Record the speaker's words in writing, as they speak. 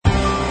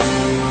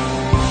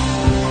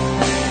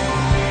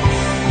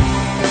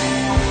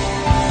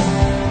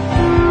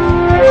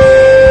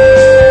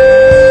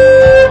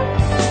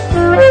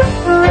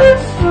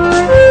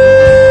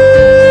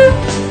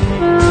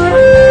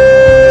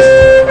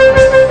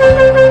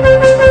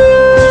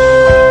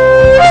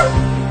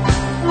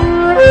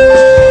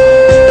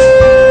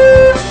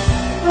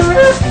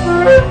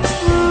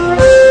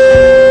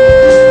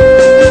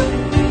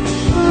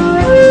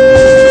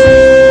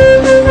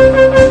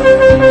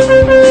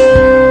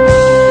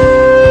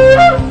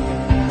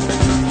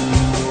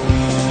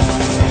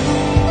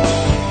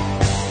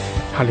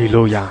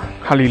路亚，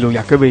哈利路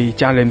亚！各位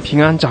家人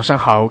平安，早上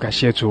好！感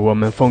谢主，我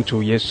们奉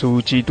主耶稣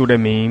基督的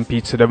名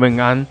彼此的问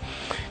安。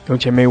弟兄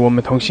姐妹，我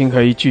们同心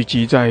合一聚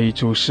集在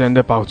主施恩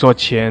的宝座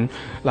前，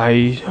来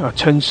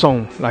称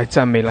颂、来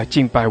赞美、来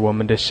敬拜我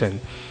们的神。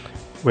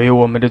唯有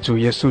我们的主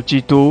耶稣基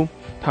督，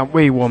他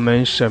为我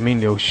们舍命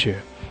流血，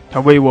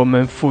他为我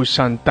们付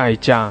上代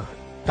价，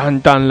担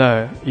当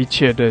了一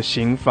切的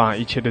刑罚、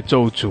一切的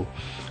咒诅。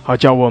好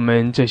叫我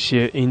们这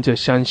些因着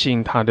相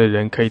信他的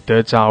人可以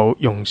得着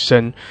永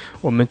生，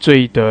我们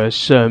罪得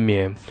赦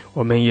免，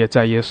我们也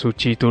在耶稣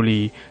基督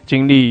里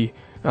经历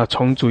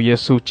从主耶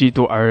稣基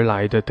督而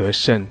来的得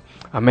胜。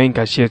阿们，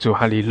感谢主，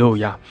哈利路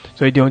亚！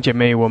所以弟兄姐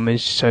妹，我们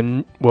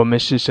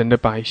是神的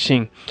百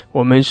姓，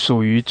我们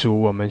属于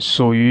主，我们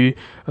属于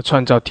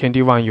创造天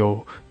地万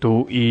有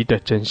独一的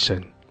真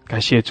神。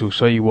感谢主，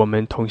所以我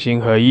们同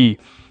心合意，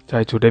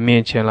在主的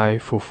面前来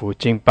俯伏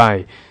敬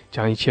拜，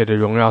将一切的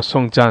荣耀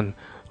颂赞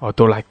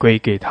都来归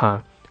给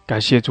他。感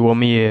谢主，我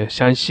们也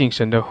相信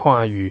神的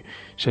话语，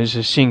神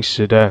是信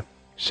实的，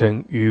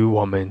神与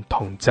我们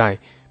同在，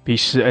必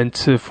施恩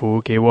赐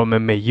福给我们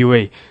每一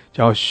位，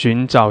叫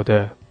寻找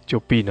的就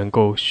必能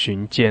够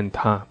寻见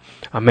他。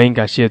阿们，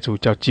感谢主，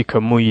叫饥渴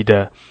慕义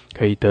的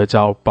可以得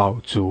着饱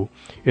足。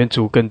愿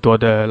主更多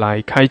的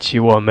来开启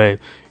我们，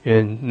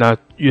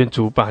愿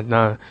主把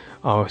那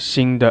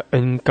新的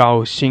恩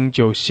膏、新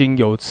酒、新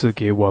油赐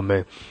给我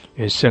们。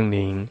愿圣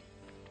灵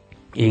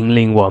引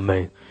领我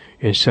们，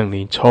愿圣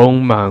灵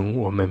充满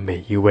我们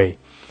每一位。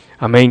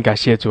阿们，感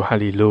谢主，哈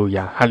利路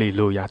亚，哈利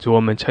路亚！主，我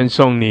们称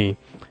颂你，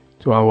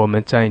主啊，我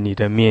们在你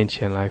的面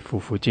前来俯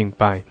伏敬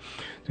拜。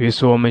主耶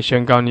稣，我们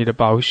宣告你的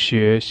宝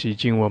血洗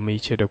净我们一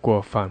切的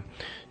过犯，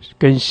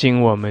更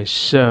新我们，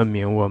赦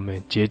免我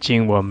们，洁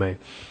净我们。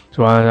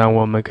主啊，让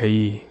我们可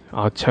以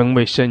成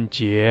为圣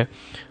洁，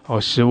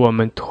使我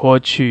们脱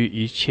去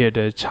一切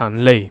的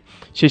残累。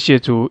谢谢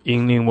主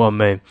引领我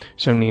们，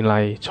圣灵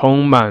来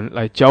充满，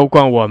来浇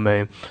灌我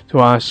们。主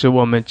啊，使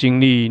我们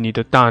经历你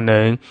的大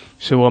能，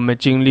使我们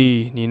经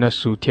历你那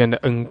属天的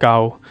恩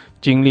膏，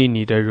经历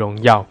你的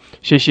荣耀。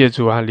谢谢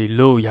主，哈利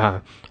路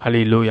亚，哈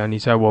利路亚！你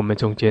在我们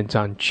中间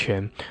掌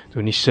权，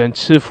主，你神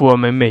赐福我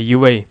们每一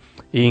位，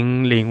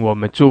引领我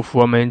们，祝福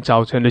我们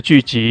早晨的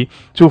聚集，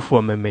祝福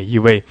我们每一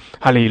位。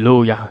哈利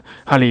路亚，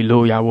哈利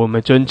路亚！我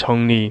们尊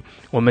崇你，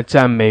我们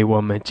赞美，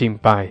我们敬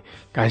拜，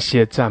感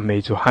谢赞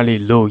美主。哈利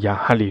路亚，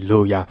哈利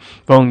路亚！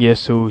奉耶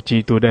稣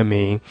基督的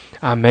名，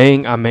阿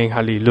们，阿们，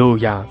哈利路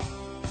亚。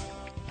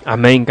阿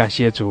们，感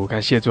谢主，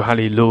感谢主，哈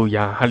利路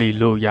亚，哈利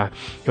路亚！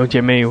弟兄姐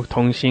妹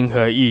同心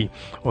合意，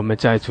我们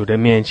在主的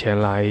面前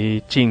来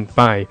敬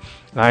拜，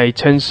来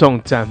称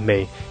颂赞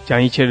美，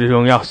将一切的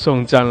荣耀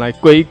颂赞来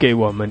归给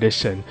我们的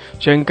神，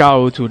宣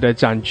告主的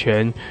掌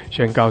权，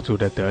宣告主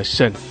的得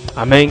胜。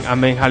阿们，阿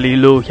们，哈利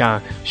路亚！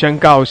宣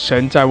告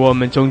神在我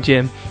们中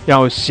间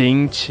要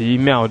行奇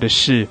妙的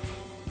事，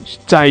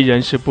在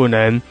人是不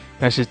能，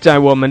但是在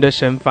我们的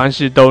神凡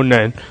事都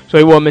能。所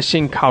以我们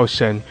信靠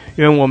神，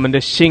愿我们的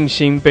信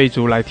心被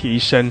主来提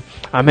升。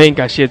阿们，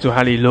感谢主，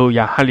哈利路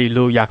亚，哈利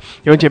路亚！弟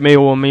兄姐妹，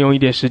我们用一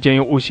点时间，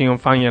用悟性、用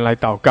方言来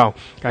祷告。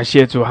感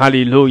谢主，哈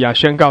利路亚！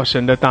宣告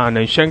神的大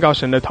能，宣告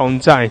神的同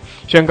在，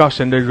宣告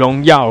神的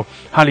荣耀。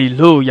哈利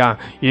路亚！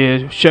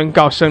也宣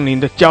告圣灵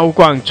的浇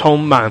灌充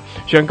满，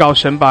宣告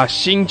神把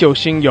新酒、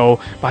新油，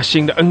把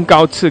新的恩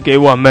膏赐给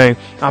我们。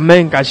阿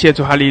们，感谢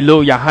主，哈利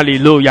路亚，哈利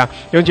路亚！弟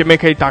兄姐妹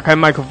可以打开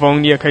麦克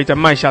风，你也可以在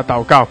麦下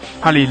祷告。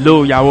哈利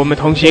路亚！我们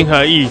同心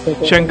合意，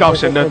宣告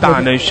神的大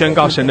能，宣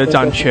告神的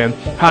掌权。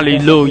哈利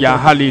路亚，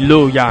哈利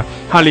路亚，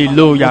哈利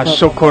路亚！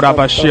苏库拉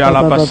巴西阿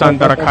拉巴桑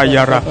达拉卡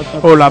亚拉，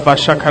欧拉巴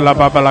沙卡拉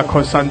巴巴拉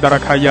科桑达拉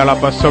卡亚拉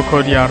巴苏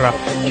库迪亚拉，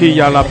基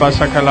亚拉巴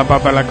沙卡拉巴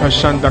巴拉科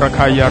桑达拉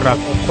卡亚拉，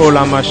欧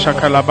拉马沙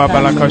卡拉巴巴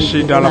拉科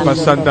西达拉巴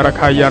桑达拉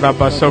卡亚拉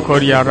巴苏库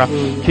迪亚拉，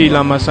基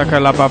拉马沙卡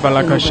拉巴巴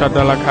拉科沙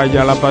达拉卡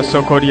亚拉巴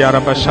苏库迪亚拉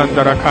巴桑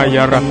达拉卡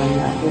亚拉。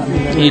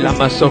Ila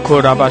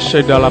masokora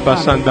basheda la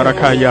basandara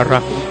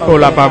kayara.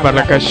 Ola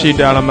babala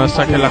kashida la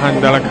masakala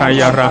handala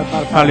kayara.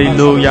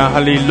 Hallelujah,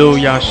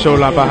 hallelujah.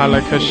 Shola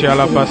bahala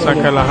kashala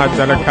basakala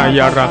handala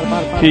kayara.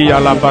 Kia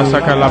la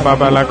basakala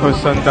babala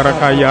kosandara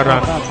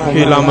kayara.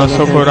 Kila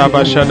masokora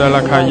basheda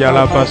la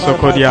kayala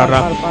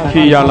basokodiara.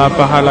 Kia la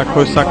bahala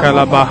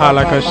kosakala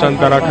bahala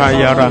kasandara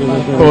kayara.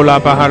 Ola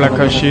bahala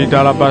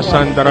kashida la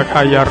basandara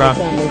kayara.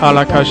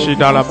 Hala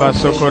kashida la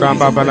basokora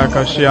babala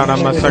kashiana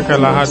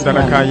masakala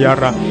handala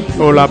kayara.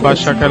 Ola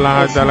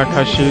bashakala hadala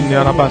kashi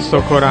nyara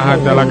sokora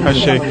hadala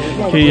kashi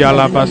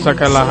kiyala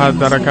basakala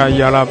hadara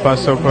kayala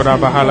basokora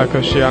bahala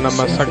kashi ana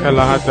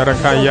masakala hadara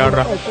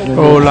kayara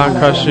ola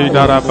kashi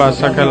dara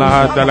basakala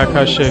hadala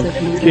kashi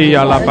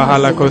kiyala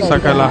bahala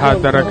kosakala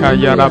hadara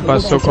kayara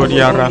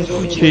basokoriara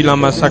kila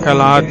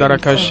masakala hadara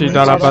kashi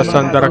dara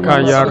basandara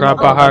kayara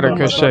bahara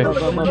kashi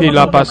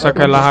kila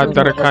basakala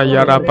hadara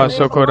kayara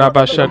basokora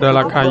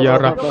bashadala 卡亚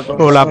拉，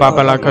乌拉巴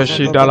巴拉克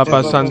西达拉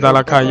巴桑达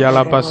拉卡亚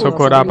拉巴苏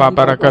库拉巴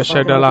巴拉克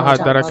西达拉哈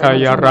达拉卡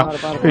亚拉，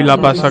伊拉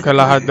巴萨克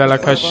拉哈达拉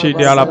克西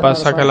达拉巴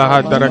萨克拉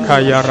哈达拉卡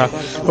亚拉，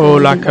乌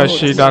拉克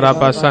西达拉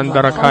巴桑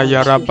达拉卡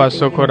亚拉巴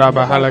苏库拉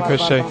巴哈拉克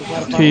西，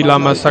伊拉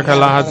马萨克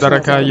拉哈达拉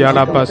卡亚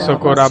拉巴苏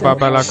库拉巴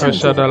巴拉克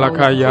西达拉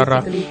卡亚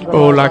拉，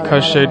乌拉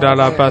克西达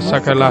拉巴萨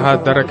克拉哈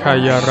达拉卡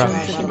亚拉，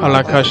阿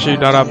拉克西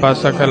达拉巴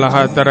萨克拉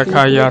哈达拉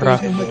卡亚拉，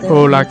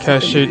乌拉克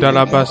西达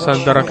拉巴桑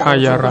达拉卡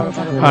亚拉，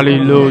哈利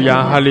路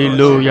亚，哈利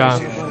路亚。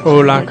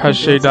Ola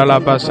kashida la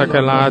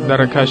basakala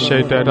dara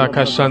kashida la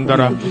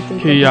kasandara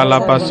hiya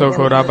la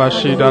basokora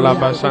bashida la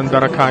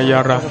basandara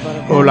kayara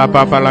ola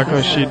baba la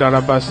kashida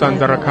la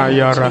basandara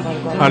kayara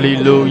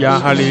hallelujah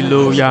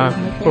hallelujah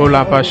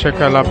ola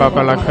bashakala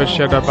baba la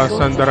kashida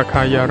basandara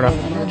kayara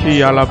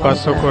hiya la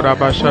basokora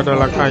bashada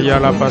la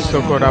kayala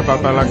basokora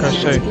baba la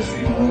kashe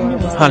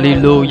哈利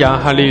路亚，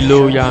哈利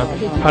路亚，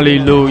哈利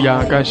路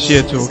亚！感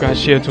谢主，感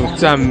谢主，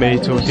赞美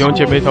主，弟兄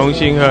姐妹同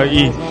心合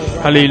意。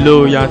哈利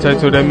路亚，在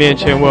主的面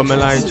前，我们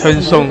来称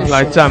颂，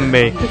来赞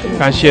美，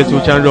感谢主，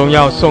将荣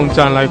耀颂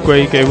赞来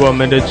归给我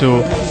们的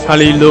主。哈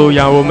利路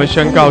亚，我们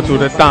宣告主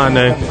的大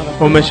能，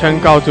我们宣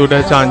告主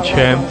的掌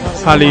权。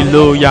哈利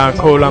路亚，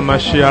库拉玛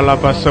西亚拉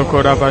巴索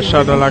库拉巴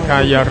沙德拉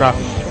卡亚拉。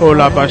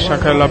Ola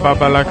bashaka la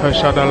baba la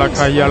kashada la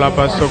kaya la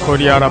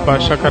basokoria la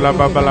bashaka la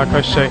baba la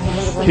kashe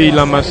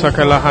kila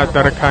masaka la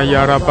hadar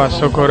kaya la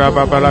basokora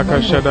baba la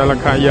kashada la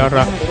kaya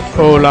la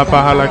Ola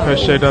bahala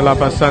kashada la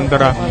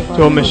basandra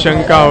主我们宣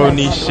告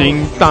你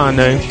行大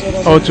能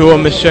主我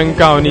们宣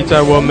告你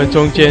在我们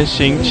中间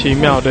行奇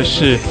妙的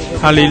事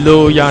哈利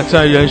路亚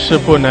在人是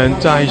不能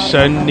在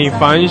神你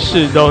凡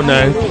事都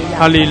能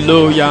哈利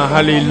路亚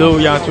哈利路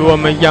亚主我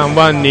们仰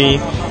望你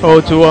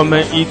主我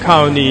们依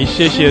靠你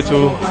谢谢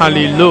主哈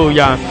利路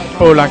亚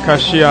Ola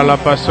kashia la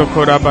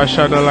basokora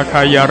bashada la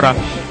kayara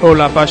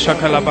Ola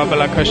bashaka la baba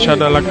la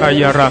kashada la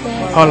kayara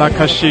Ola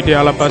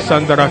kashidia la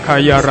basandra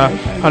kayara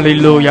哈利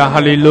路亚哈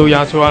利路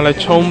亚主啊来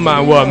充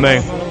满我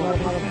们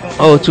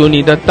主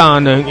你的大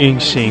能运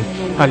行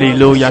哈利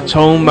路亚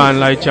充满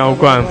来浇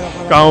灌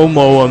高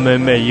摩我们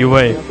每一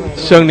位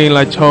圣灵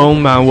来充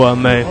满我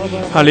们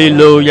哈利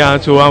路亚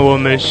主啊我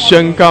们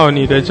宣告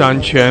你的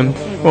掌权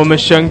我们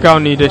宣告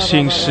你的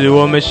信实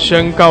我们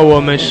宣告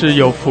我们是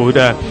有福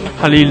的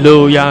哈利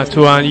路亚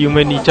主啊因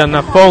为你将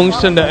那丰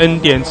盛的恩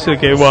典赐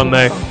给我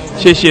们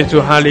谢谢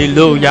主哈利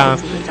路亚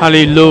哈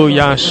利路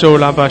亚受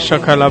拉巴沙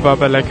卡拉巴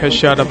巴来克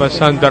夏拉巴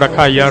桑德拉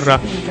卡亚拉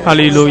哈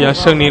利路亚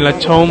圣灵来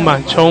充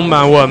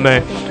满我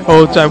们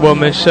在我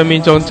们生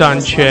命中掌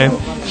权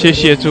谢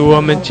谢主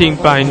我们敬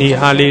拜你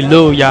哈利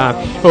路亚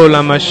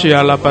拉玛西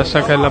亚拉巴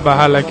萨卡拉巴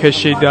哈来克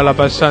西德拉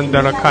巴桑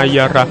德拉卡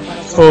亚拉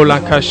拉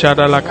卡夏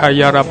拉拉卡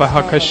亚拉巴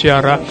哈克西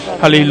亚拉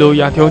哈利路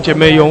亚弟兄姐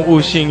妹用悟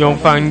性用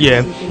方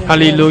言哈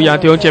利路亚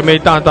弟兄姐妹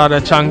大大的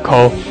张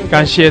口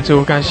感谢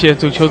主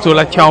求主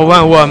来挑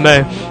旺我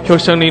们求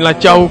圣灵来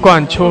浇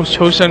灌求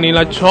圣灵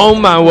来充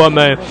满我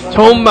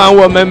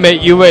们每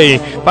一位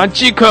凡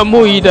饥渴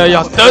慕义的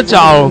要得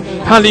着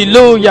哈利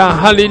路亚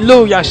哈利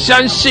路亚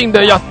相信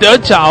的要得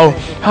着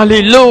哈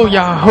利路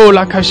亚欧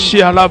拉卡西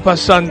亚拉巴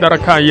桑德拉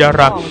卡亚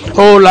拉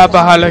欧拉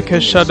巴哈拉克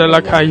沙德拉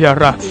卡亚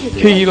拉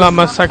基拉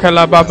马萨卡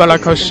拉巴巴拉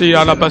卡西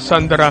亚拉巴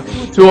桑德拉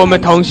主我们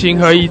同心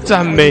合一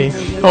赞美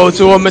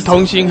主我们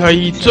同心合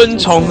一尊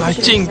崇来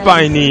敬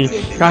拜你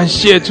感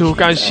谢主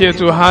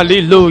哈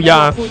利路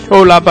亚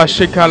欧拉巴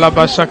西卡拉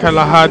巴萨卡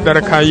拉哈德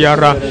拉卡亚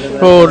拉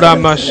欧拉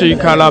马西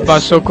卡拉巴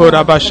索库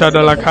拉巴沙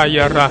德拉卡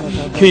亚拉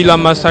基拉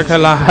马萨卡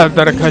拉哈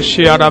德拉卡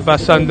西亚拉巴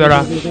桑德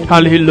拉哈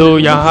利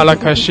路亚哈拉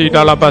卡西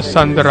达拉巴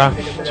桑德拉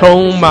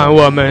充满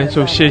我们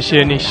主谢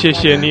谢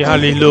你哈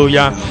利路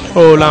亚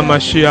拉玛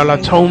西亚拉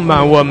充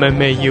满我们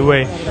每一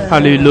位哈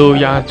利路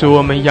亚主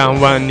我们仰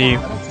望你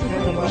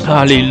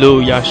哈利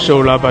路亚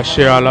受拉巴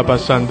西亚拉巴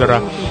桑德拉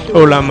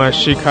拉玛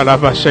西卡拉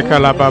巴西卡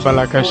拉巴巴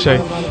拉卡西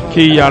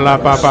基亚拉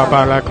巴巴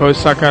巴拉科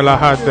萨卡拉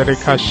哈德里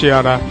卡西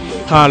亚拉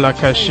哈拉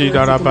卡西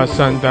达拉巴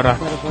桑德拉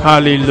哈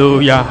利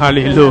路亚哈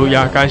利路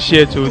亚感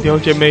谢主弟兄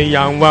姐妹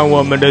仰望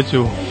我们的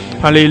主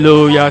哈利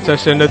路亚在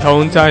神的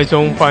同在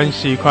中欢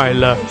喜快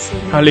乐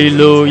哈利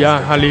路亚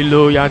哈利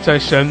路亚在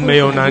神没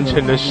有难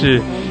成的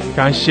事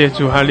感谢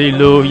主哈利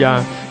路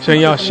亚神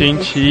要行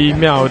奇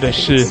妙的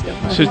事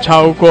是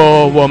超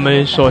过我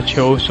们所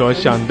求所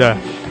想的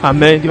阿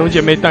们弟兄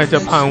姐妹带着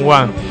盼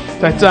望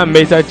在赞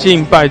美在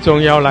敬拜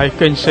中要来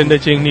更深的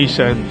经历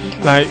神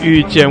来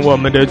遇见我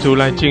们的主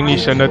来经历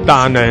神的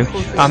大能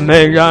阿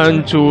们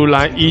让主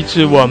来医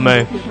治我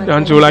们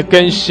让主来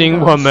更新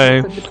我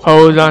们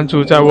让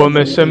主在我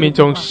们生命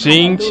中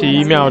行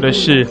奇妙的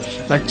事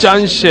来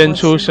彰显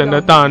出神的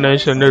大能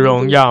神的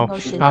荣耀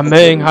阿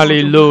们哈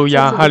利路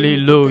亚哈利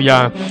路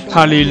亚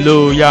哈利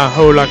路亚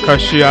后拉卡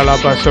西亚拉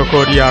巴索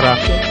科利亚拉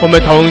我们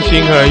同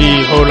心合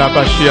意后拉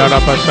巴西亚拉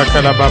巴萨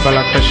卡拉巴巴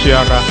拉卡西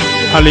亚拉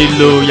哈利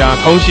路亚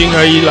同心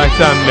合一来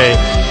赞美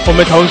我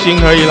们同心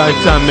合一来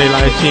赞美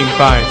来敬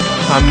拜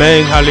阿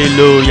们哈利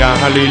路亚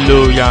哈利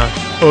路亚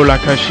欧拉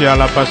卡西亚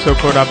拉巴索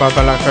科拉巴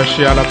巴拉卡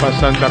西亚拉巴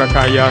桑德拉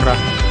卡亚拉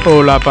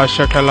哦拉巴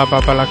沙卡拉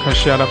巴巴拉卡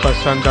西亚拉巴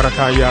桑达拉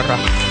卡亚拉，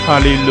哈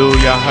利路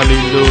亚哈利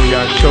路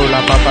亚，受拉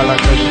巴巴拉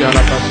卡西亚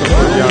拉巴桑达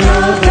亚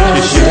拉，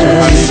谢谢主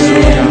哈利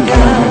路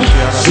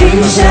亚，谢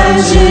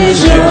谢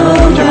主，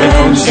姐妹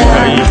同心合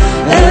意，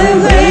哈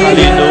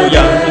利路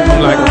亚，一同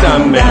来赞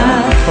美，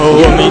哦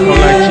我们一同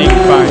来敬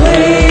拜，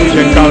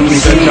宣告主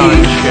的掌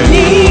权，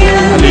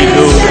哈利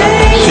路亚，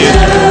谢谢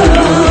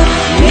主，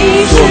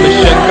我们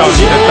宣告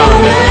你的大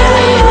能，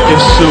耶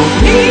稣，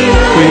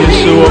主耶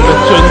稣我们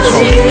尊崇，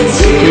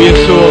主耶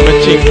稣我们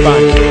敬拜，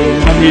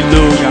哈利路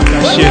亚，感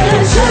谢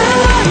主，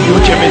有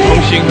姐妹同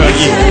心合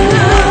意，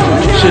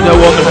是的，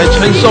我们来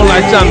称颂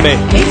来赞美，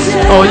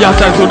哦要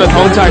在主的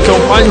同在中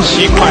欢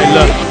喜快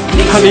乐，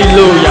哈利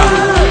路亚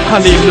哈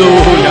利路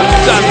亚，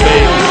赞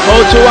美，哦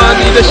主啊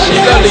你的喜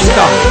乐领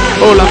导，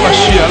哦拉巴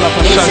西亚拉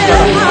巴山达，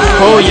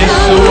哦耶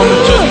稣我们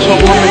尊崇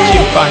我们敬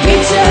拜，感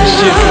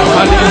谢主，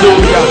哈利路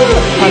亚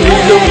哈利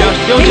路亚，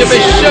用姐妹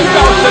宣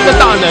告神的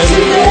大能，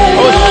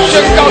哦宣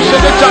告神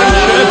的掌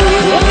权，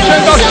宣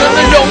告神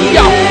的荣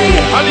耀，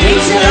哈利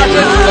路亚，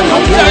在主的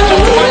同在中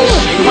欢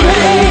喜快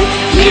乐，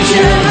谢谢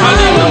哈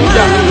利路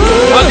亚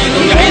哈利路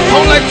亚，一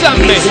同来赞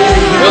美，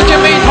用姐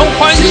妹一同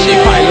欢喜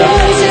快乐，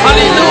哈利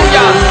路亚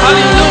哈利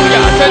路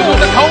亚，在主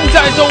的同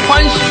在中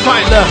欢喜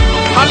快乐，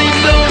哈利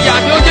路亚，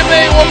弟兄姐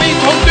妹，我们一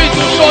同对主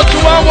说，主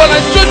啊我来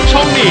尊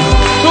崇你，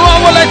主啊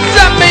我来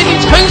赞美你，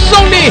称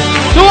颂你，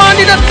主啊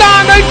你的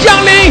大能降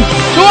临，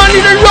主啊你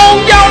的荣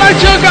耀来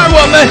遮盖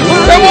我们，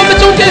在我们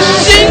中间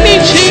行你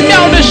奇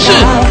妙的事，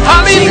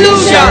哈利路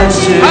亚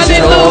哈利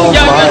路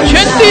亚，愿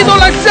全地都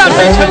来赞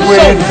美称颂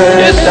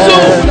耶稣耶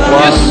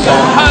稣，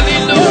哈利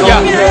路亚，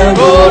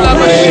哦拉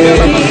巴西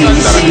拉巴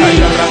山达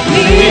拉卡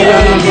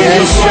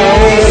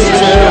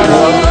亚拉，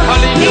哈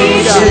利路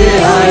亚，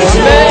主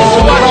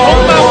啊充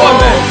满我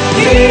们，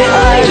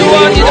主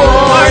啊你的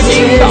爱引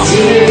导，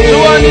主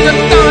啊你的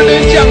大能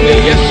降临，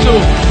耶稣，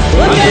哈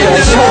利路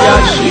亚，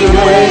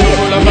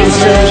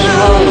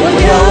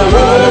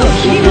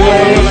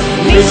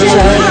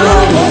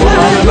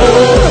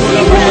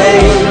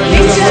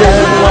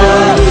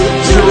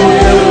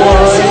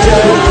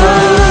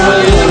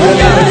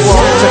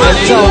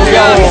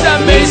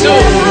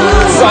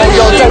照耀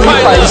在你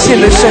百姓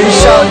的身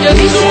上，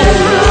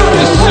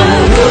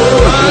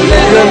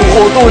愿国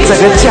度整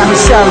个降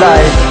下来，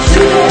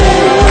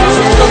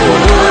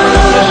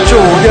主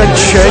愿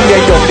泉源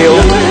涌流，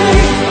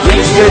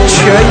愿泉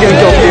源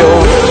涌流，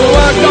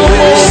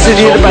使你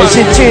的百姓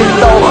进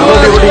到河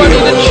流里，你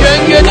的泉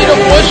源，你的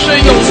活水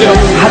涌流，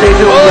哈利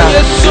路亚，耶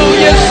稣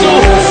耶稣，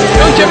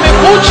用姐妹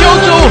呼求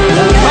主，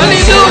哈利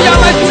路亚，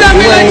来赞美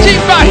来敬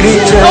拜，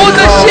然后在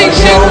信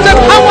心在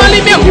盼望里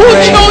面呼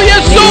求耶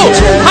稣，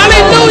哈利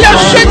路亚，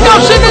宣告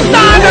神的大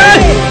能，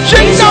宣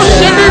告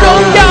神的荣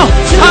耀，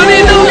哈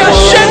利路亚，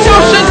宣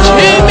告神奇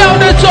妙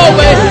的作为，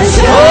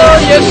哦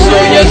耶稣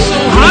耶稣，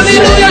哈利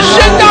路亚，宣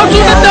告主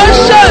的得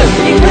胜，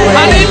哈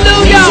利路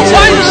亚，欢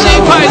喜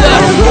快乐，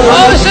哦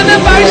神的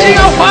百姓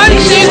要欢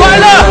喜快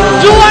乐，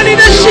主啊你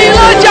的喜乐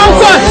浇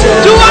灌，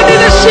主啊你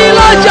的喜乐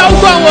浇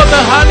灌我们，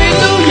哈利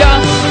路亚，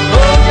哦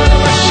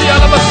西亚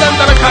拉巴山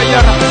达拉卡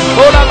亚拉，哦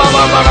拉巴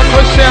巴巴拉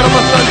科西亚拉巴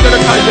山达拉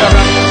卡亚拉，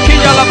基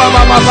亚拉巴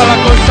巴巴巴拉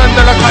科山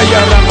达拉卡亚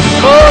拉，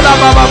哦拉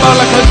巴巴巴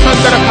拉科山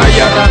达拉卡亚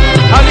拉，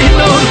哈利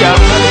路亚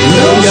哈利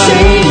路亚，有谁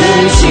能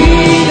取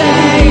代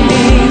你，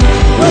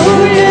无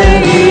人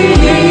与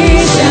你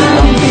相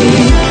比，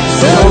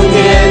从天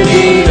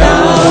地到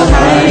海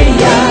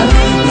洋，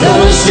都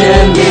显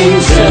明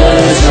这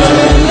真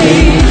理，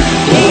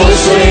破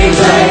碎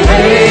在黑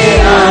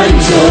暗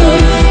中，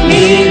你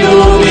如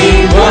明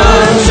光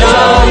照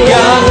耀，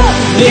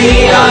你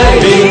爱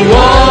令我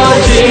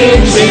紧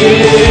闭，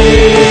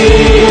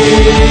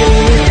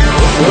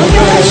我歌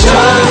唱，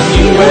因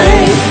为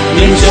你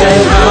真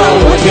好，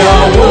我跳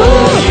舞，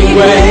因为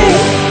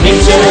你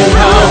真好，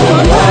我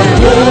欢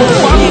呼，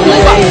欢呼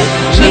吧，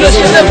是的是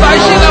的，百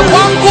姓来欢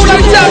呼来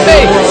赞美，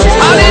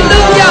哈利路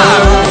亚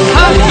哈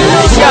利路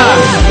亚，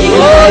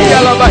哦呀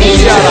拉巴西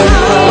亚拉，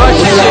我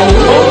谢谢你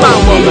充满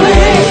我们，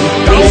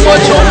让我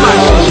充满，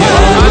谢谢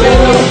哈利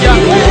路亚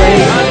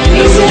哈利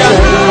路亚，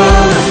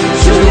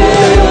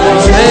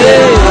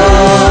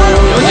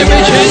有姐妹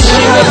全心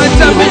的来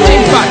赞美敬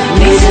拜，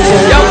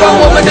仰望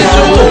我们的主，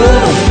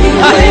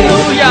哈利路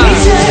亚，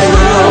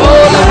哦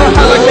拉哈哈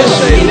拉克水，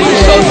领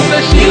受主的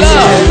喜乐，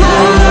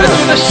在主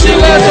的喜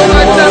乐中来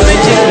赞美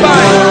敬拜，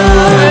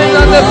那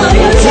的哈利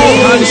路亚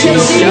哈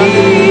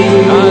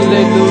利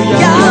路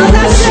亚，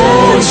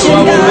主啊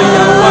我们仰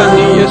望你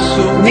耶稣，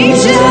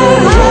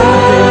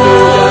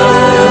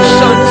上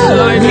慈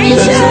爱的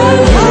神，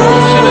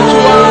是的主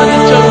啊你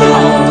真好，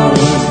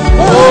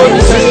哦你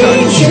在掌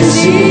权，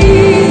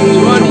主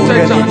啊你在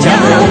掌权，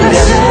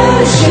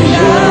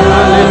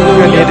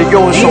愿你的右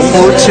手扶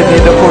持你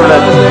的仆人，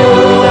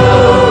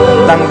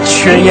让泉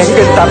源更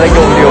大的涌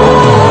流，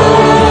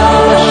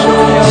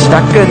使它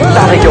更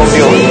大的涌流，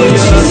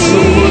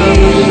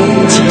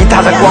极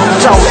大的光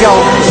照耀，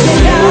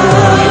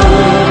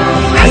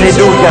哈利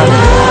路亚，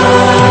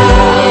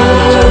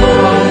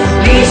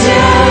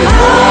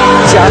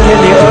加添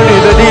你儿女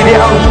的力量，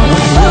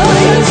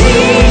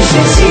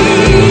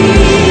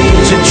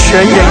泉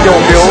源涌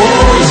流，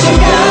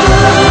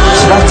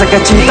让整个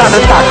极大的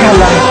打开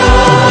来。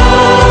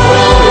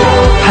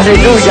哈利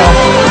路亚！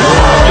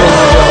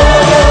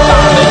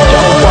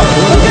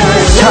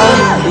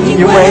因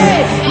为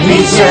你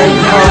真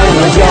好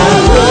呀，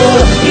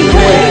因为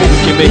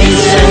你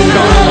真高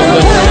的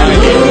爱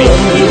你，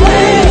哈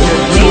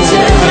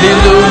利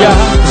路亚！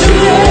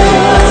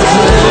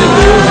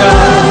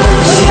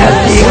在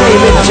灵里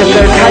面整个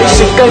开始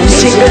更新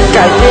跟改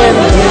变，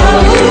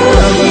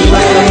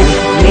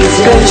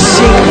更新，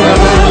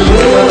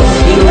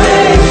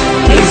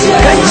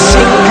更新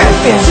改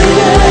变。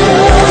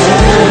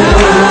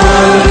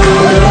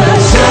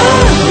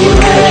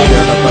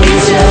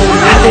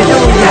哈利路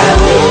亚！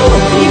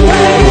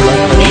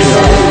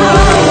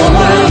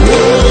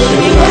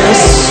耶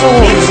稣，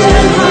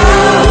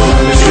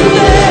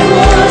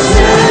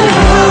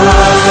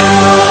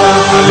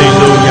哈利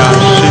路亚！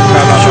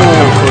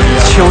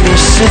求你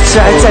施慈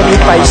爱在你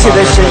百姓的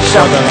身上，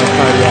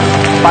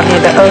把你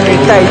的儿女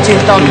带进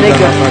到那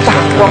个大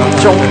光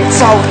中，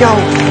照耀，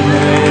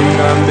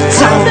照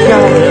耀。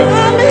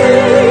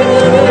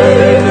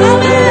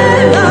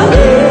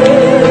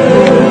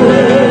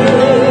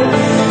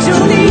求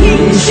你应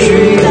许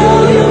到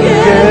永远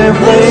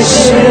会是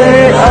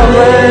阿们，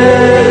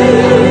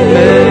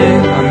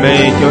阿们。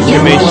有姐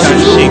妹相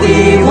信，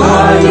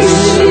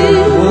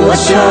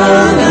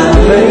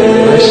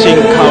信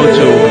靠主，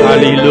哈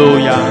利路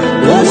亚。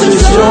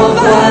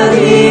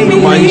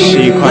欢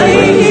喜快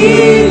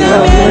乐，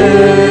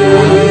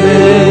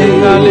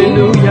哈利路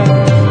亚，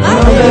阿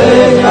门，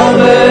阿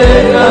门，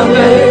阿门，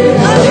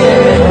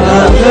阿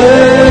门，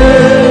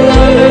哈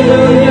利路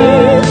亚。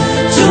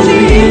主你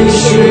应许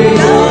到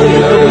永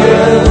远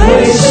会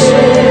是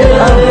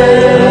阿门，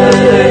哈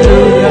利路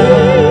亚。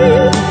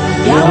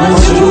仰望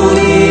主你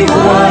话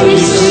语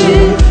时，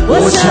我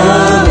唱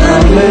阿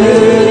门。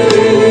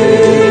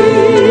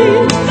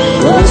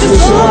我主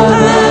所把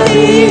你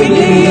命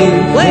令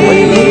为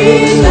你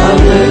阿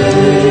门。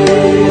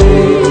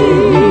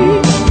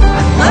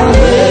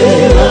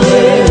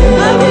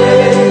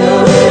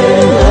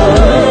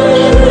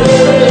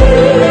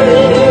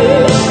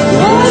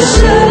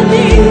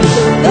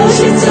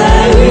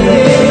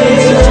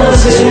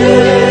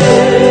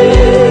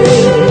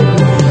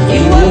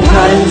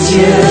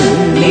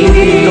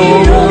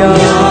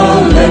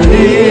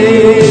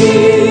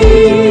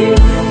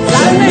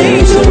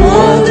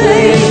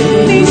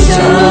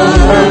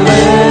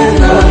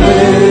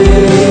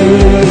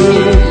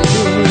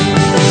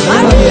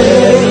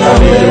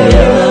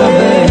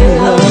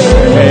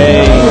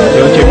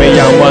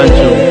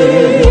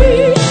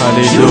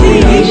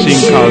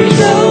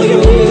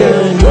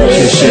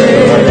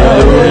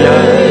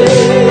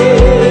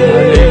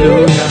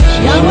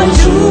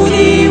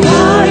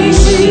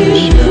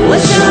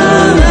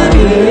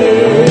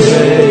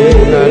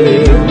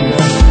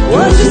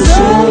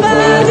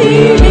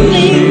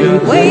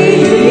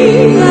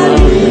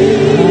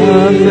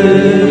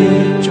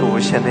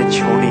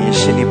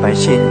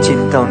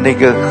那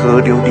个河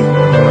流里，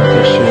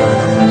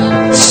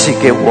赐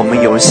给我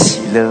们有喜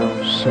乐，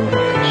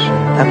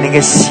让那个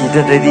喜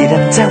乐的力量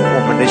在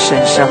我们的身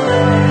上，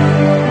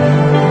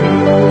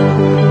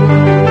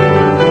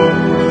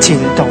进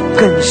到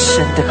更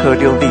深的河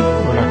流里。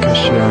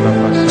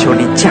求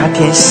你加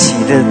添喜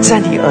乐在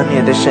你儿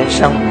女的身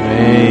上，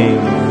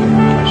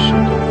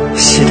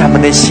使他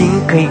们的心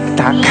可以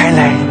打开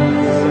来，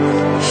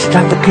使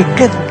他们可以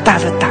更大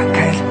的打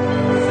开来。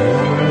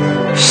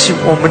使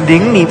我们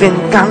灵里面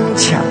刚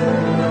强，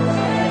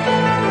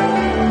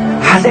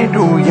哈利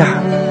路亚！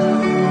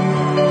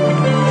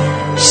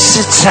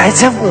是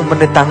在我们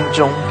的当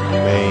中，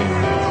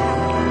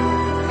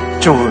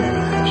主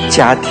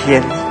加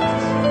添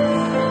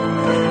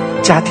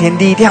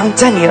力量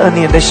在你儿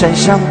女的身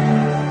上，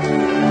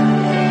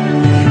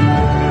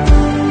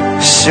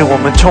使我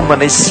们充满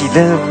了喜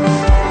乐，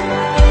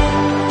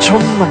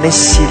充满了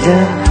喜乐，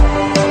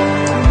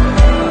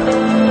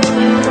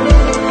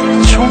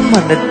充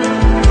满了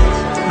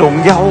荣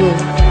耀，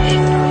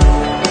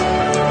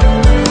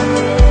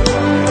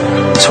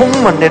充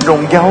满了荣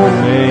耀，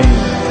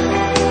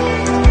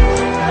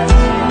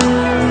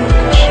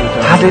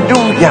哈利路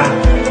亚！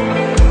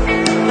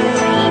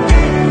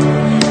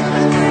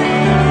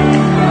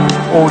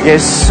哦，耶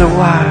稣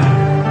啊！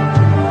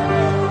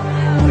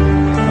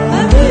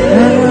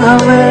阿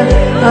门，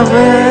阿门，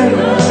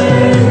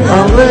阿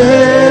门！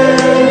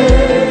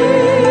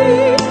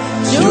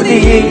主的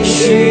应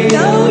许永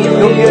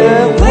远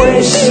会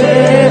是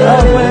阿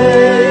门。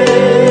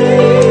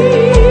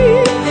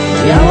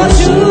仰望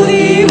主的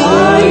话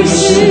语时，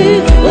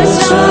我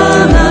唱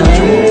阿门。主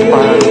把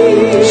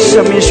生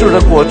命树的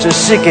果子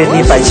赐给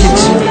你百姓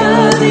吃，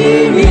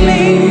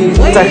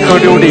在河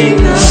流里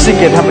赐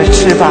给他们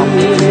吃吧。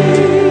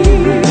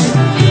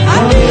阿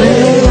门，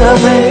阿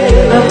门，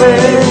阿门。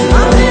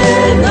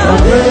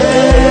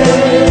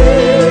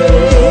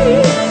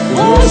我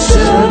生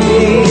命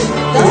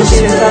到现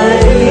在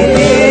你的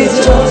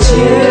脚前，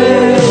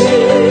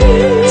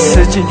刺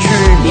进去，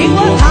因我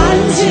看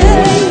见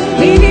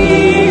你的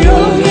荣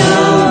耀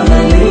能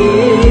力。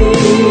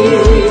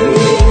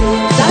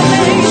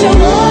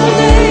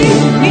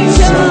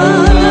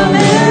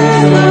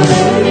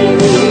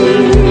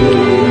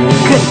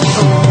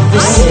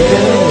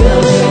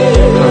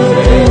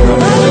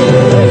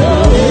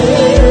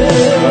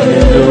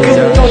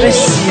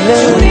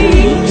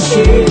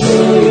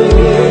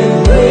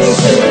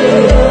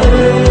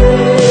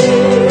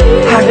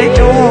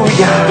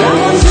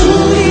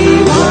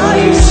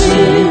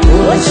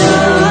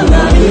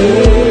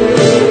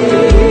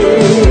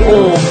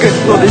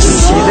多的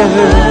喜乐。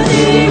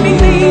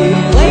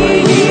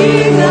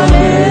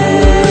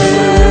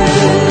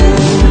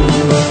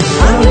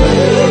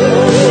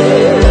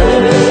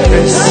愿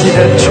喜乐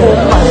充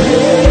满。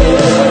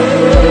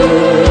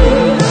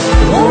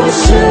我生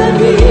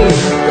命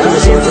都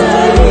现在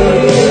你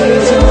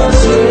手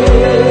中，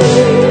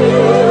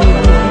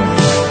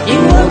因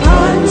我看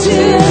见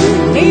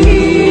你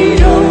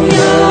荣耀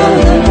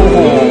的美，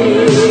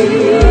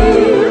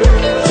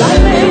在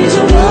美中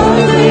我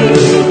对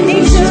你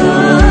想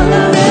那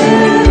美。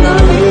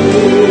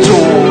主，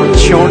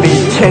求你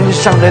天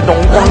上的荣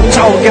光照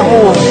耀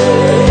我，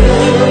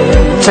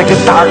这个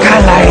打开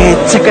来，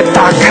这个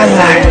打开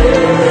来，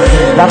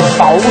让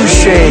宝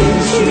血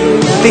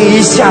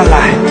滴下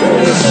来，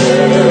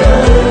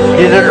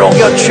你的荣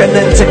耀全能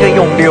这个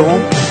涌流，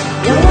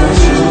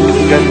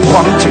跟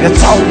光这个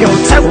照耀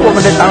在我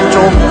们的当中，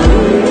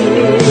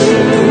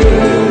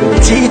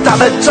极大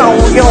的照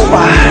耀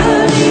吧，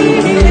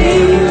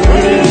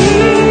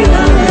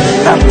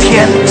让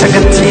天这个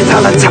极大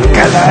的敞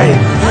开来，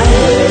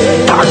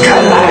打开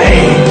来，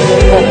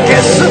奉耶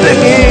稣的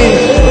名，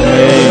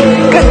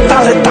更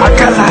大的打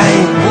开来。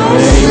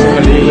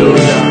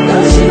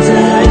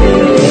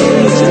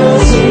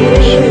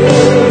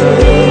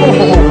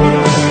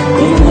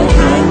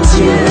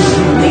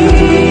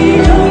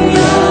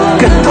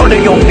更多的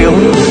涌流，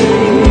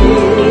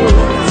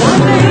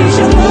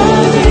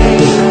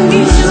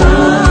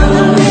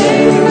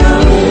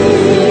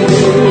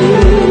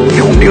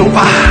涌流吧。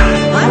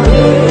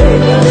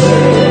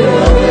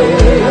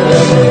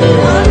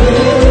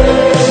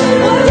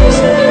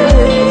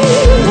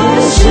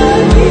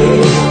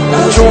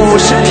主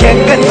是天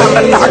更大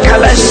的打开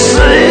来，撕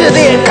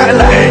裂开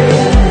来，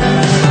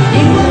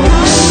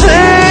撕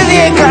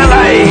裂开来，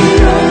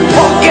奉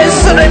耶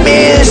稣的名，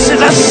使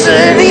它撕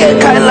裂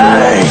开来，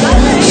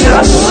使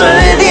它撕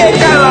裂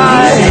开来，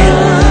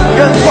让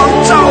光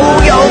照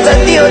耀在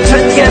第二层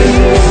天，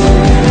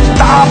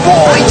打破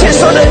一切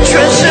所有的权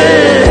势，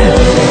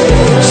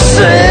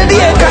撕裂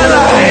开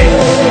来，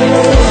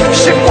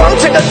是光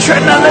这个全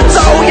能的照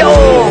耀，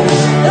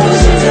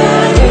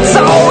照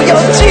耀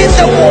进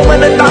到我们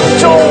的当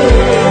中。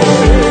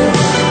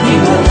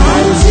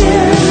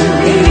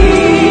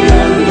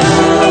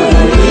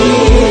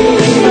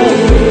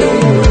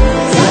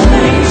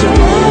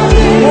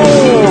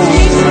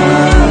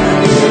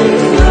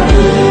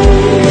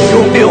涌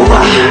流吧，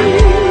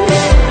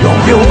涌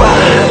流吧，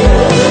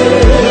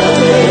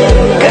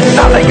更大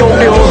的涌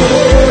流。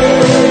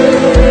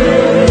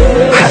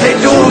哈利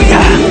路亚！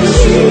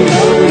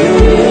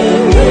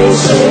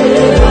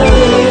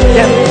让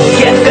天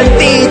跟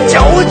地交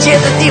接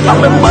的地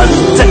方的门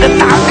整个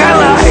打开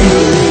来，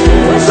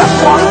让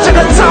光这个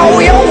照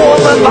耀我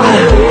们吧，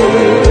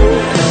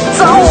照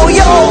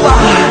耀吧。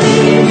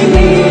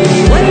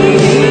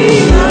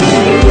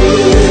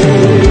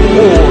哦，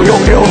涌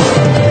流。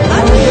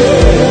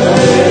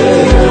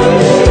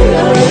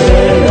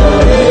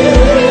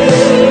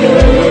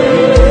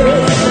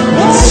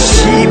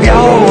奇妙，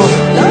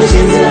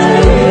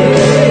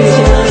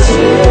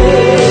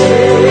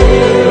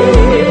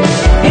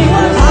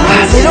哈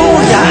利路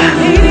亚！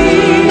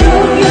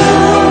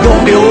涌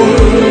流，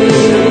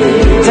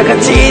这个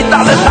极大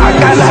的打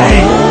开来，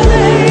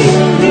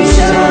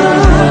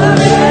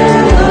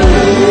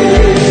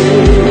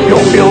涌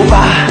流吧，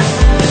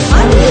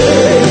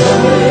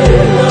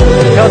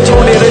要从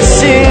你的心，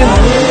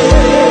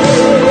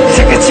这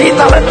个极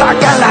大的打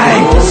开来。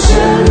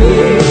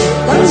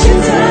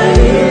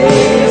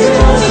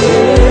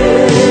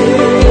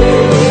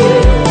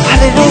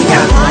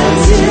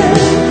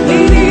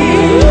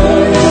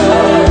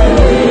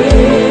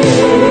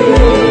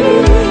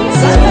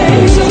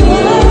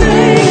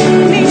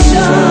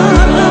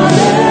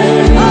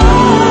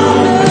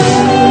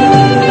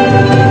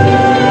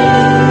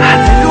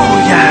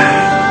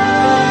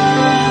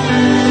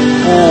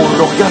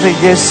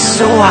耶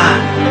稣啊，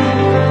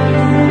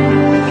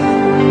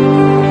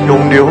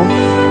涌流，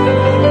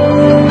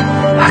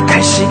开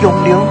始涌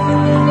流，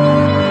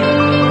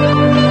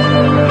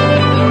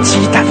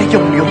极大的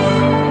涌流，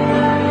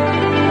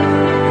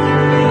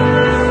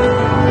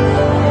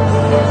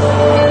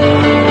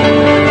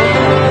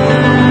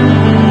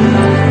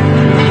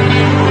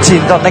进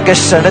到那个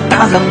神的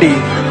大能里，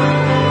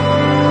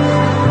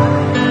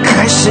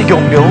开始涌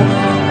流。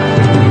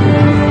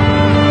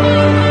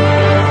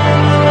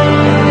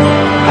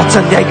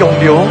正在涌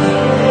流，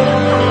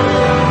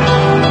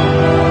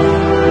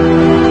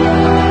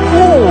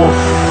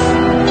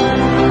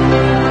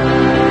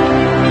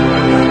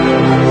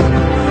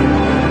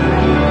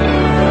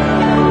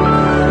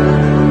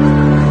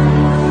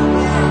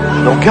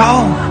荣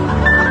耀，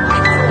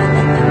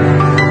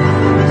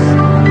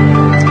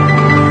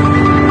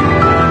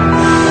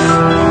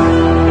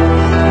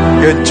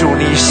愿主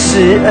你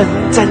施恩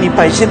在你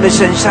百姓的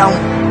身上，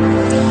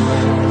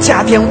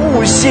加添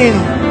悟性。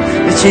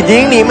以及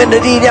灵里面的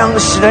力量，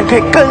使人可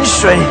以跟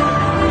随，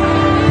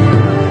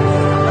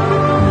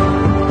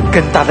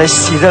更大的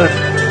喜乐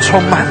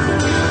充满，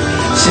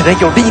使人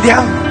有力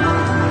量，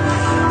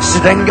使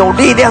人有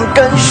力量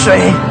跟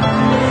随，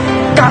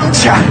刚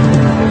强。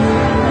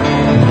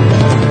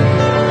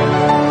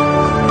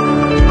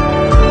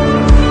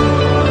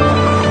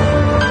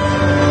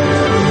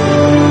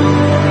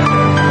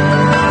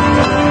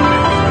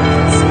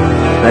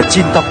来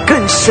进到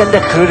更深的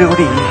河流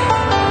里。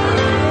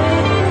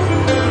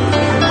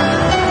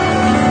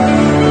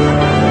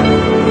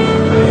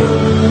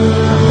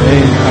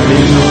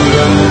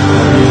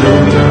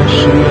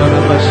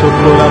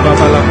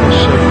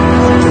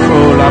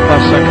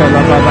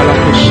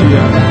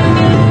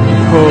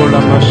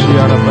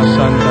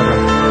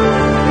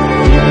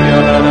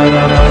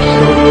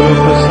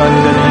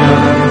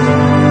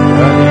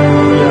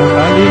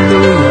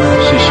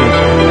谢谢主，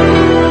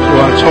主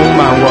啊，充满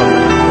我们。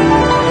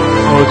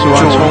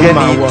主愿你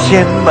天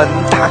门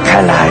打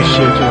开来，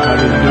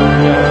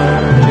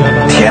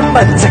天门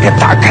这个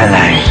打开来，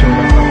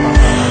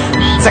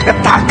这个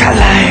打开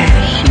来，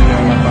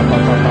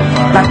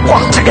让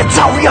光这个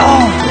照耀。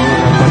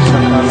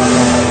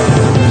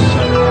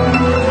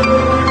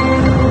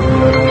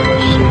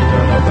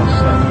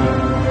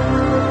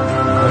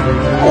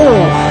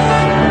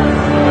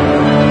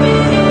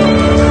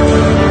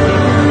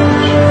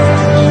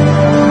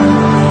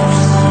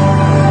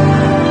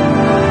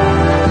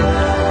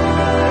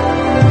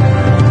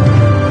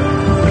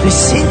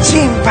心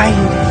敬拜你，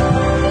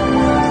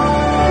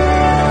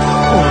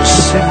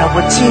神啊，我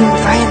敬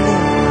拜你，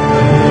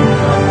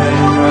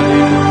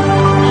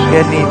愿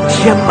你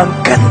天门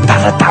更大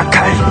的打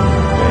开，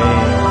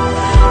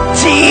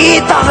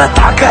极大的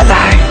打开来，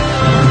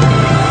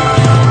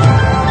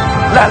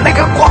让那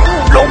个光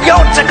荣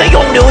耀整个涌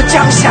流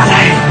降下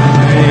来。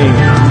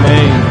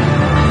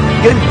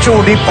愿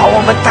主你把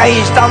我们带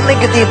到那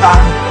个地方，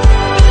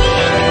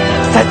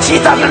在极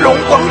大的荣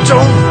光中，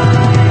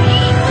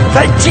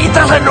在极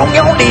大的荣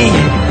耀里，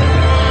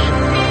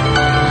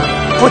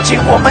不仅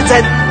我们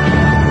在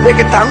那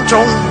个当中，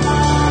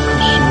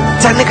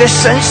在那个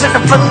神圣的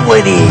氛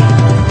围里，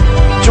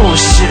主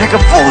使那个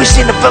复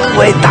兴的氛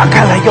围打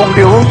开来涌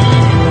流，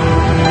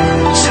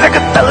使那个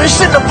得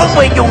胜的氛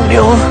围涌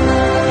流，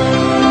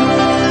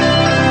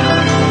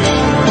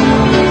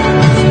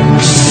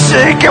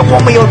使给我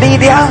们有力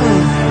量。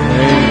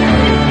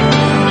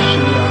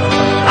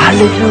哈利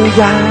路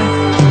亚！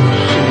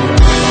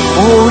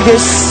哦，耶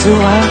稣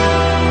啊，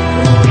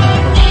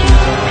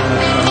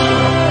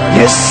耶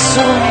稣，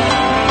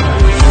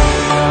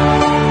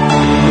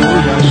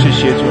谢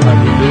谢主，哈利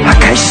路亚！他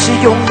开始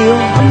涌流，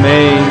阿门。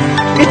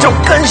一种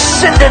更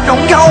深的荣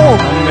耀，阿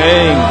门。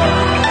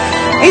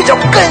一种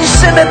更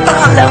深的大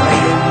能，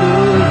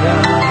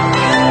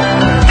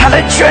他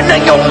的全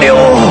能涌流。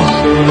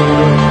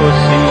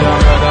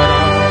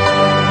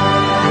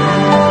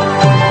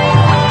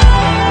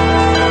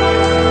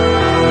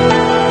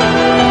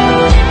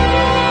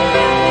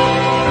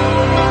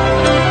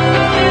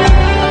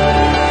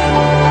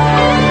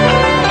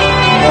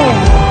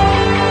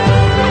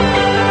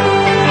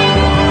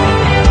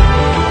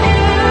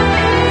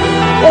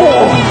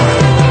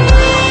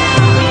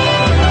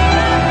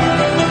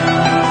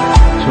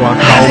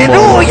哈利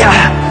路亚！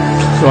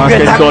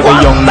愿他光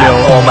满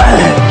我们，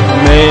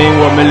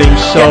我们领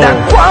受，愿他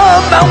光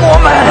满我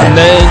们，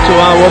主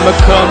啊，我们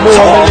渴慕，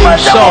我们领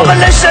受，我们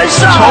的身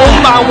上，充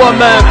满我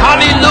们，哈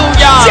利路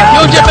亚！弟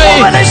兄姐妹，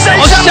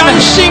我相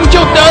信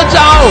就得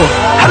着，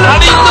哈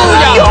利路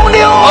亚！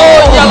哦，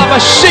亚拉巴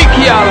西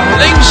基亚了，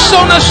领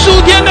受那属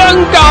天的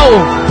恩膏，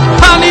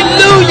哈利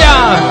路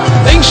亚！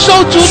领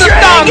受主的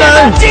大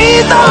能，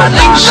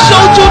领受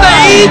主的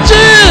医治。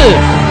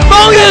奉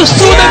耶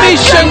稣的名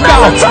宣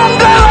告，哈利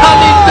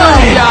路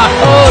亚！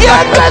天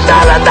更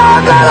大的打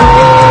开了，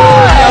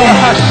亚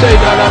拉西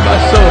亚拉巴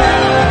索，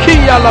基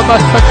亚拉巴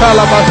萨卡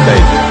拉巴塞，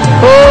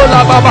哦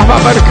拉巴巴巴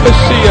巴的克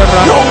西亚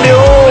拉，涌流，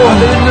哈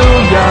利路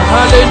亚，哈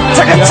利路亚！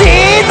这个极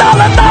大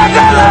的打开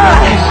了，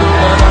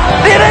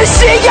你的心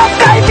要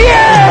改变，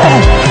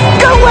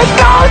更为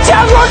高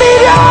强有力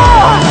量。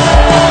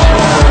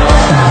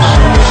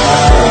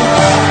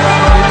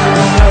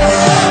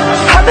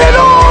哈利路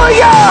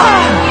亚！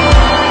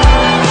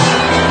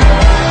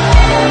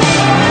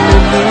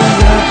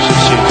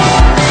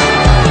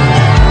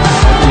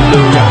主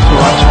啊，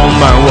充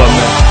满我们，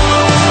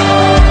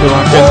主啊，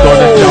更多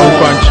的浇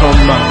灌充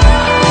满，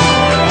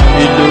哈利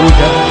路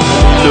亚，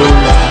哈利路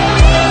亚，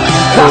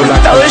让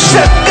得胜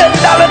更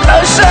大的得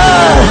胜，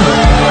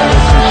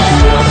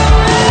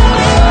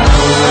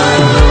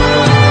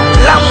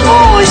让复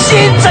兴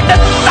整个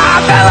打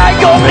开来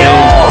涌流，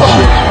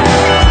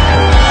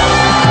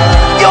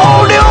涌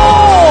流，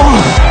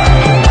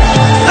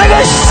那个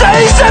神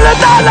圣的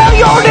大能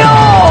涌流。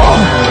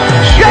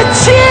愿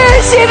气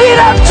息力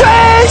量吹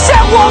向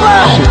我们，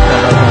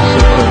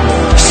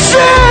世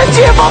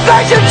界风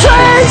开始吹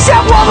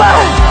向我们。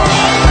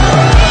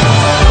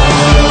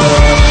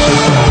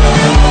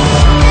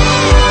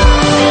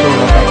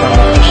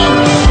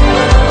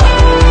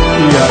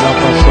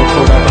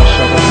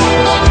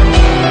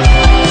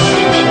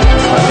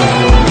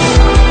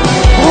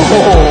哦，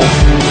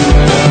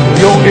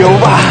涌流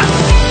吧！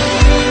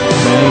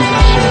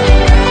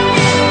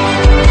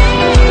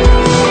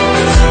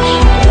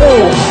哦。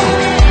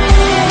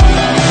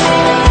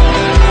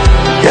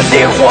愿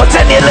烈火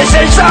在你的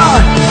身上，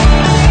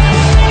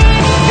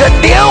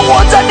愿烈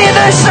火在你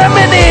的生命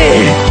里。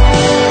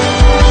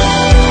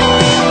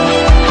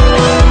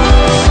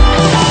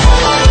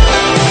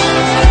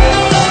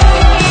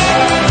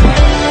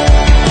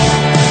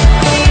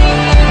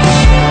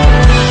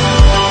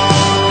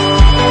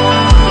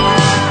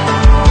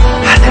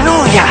哈利路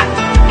亚！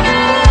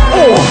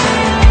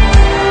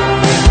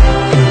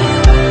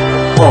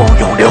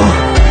涌流！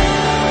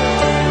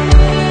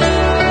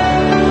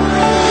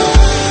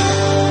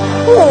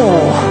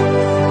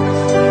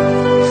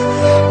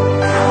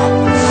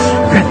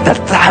愿的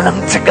大能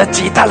整个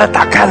极大的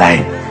打开来，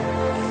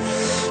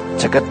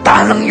这个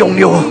大能涌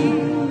流。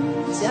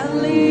降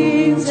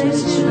临在这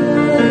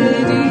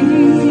里，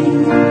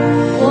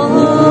我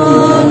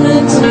的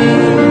经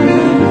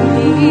历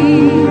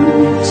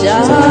彰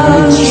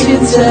显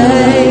在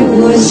我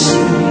心。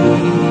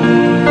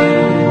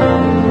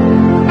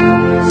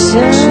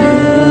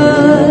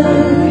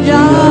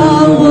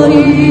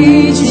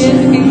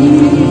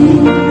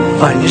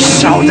焚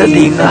烧的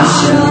灵啊，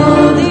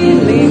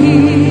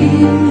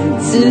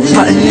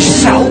焚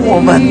烧我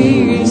们，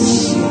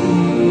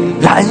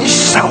燃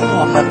烧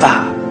我们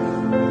吧。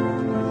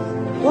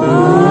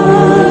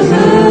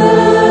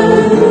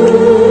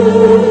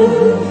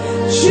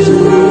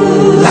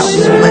让我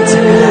们这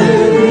个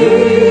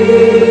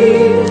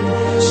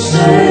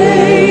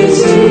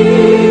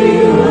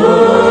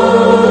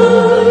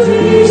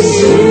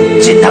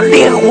进到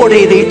烈火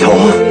里头。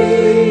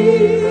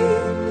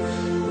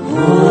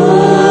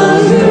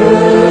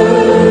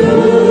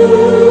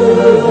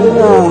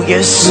耶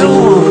稣，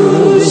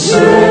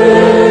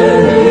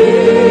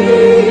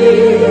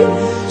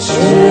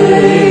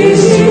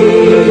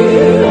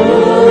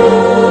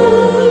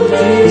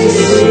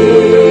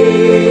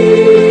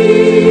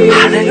哈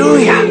利路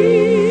亚！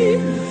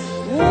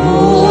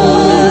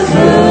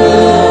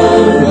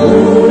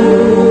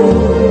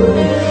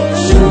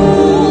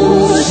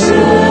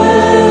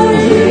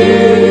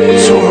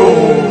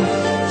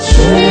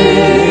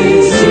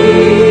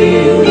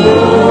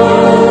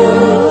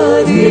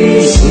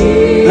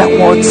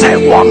在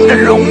王的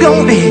荣耀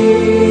里，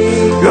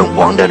愿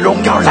王的荣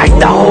耀来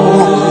到，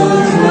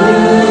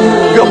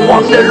愿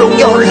王的荣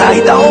耀来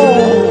到。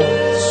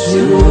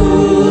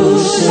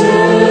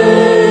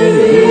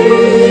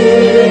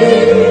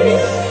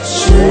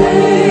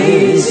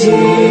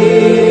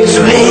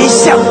吹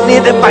向你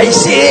的百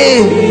姓。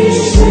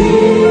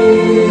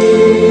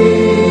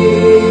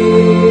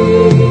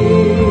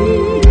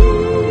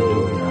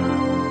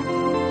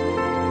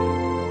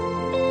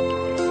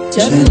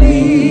降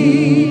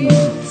临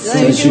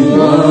在君王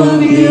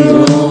的荣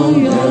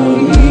耀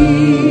里，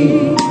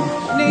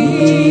你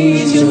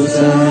就在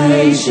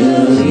这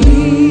里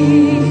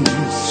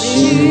释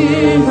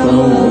放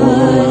我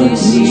的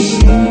心。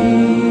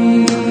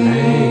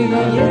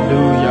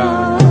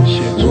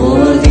我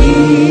的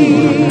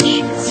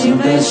敬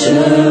拜神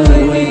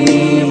为你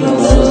宝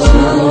座，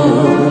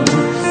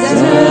在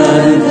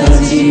他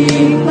敬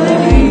拜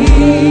里。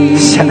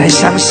现在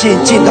相信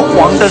进到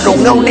王的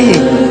荣耀里，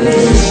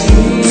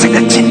这个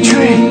进去。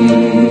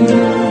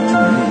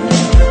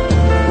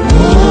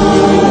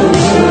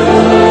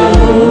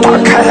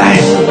开来，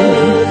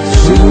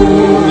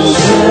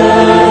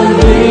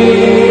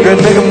愿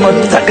那个门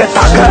整个打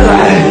开来，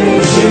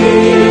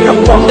让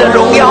王的荣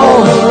耀。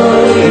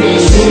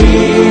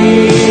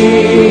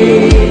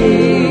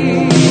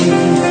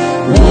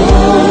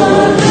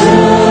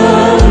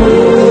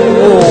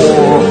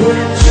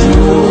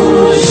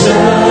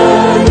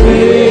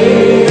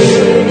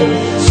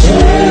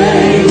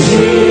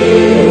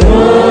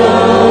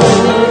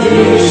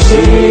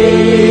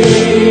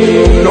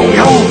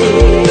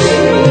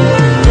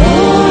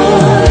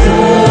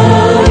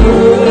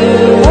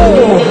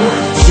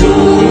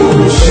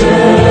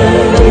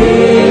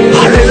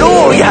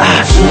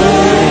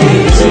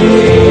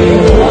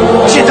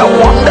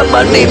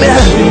里面，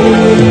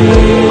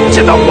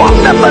进到王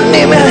的门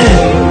里面，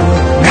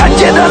看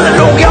见他的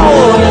荣耀，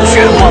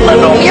君王的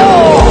荣耀，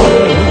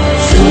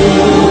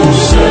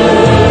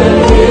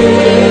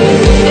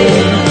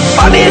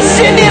把你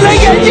心里的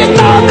眼睛打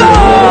开，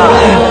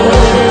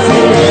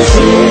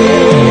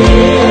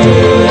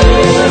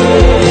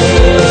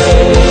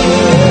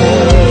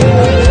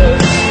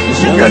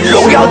让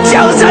荣耀降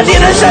在你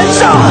的身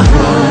上。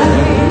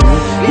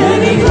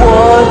我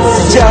自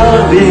降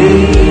临。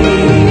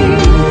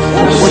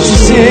我是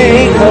心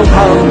和盼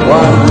望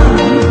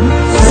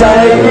在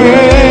雨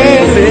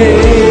里，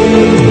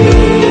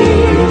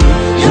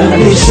让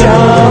你向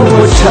我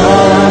敞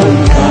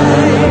开，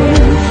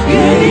愿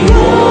我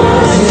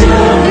降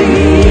临。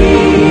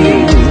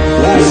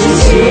我是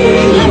心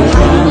和盼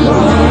望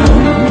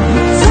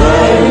在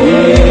雨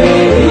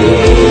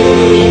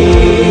里，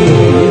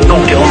动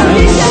流，让你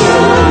向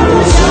我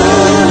敞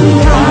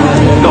开，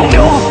动流，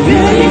愿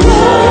我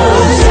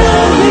降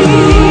临。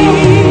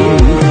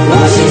我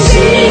是心。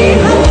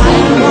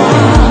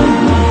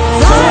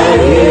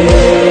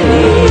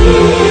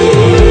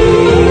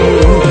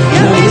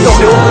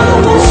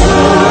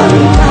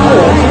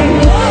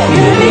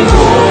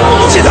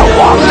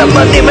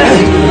们，你们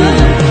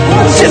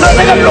进到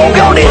那个荣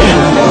耀里。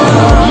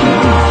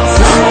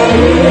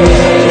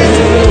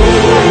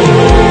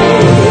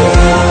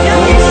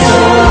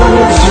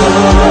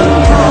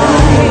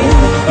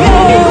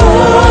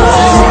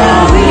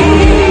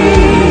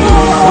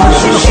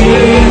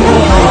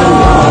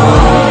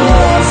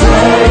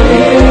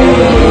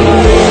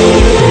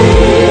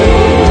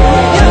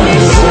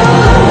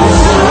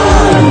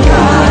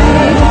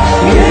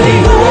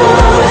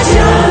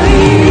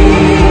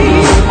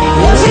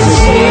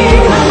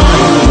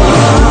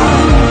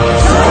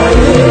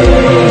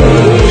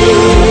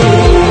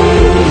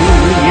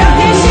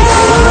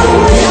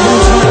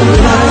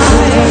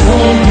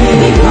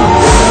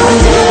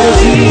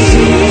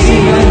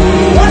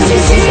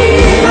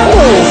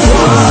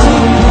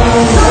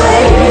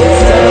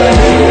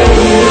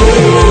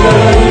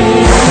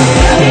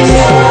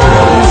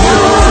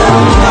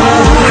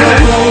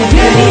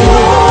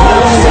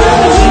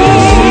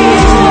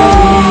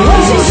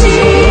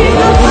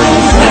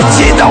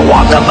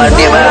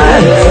你们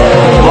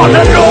往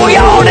那荣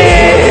耀里，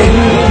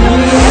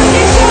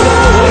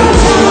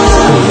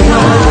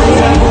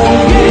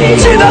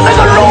进到那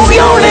个荣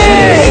耀里。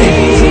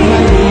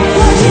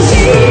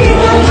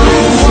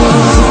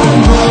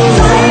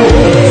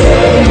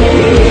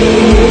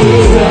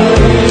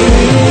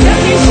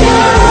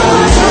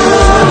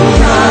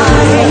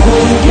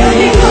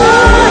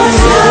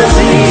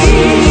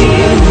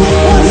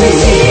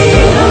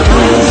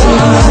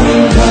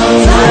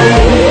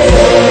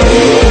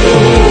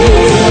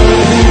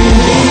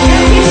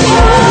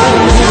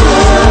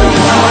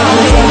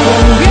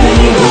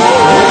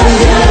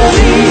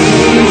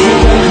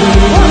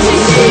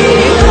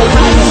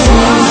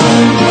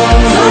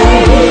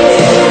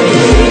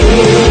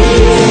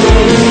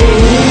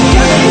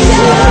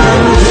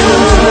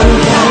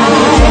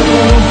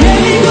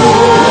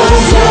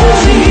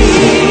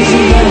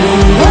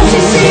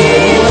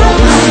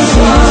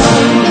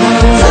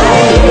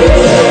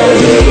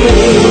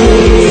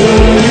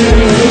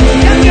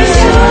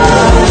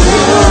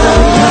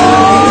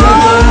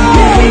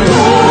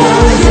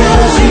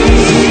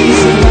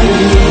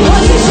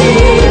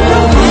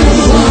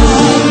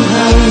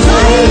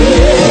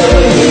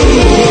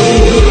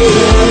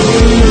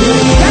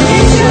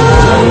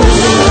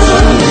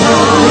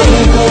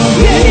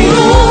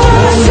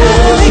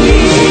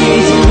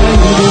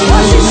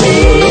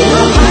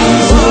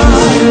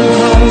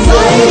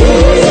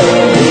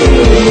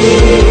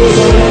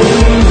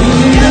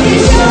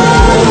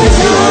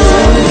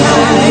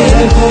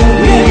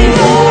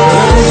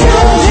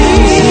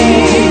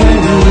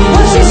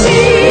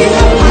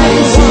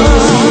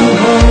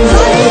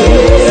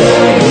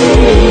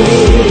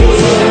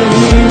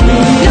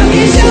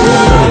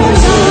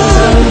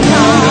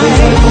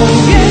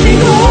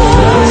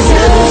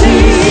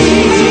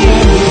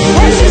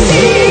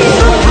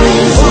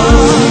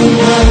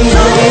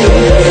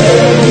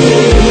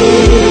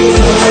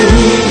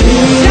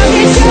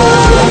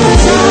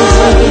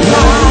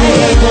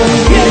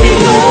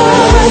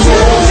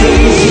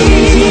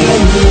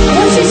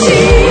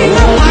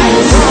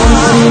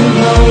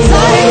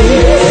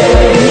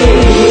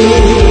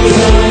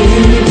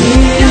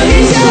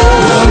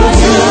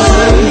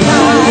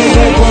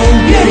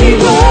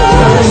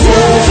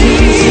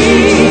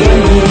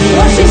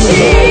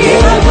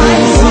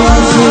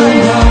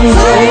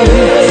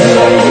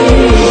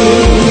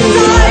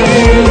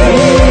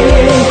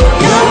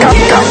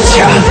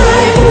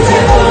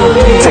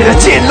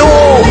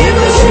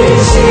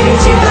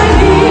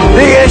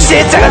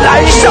这个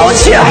燃烧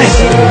起来，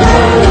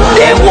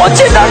烈火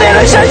进到你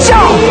的身上，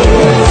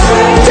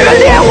这个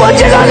烈火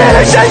进到你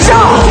的身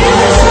上，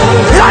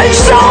燃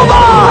烧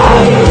吧，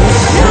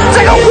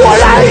这个火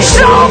燃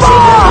烧吧，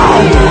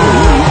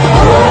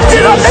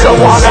进到这个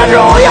火的荣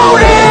耀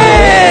里，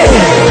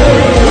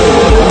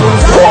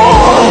火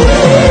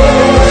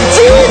极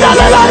大的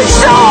燃烧，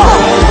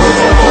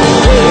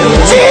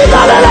极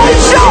大的燃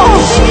烧，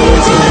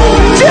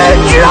进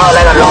去到那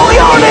个荣耀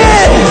里。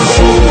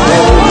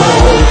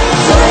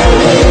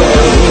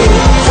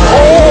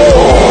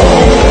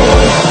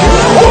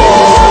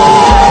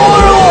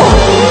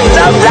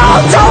浪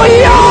潮一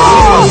样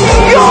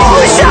涌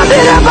向你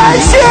的百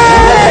姓，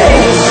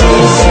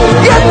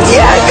也掩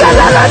盖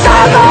了他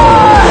们，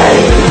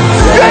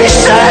愿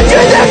神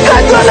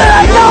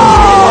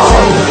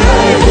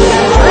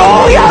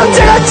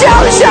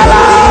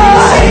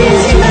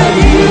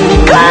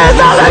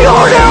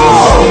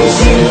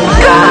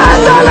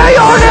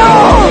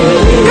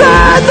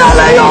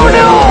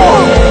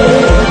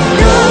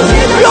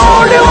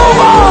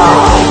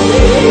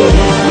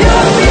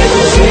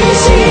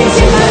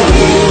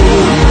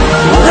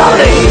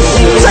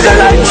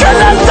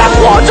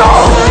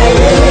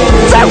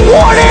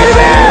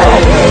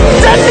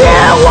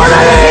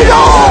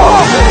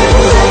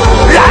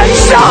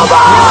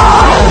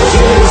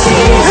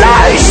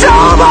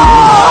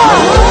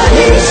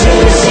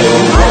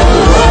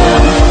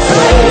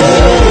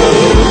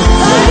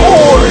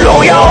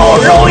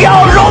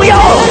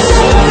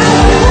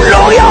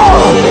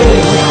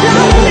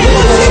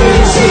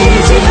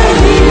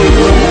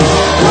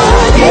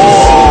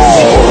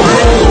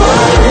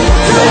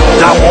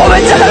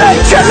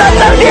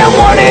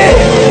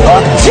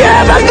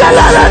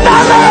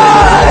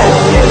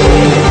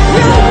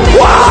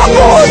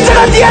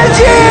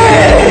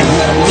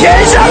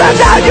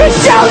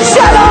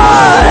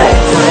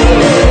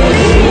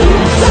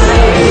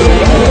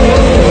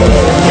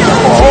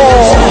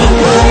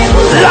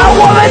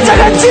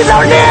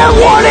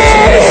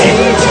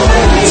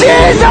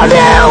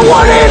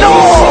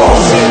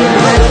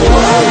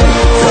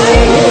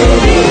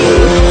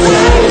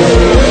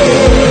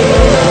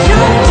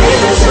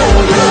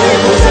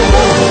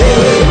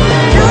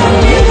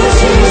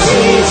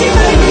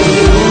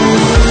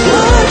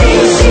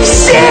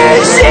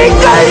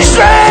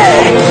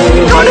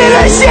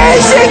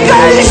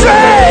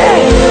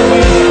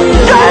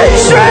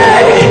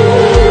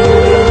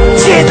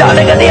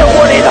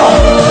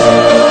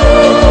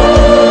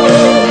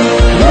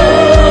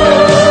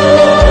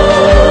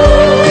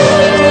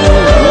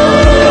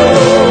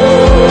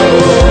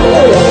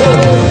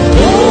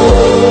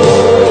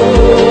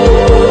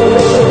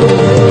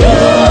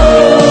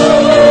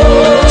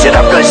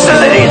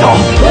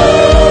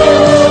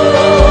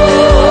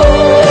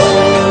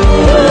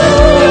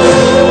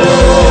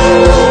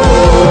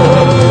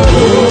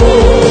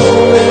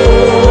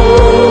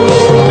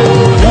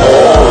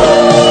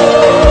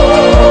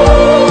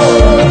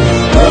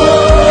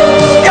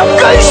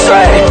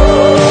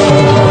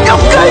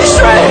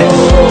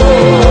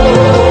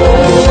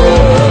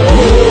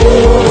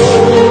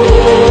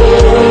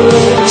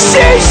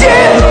谢，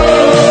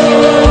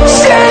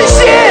谢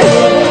谢，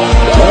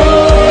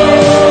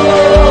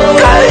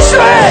跟随。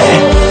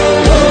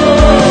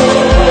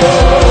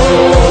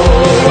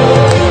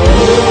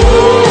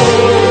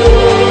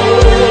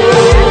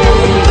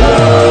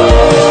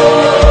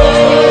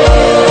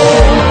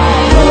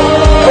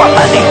关门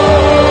你，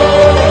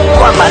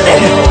关门你，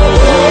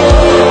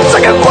这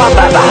个关门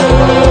吧。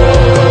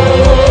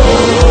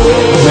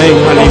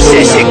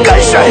谢谢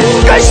跟随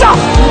跟上。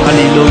哈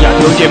利路亚！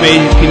弟兄姐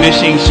妹，凭着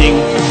信心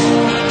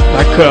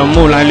来渴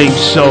慕，来领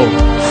受。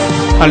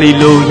哈利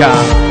路亚，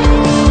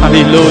哈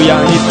利路亚！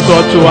你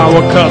说主啊，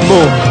我渴慕，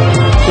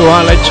主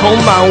啊，来充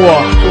满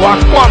我，主啊，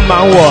灌满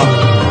我，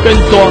更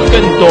多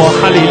更多。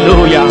哈利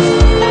路亚，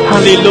哈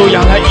利路亚！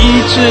来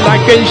医治，来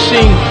更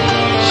新。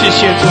谢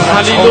谢主，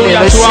哈利路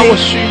亚！主啊，我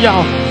需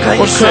要，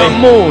我渴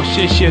慕。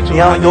谢谢主，你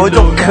要有一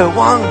种渴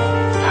望，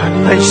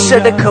很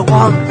深的渴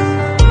望。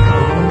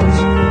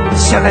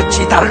现在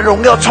极大的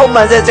荣耀充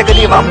满在这个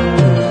地方，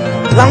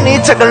让你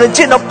整个人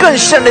见到更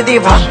深的地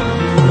方，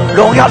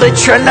荣耀的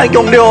全能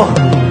涌流，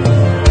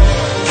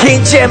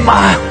听见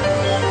吗？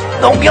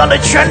荣耀的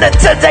全能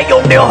正在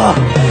涌流，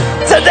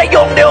正在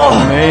涌流。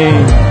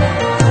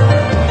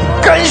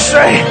跟随，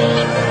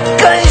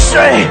跟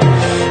随，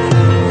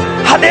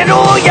哈利路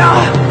亚！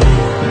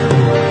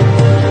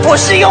不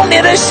是用你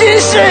的心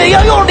事，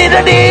要用你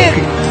的灵。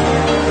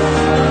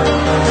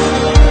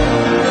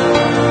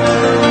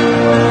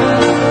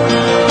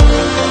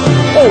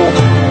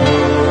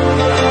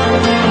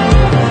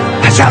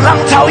像浪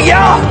潮一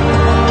样，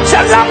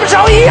像浪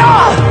潮一样。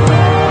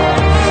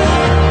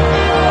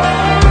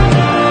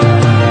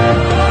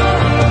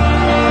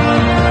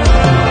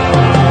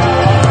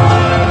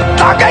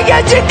打开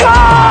眼睛看，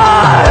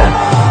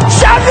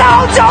像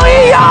浪潮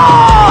一样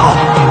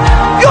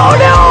涌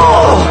流。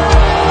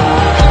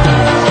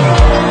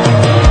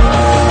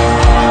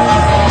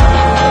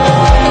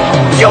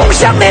涌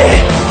向你。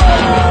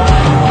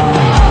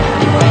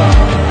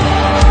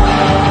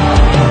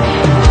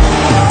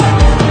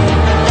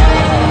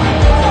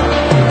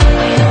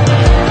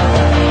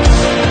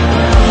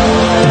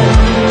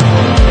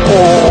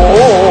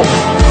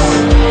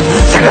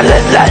这个人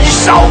燃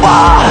烧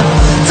吧，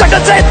这个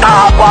在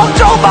大光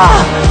中吧，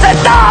在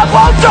大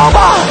光中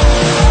吧，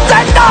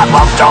在大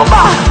光中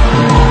吧。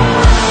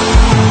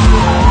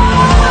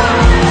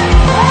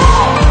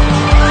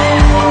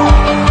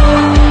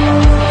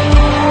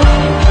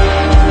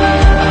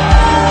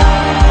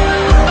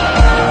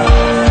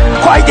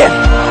快一点，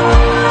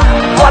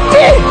关闭，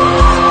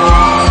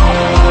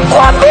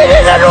关闭你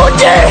的路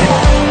径。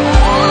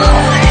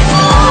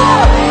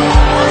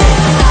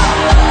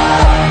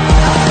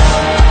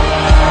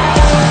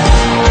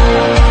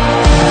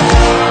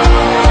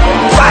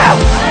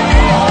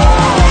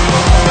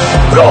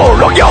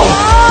荣耀，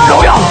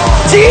荣耀，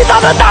极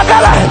大的打开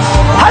来，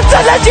它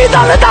正在极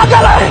大的打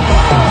开来。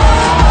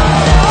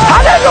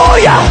哈利路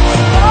亚，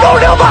涌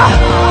流吧。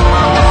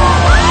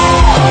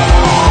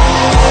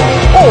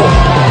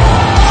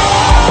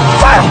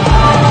fire！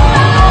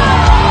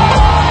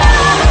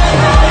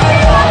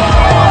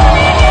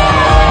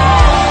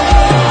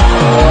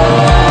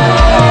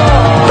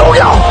 荣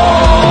耀，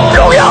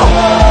荣耀。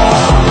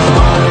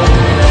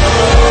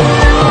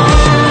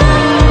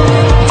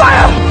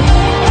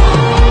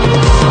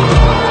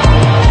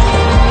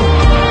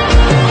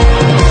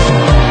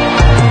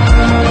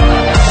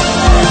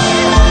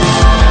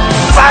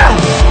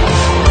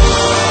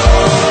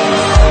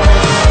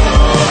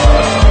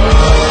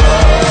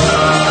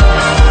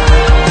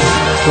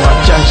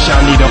降下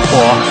你的火，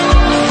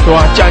主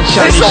啊，降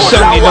下你圣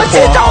灵的火，让我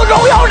见到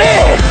荣耀你，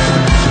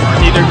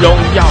你的荣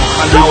耀，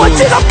让我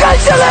见到更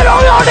深的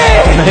荣耀你。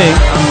阿门，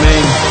阿门。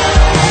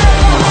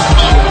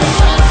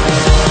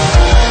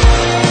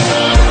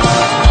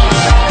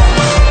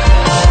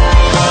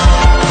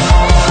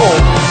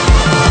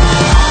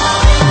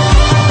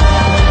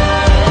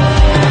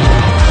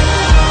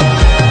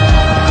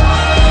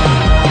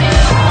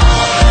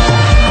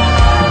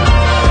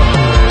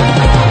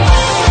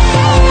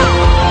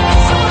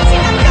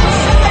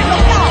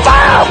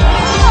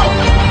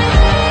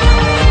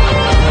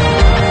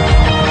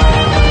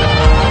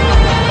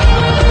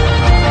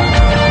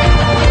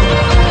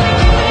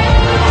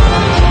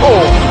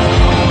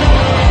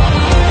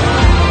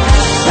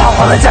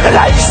我们这个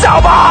燃烧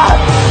吧，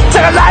这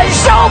个燃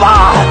烧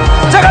吧，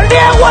这个烈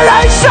火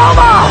燃烧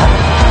吧。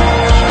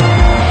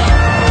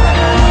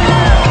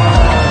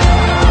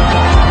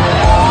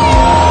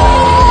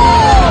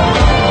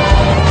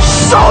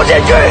烧进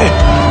去，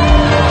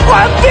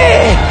关闭，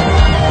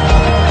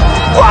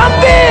关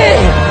闭。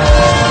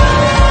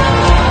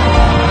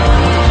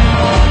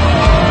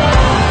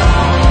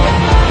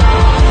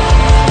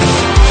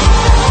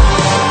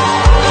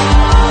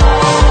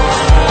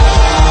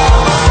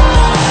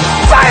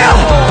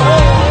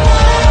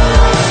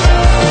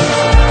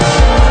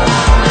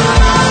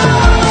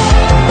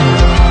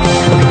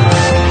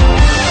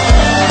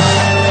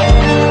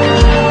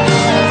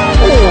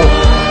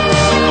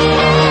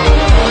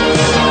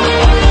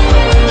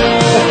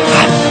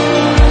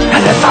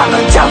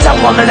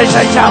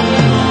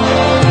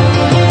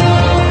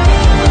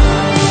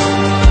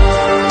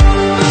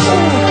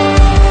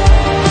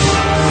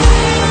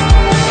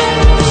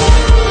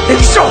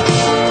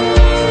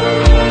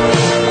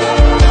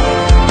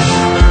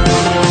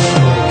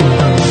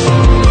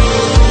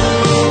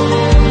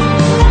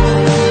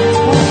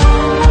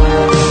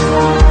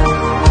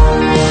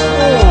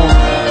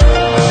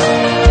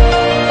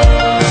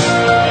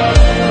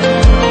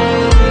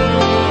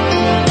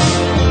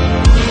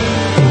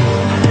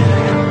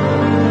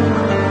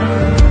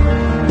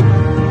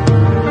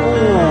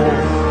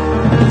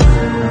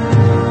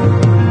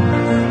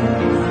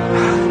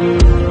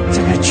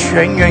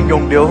泉源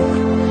涌流。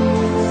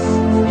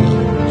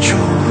主，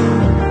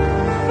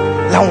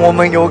让我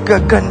们有个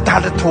更大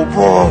的突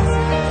破，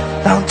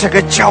让这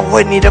个教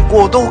会你的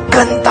国度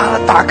更大的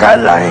打开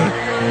来。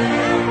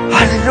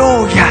哈利路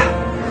亚！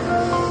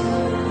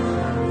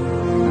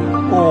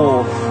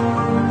哦，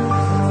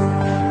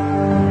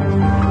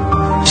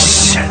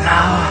神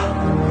啊，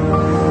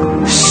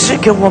是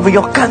给我们有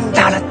更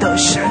大的得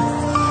胜，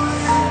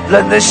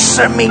人的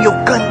生命有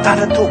更大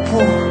的突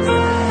破。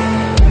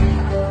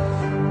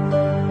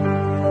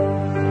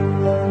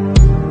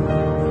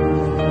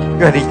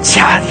愿你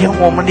加添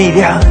我们力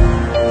量，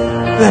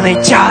愿你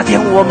加添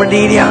我们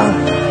力量，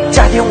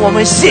加添我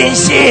们信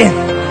心，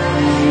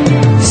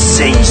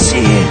信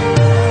心。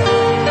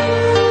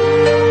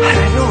哈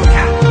利路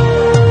亚！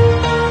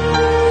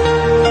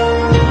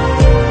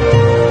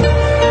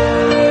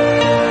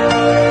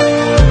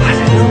哈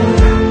利路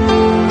亚！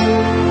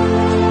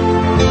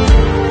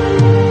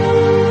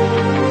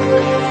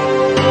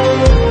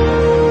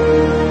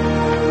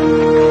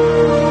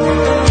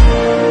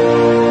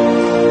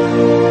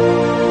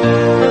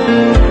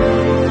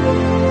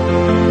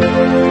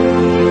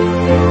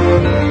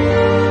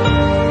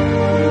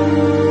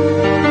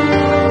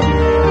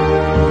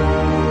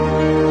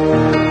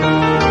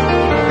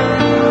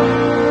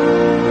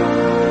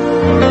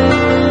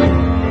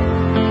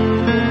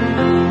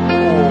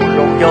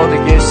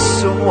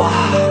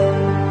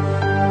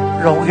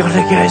荣耀的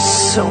耶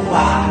稣啊，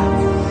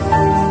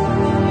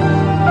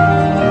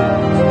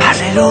哈利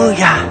路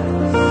亚！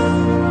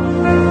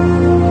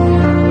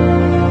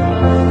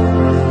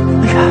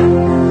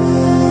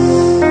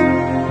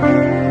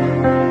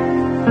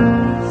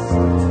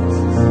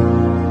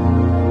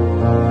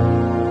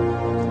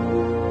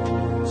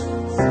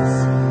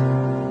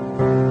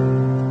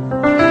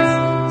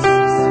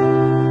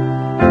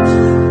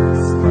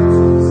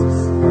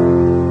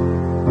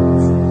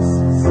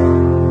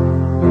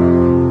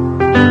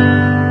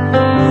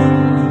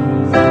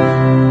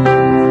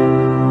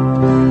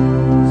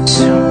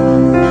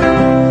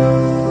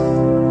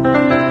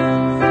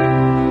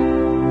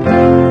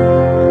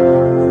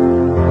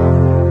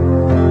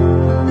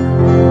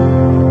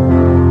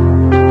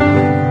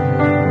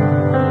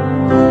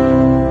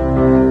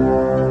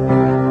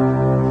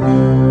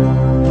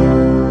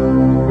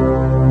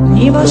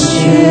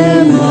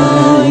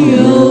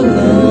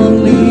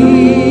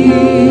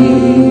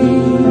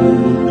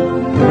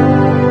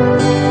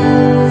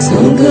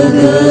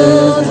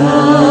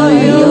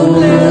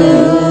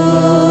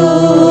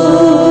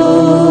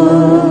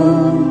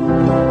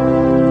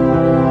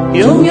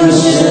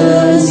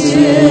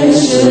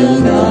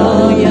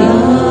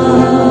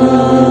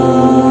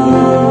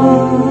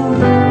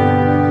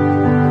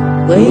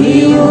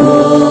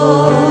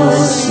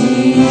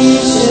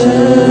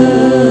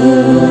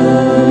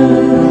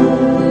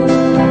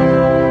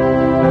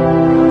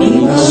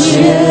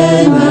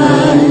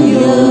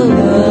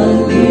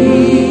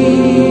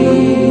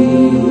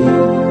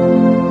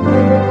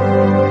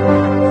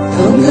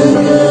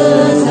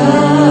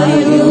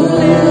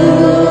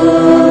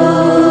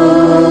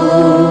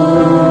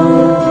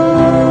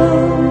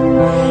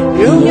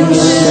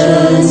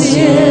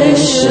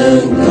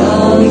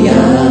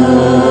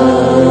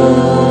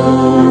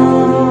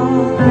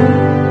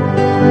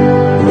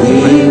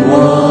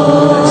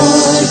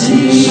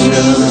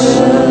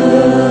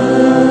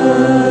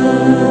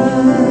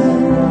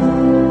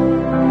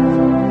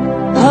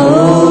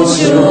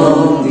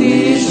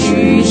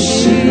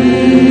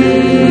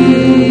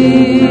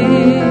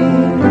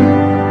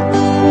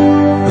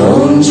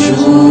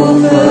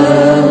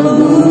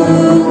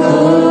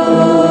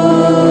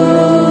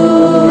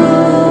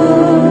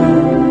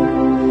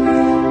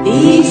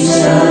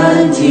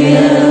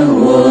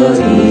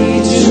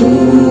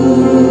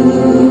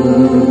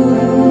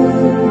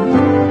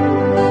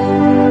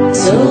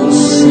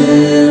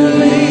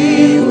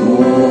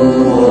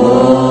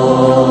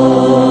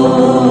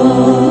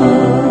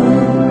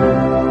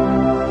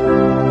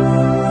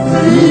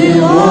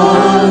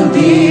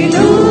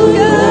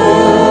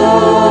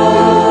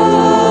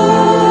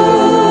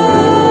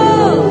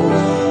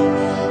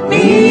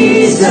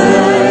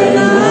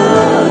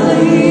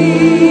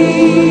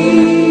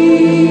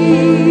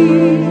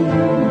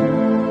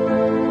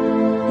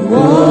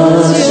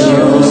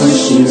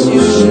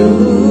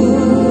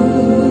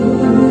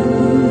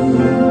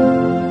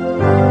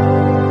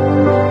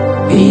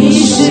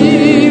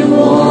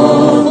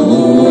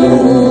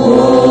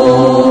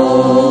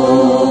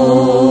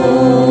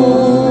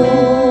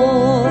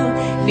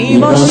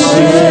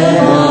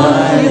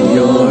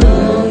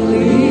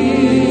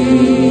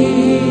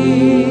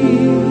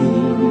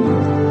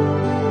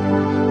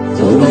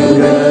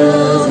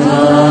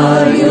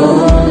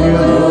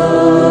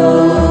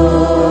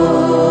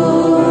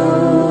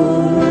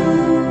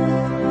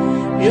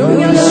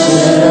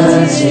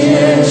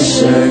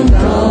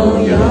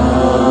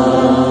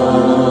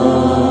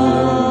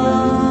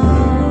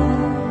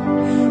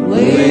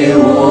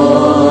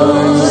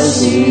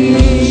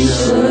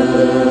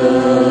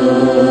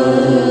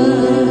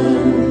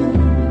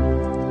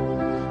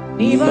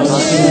你把血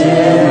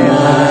爱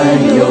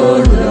有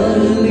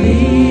能力，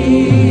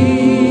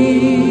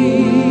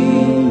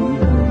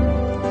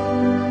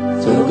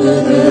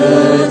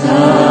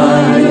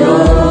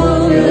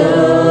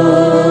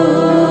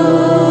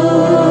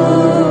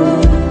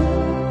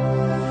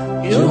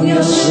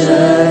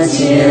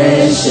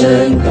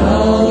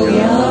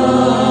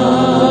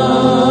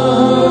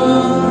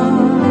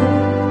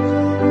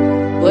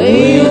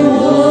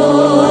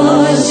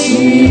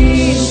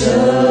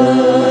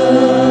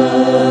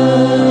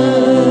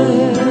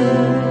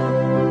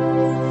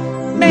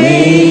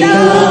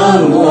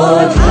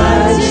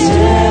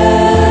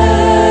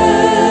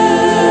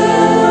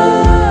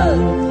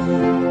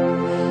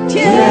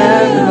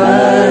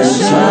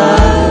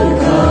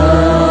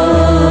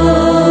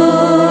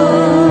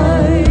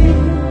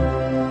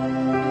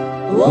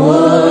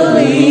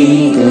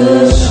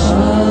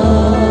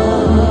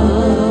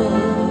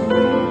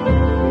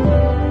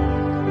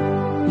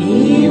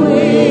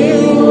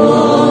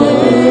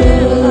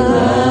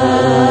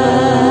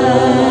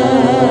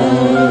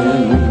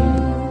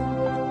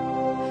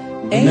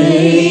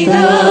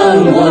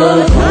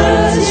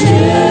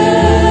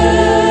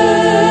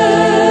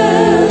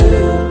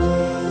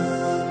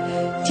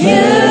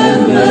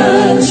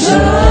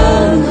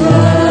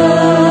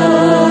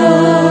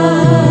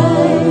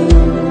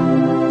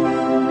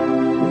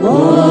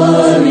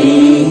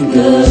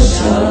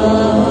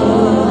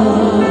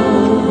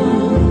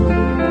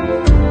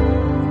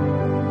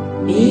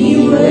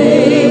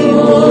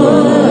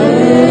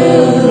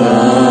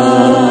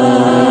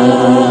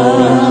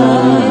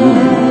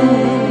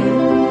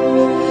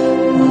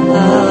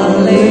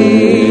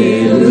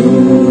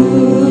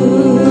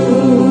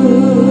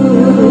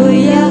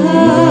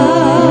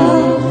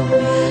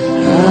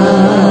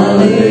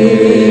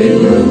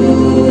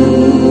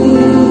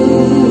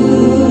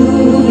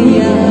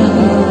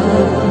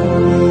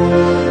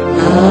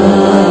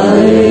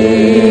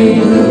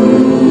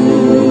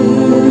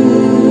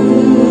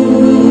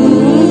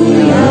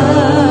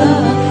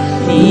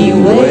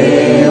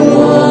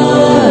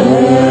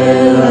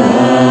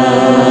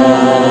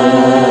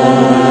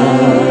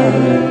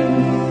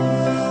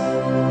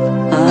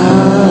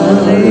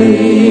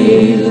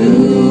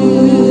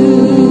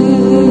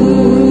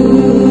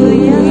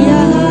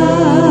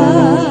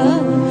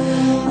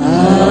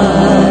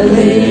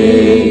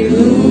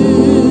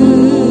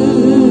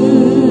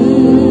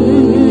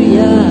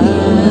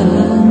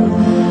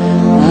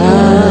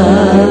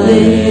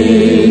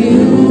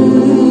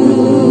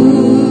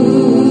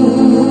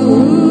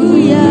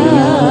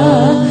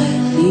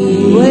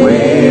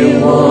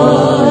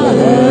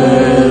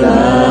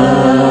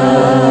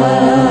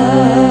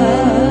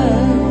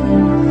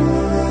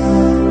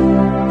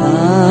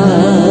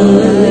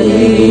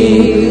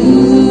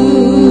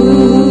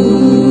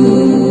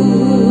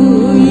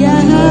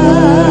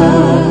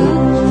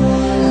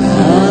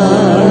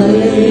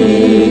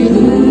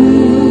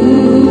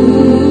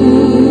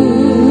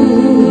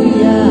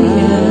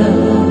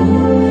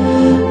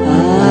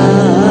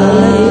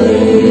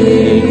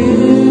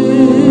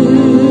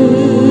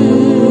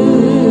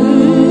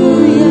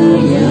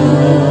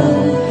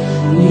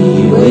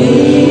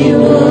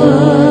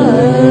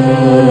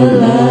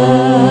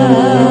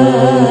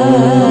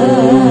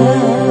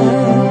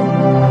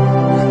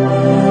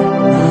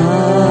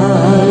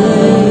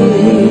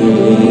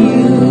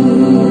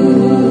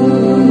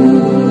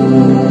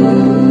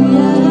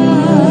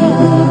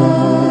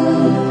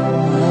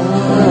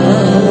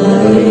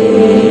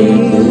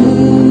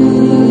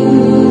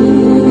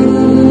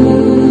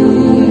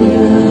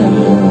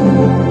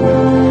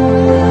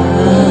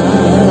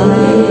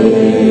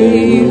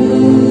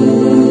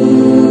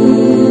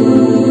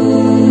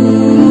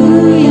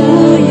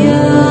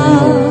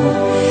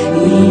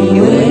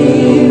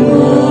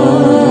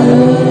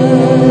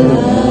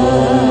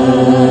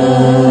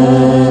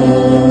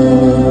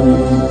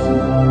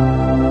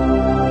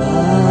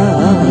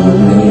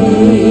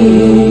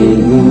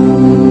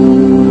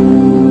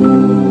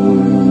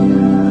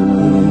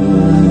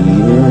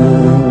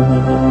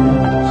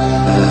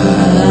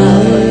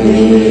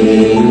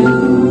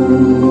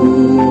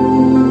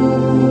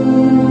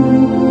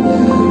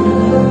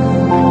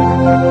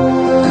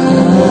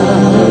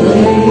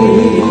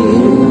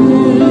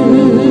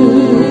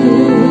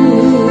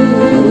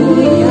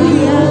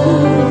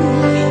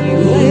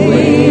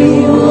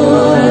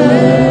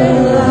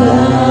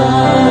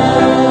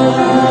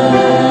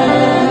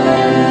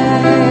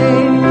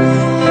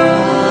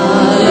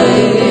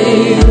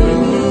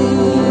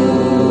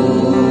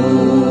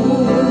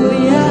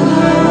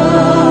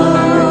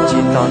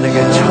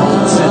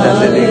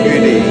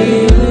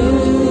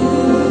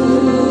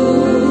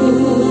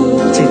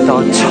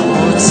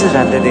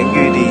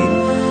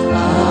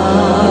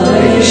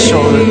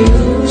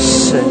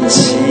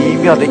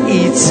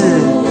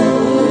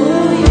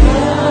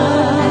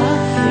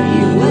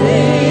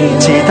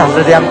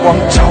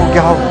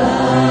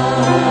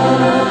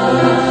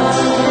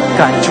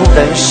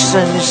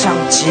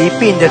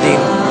病的灵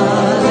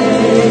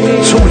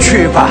出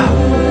去吧！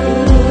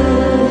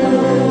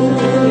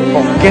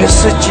奉耶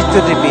稣基督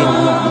的名，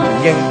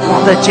眼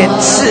光的剑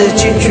刺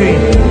进去，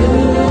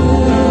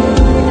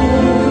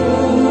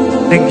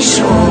领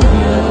受，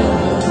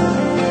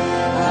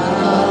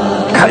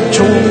看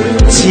出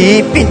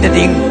疾病的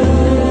灵，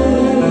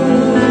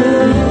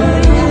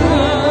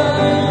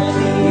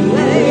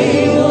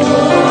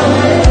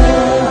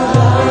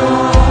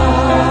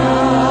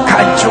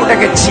看出那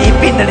个疾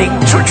病的灵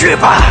出去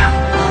吧！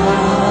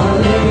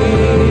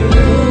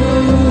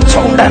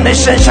从人的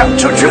身上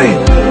出去，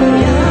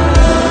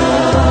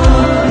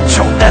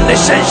从人的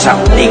身上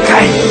离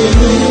开。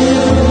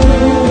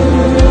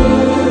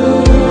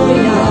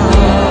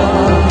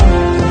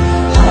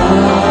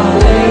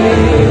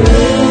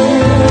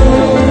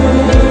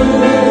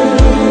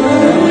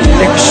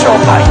领受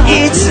吧，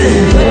医治，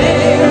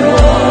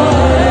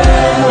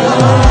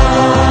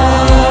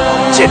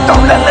进到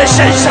人的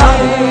身上。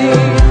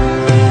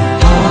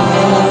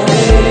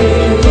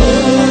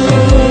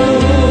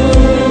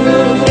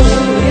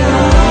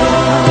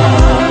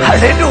哈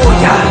利路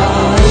亚！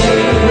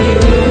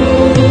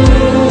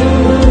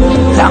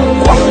让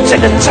光这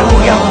个照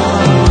耀，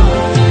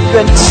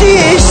愿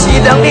气息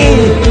能力，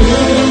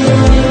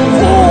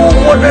复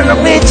活的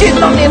能力进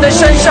到你的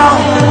身上，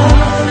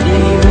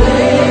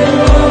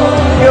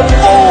愿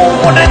复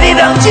活的力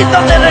量进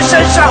到你的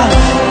身上，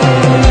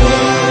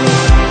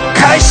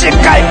开始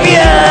改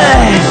变，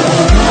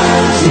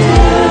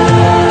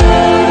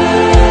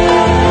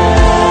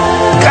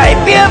改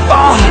变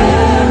吧！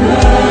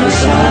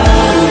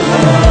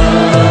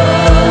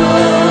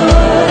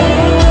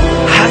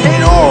哈利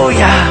路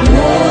亚！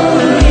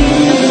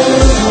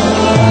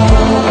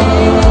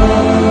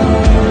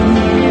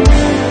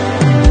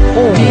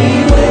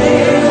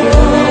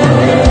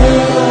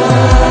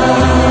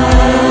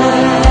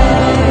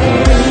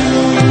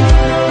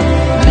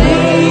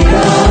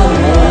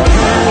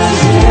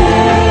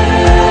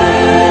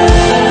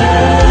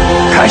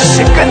开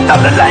始更大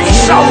的燃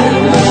烧，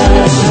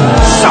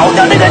烧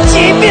掉那个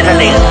疾病的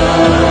灵。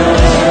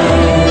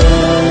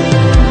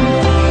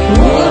我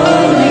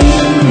灵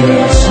越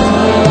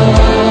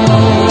烧。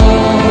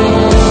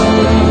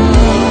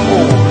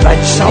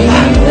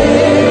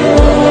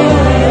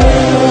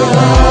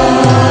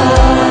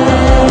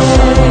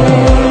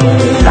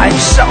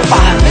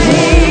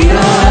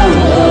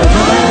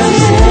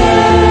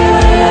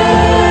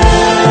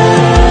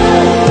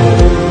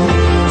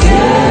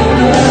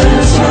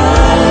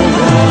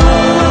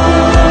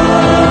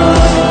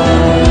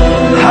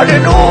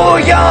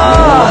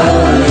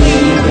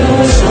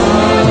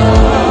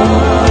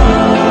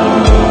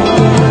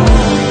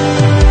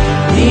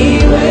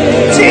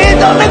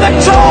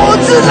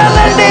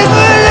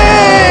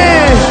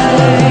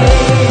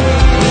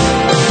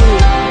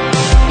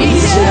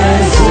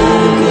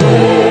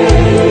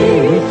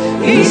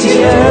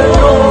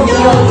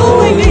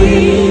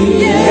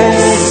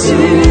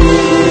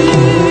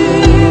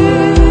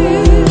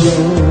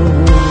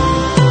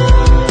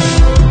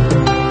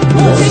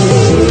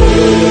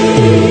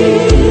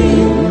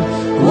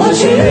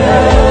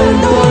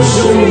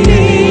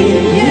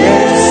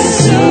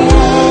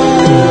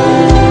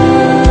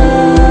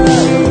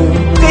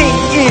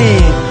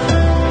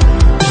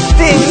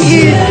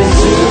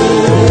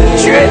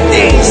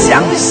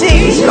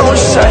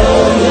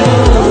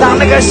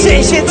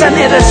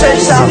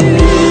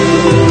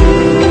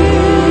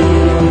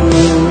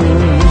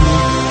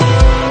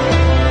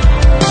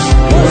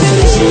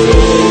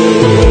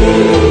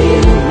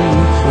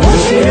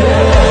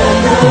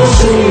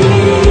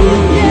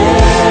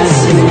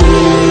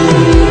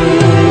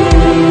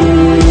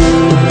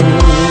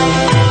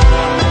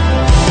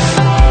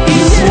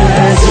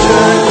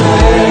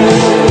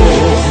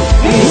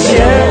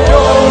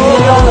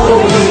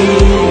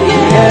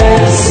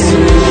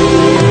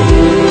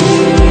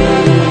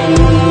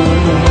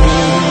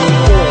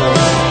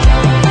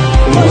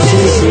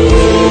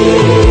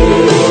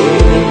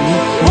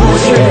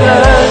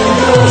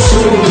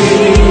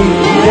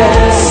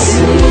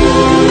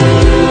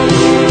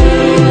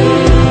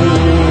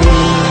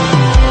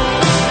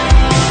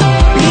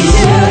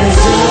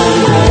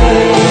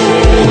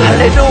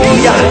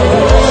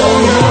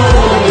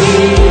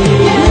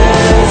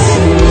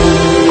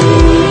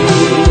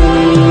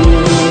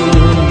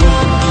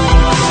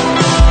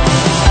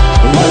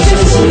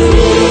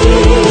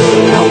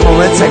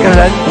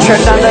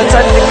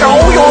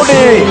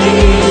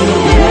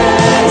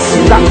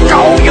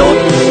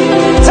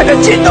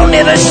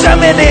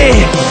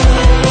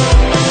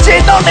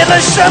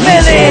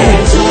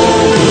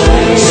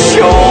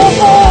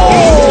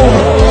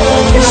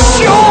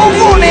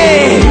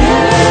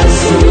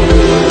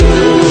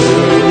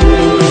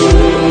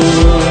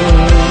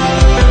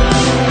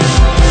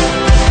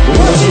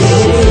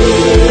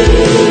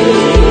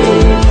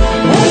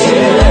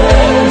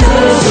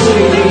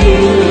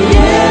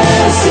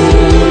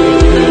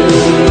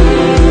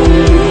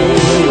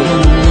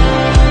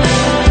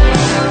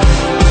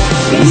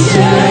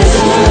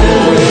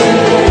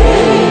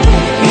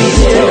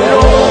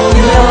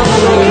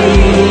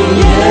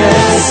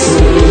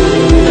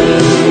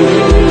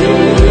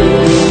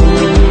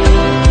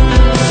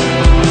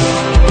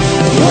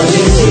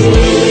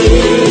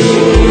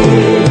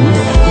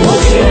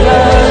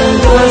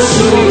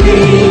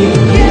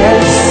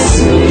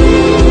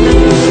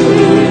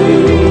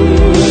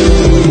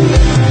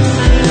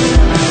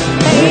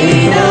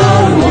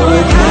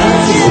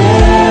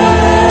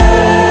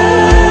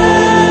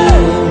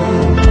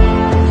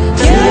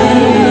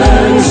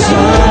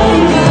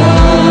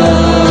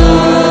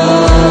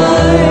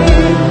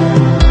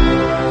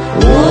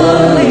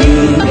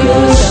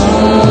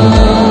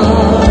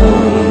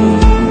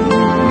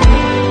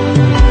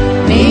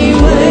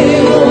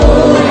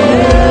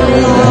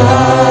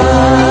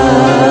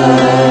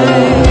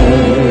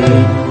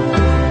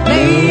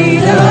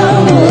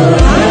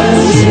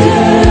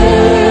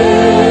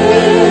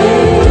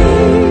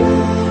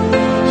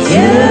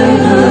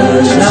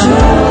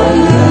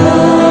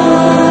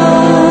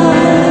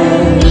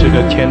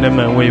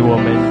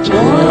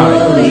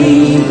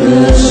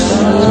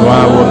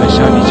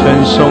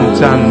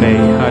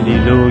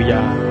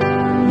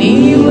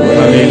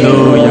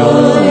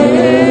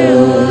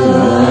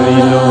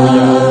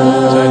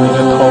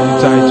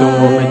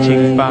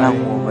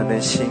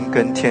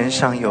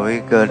上有一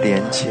个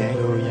连接，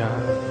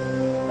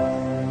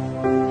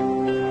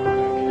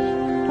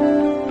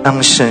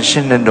让神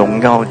圣的荣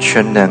耀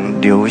全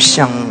能流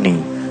向你。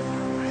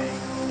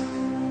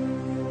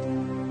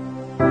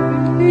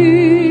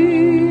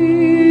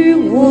与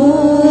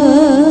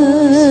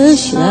我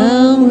相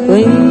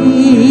会，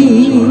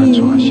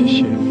主啊，谢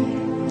谢你。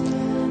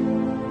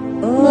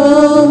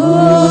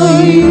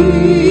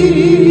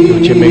有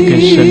姐妹更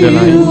深的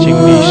来经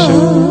历神。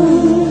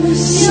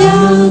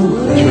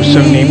求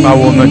圣灵把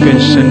我们更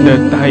深的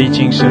带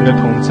进神的同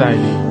在里，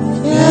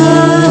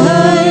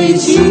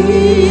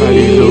哈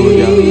利路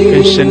亚！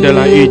更深的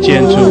来遇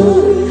见主，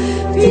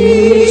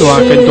主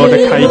啊，更多的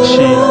开启，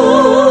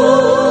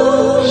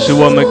使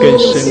我们更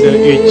深的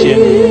遇见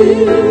你，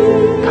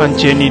看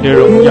见你的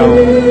荣耀，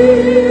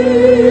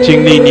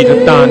经历你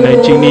的大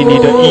能，经历你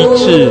的医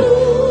治。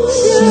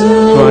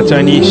主啊，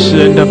在你施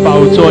恩的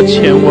宝座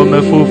前，我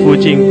们夫妇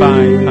敬拜，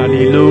哈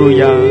利路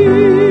亚！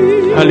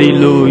哈利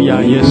路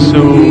亚，耶稣，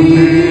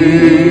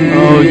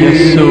哦，耶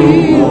稣，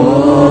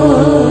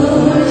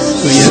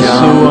主耶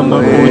稣，我们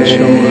呼求，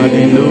哈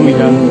利路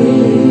亚，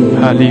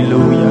哈利路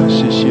亚，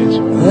谢谢主，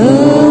哈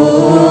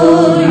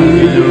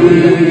利路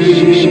亚，谢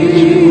谢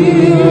主，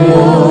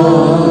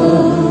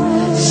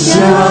相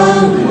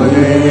会，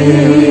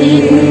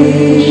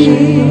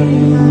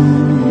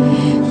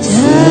在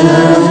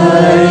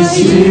进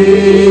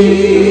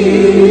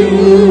入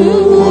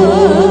我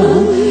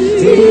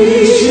的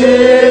翅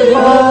膀。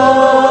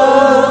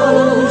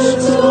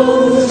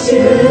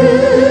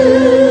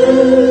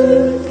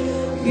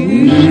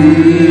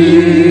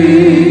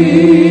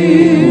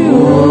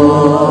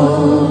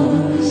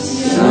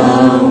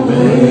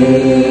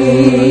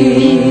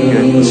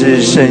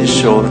伸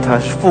手，他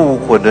复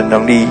活的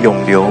能力涌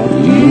流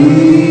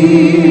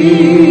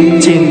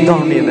进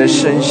到你的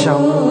身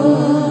上，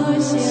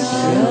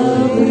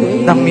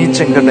让你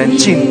整个人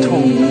净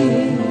土。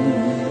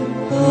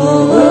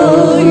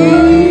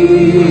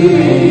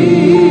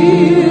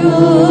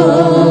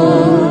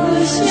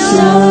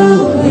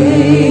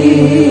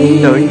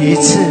得医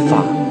治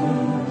吧。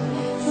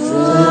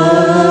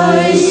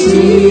在心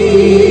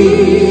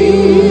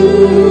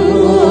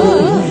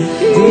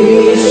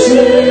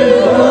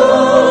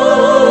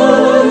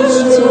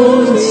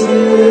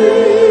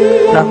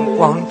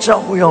光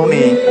照耀你。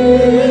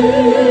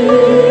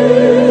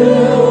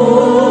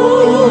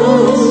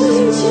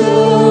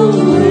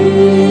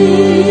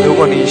如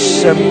果你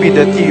生病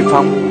的地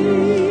方，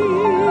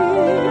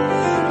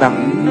让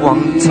光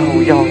照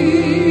耀，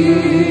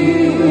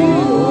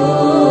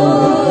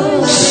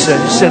神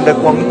圣的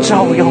光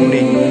照耀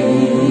你，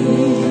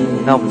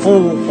那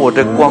复活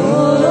的光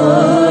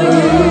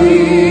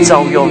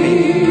照耀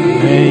你。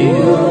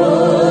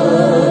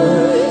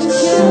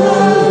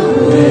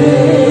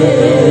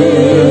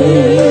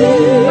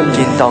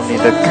进到你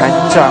的肝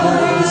脏，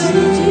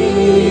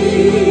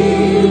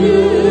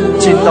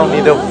进到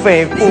你的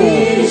肺部，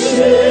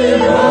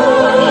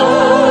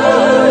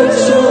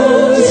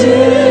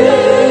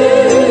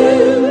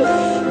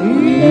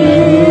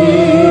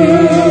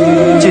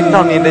进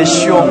到你的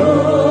胸，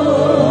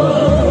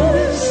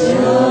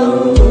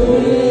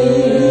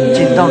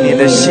进到你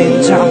的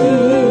心脏，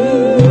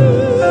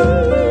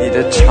你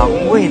的肠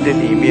胃的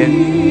里面，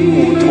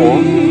骨头，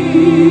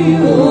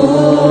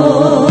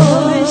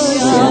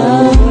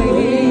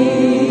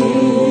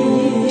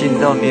进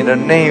到你的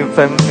内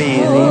分泌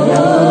里面。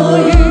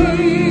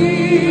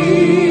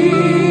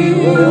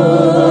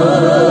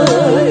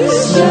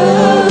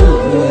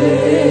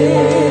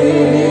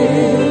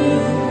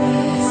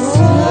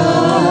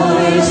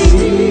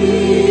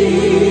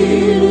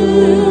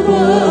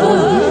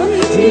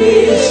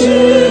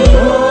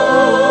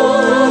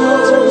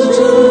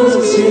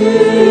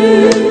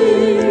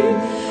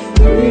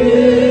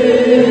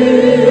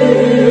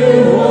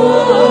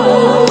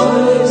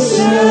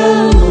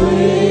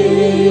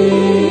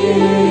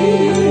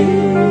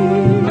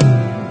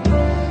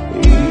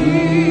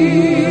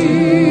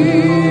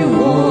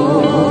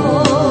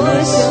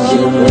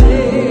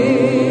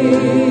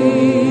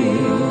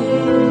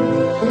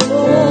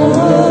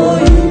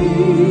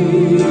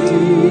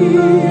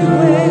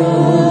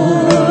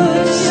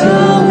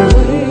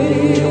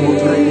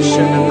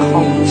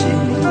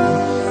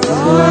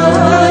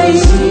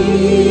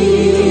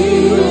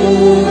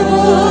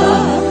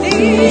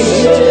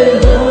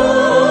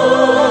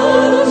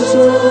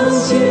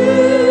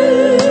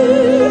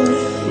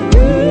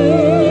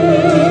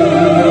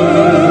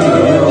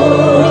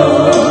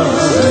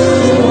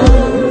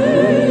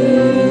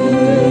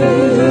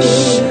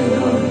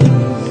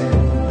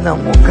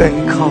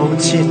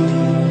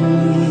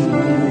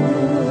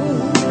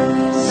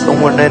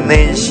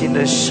内心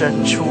的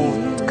深处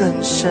更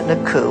深的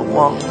渴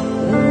望，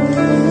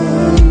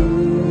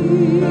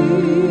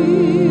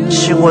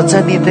使我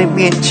在你的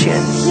面前，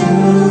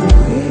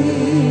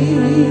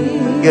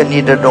愿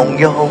你的荣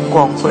耀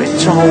光辉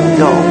照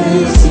耀。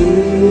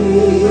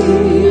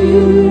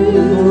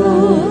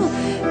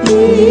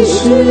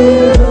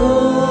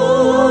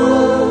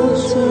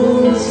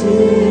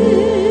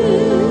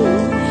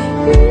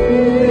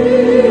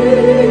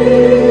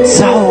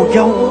照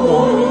耀我，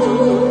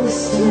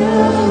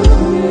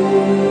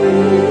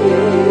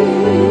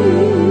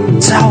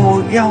照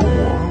耀我，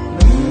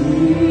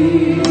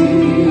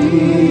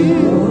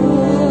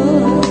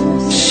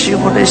使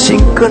我的心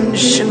更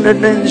深的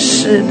认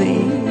识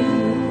你，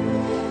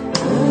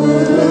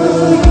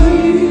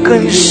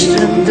更深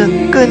的、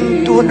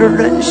更多的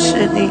认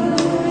识你。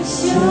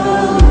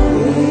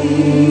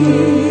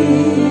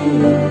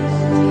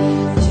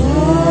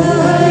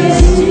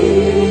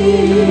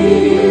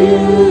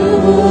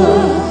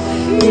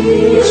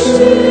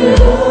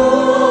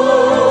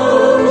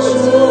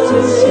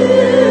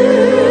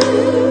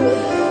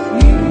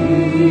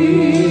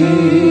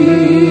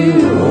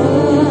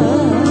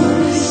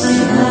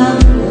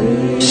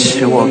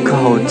使我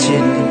靠近你，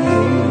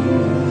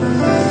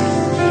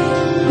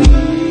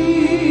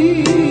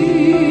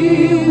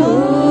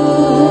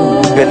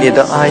愿你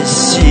的爱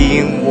吸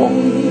引我，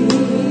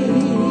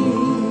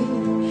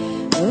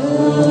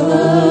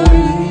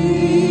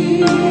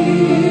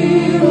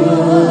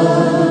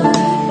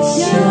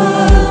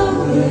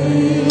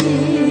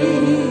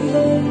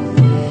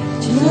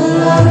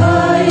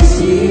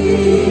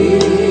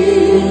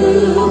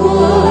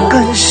更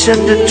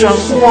深的转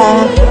化，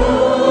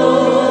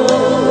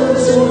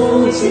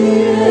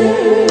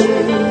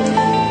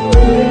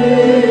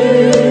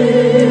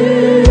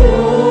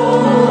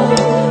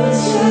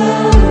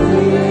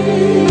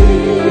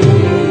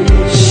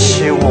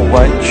使我完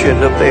全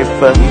的被分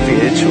别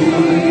出来。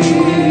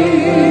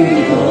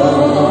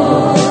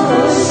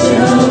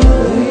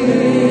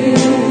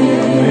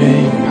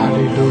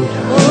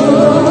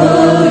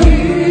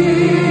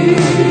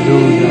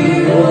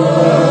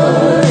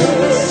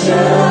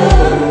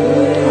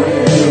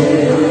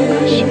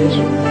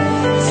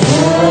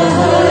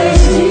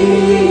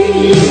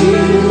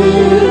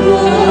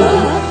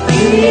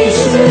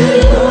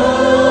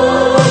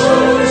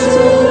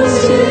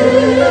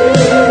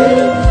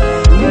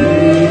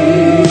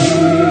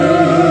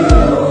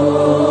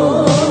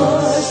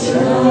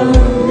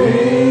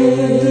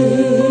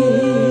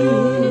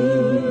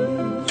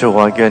主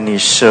啊，愿你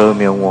赦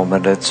免我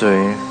们的罪，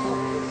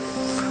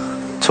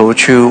除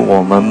去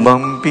我们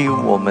蒙蔽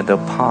我们的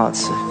帕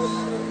子。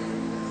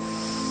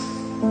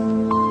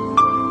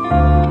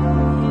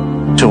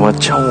主啊，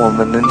叫我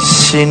们的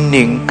心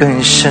灵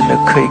更深的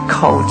可以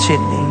靠近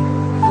你，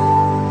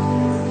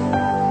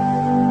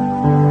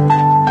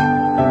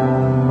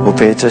不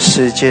被这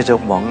世界的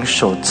网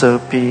手遮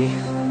蔽，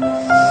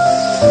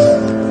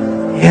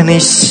愿你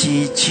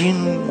洗净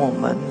我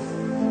们，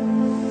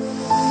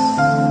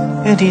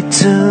愿你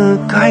遮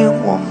盖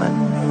我们。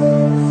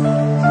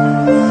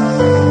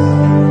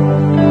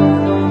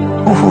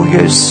哦，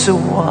耶稣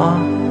啊，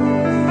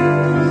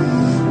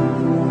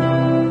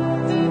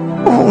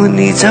哦，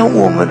你在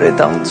我们的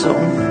当中，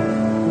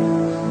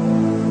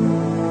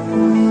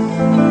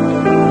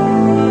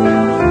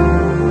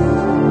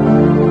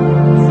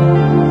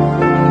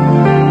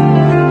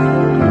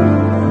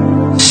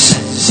深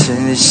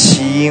深的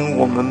吸引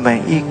我们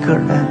每一个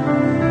人。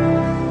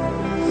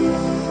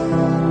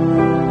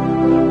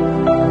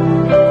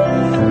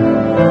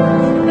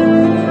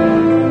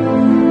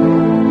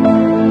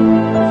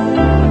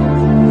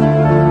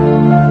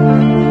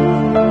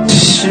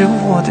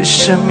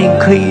生命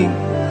可以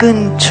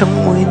更成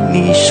为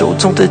你手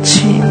中的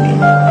器皿，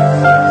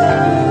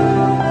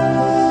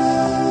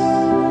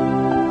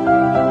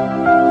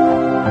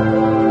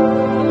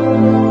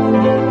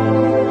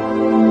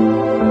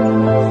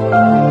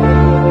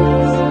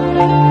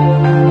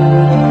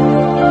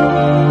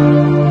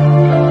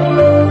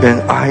愿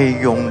爱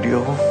永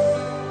流，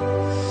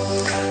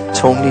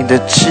从你的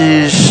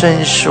至圣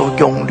手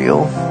永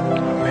流，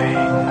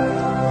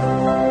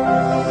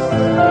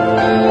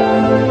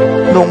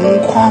融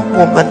化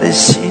我们的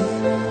心，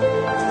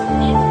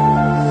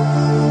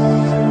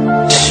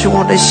使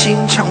我的心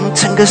肠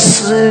整个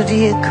撕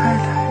裂开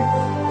来。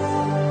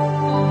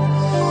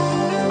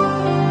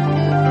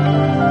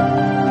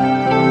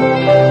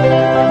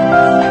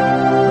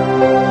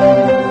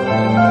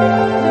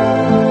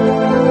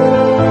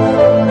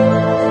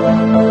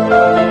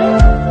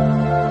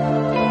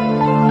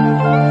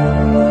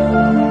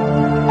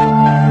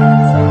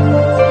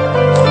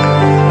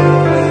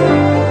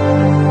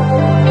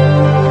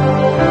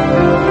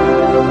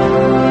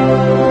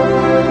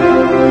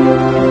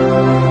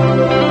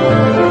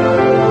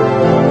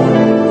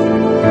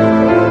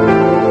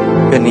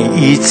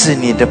医治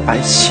你的百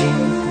姓，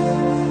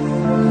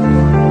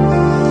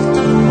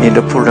你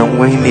的仆人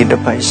为你的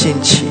百姓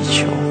祈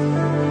求，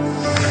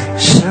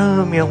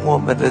赦免我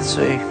们的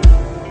罪，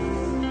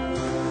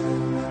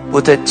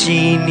不再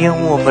纪念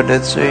我们的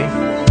罪，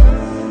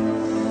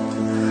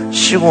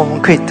使我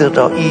们可以得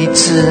到医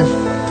治，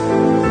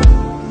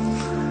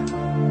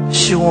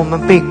使我们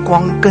被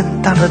光更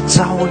大的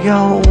照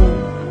耀，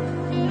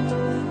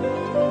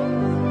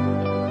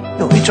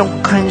有一种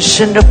很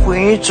深的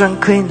回转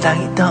可以来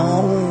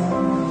到，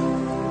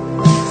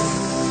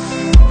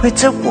会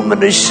在我们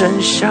的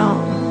身上。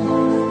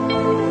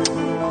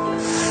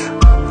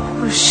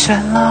神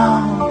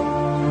啊，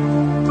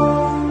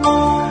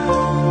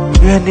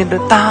愿你的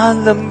大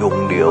能永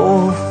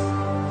流，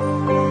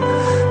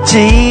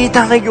极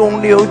大的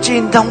永流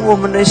进到我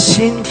们的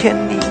心田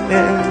里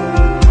面，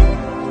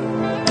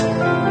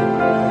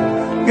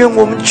愿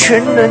我们全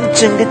人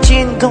整个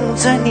浸透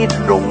在你的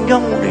荣耀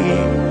里，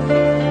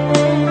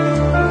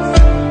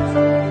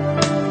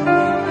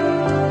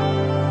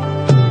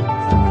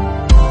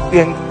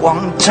愿光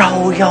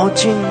照耀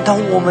进到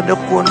我们的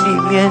魂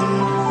里面，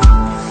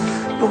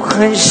有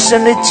很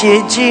深的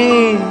洁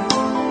净，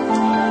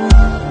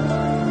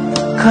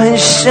很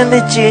深的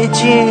洁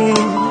净。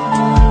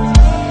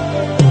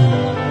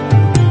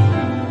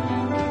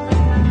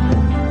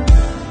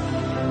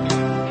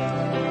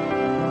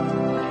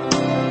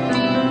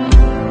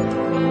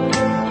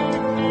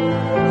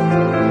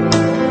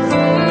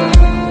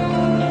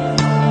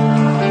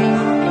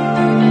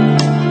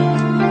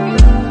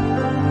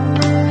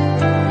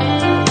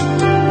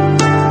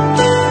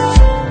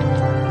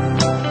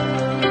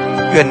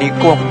愿你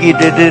光义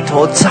的日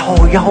头照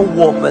耀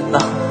我们啊，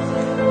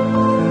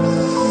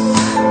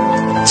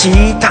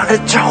极大的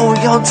照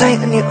耀在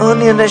你儿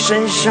女的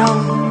身上。阿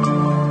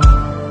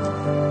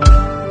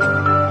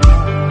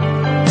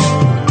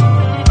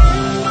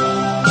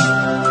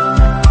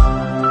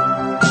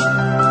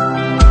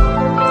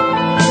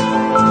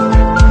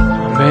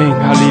们，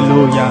哈利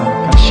路亚！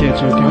感谢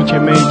主，弟兄姐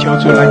妹，求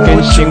主来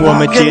更新我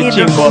们，洁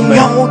净我们，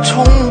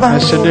让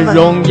神的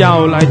荣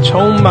耀来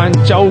充满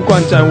浇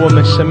灌在我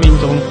们生命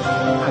中。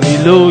哈利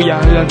路亚！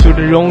让主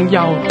的荣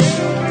耀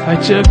来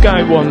遮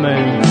盖我们，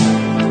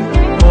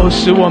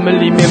使我们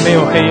里面没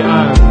有黑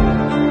暗，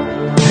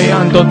黑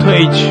暗都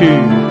退去。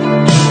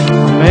阿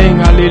们，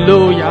哈利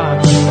路亚，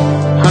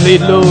哈利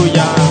路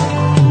亚！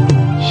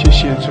谢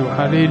谢主，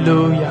哈利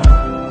路亚！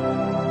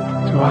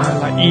主啊，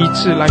来医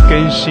治，来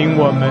更新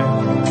我们，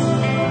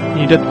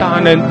你的大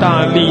能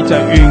大力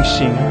在运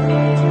行。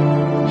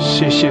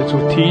谢谢主，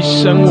提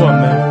升我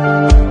们。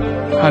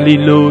哈利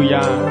路亚！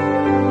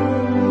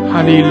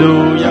哈利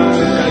路亚！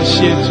感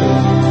谢主，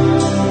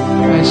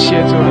感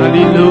谢主，哈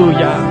利路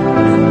亚！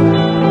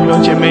弟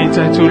兄姐妹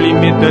在主里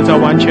面得到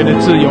完全的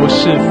自由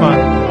释放，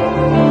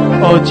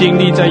经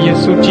历在耶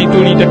稣基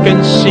督里的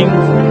更新，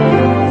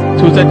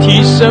主在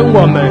提升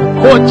我们，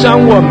扩张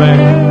我们，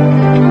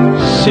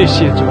谢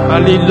谢主，哈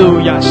利路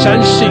亚！相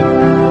信，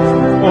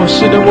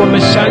是的，我们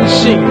相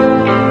信，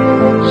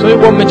所以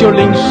我们就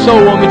领受，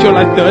我们就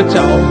来得着。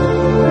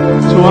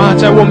主啊，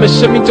在我们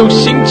生命中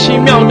行奇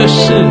妙的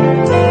事，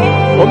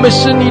我们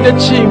是你的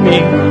器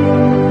皿，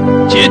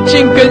洁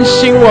净更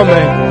新我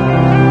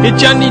们，也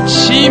将你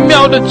奇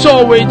妙的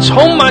作为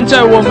充满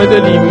在我们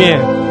的里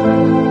面。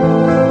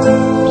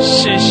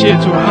谢谢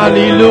主，哈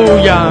利路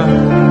亚，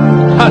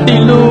哈利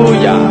路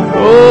亚！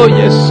哦，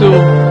耶稣，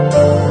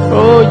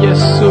哦，耶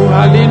稣，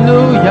哈利路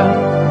亚，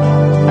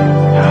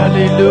哈利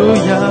路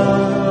亚，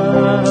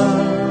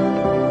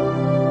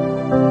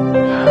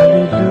哈利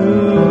路亚。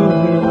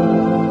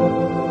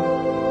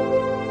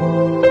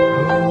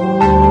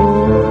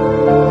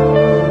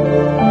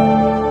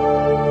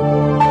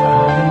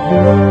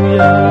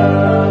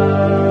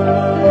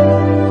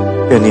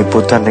愿你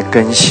不断的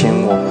更新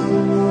我们。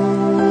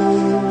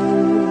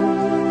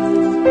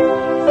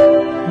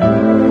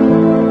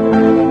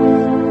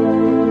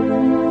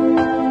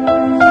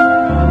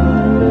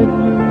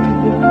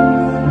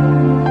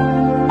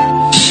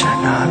神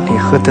啊，你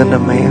何等的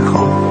美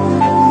好！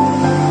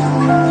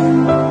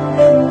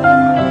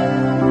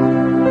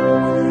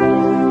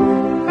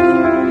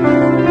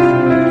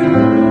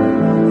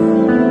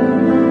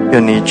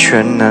愿你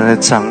全能的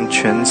掌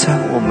权在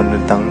我们的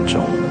当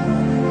中。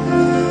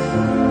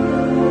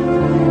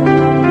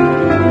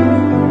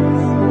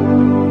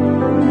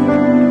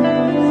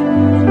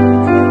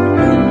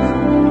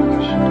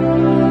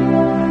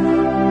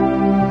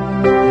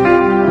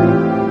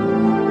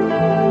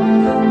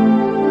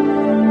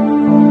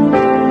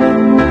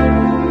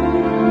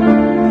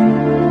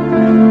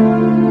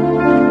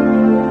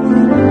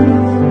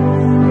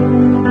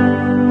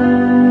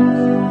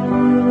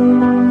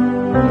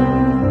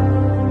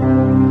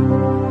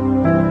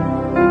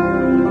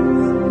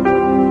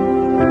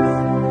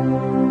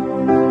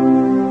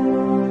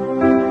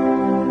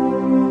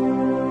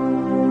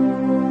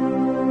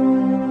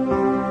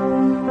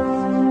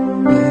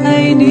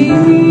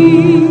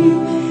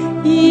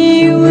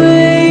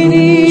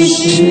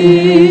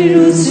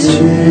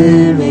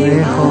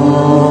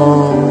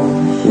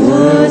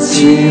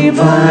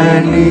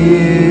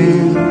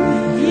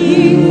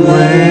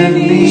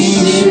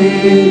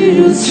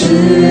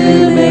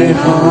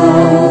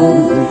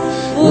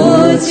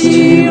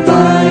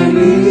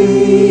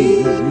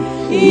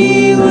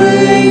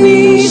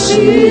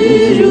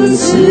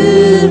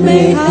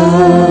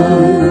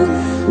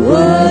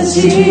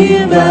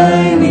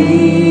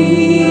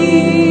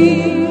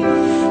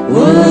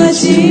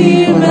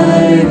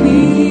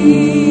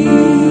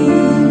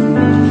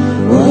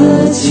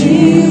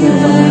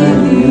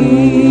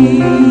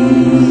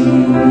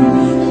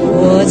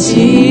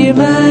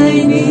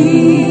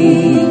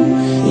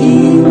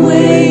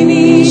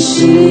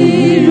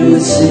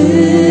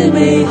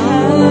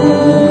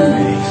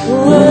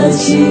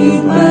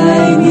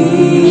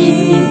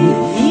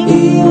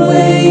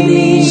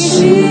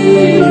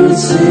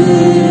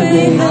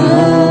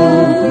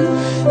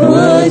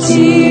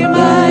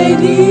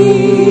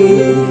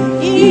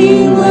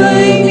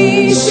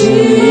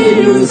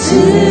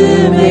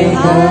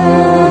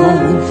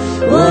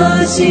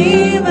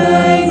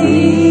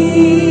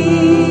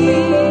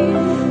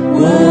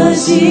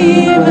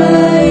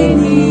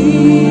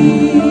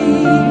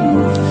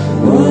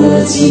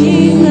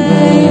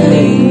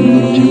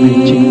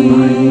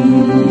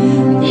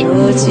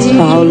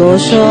保罗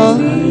说，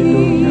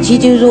基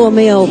督若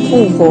没有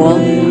复活，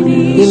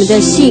你们的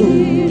信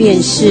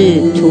便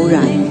是徒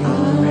然。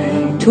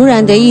徒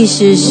然的意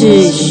思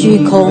是虚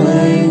空、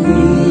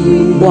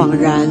枉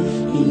然、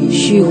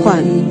虚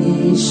幻，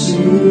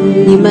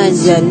你们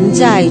仍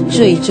在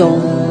罪中。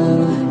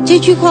这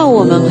句话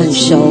我们很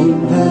熟。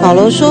保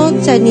罗说，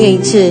再念一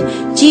次，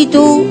基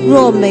督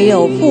若没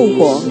有复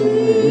活，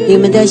你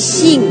们的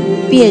信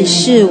便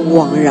是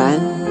枉然，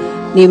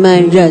你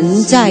们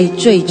仍在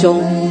罪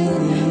中。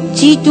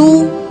基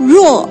督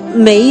若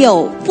没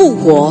有复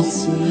活，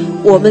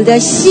我们的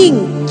信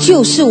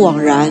就是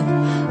枉然，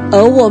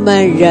而我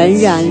们仍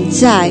然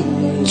在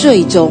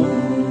罪中。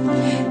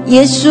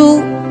耶稣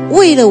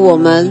为了我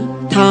们，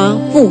他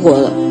复活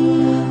了。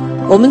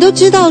我们都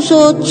知道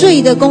说，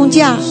罪的工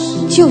价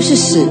就是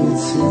死。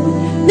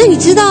那你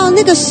知道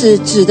那个死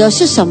指的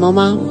是什么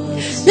吗？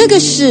那个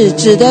死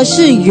指的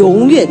是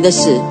永远的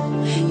死，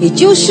也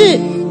就是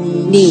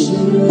你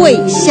会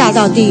下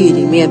到地狱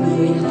里面。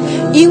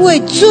因为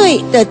罪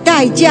的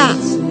代价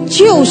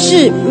就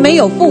是没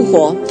有复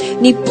活，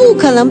你不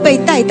可能被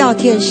带到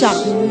天上。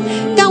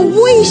但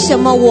为什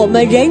么我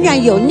们仍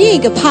然有那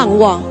个盼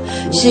望？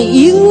是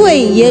因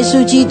为耶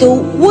稣基督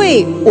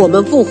为我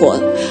们复活。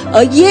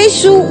而耶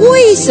稣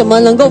为什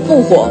么能够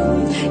复活？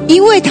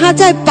因为他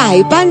在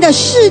百般的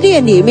试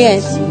炼里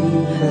面，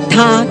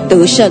他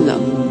得胜了，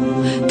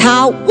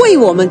他为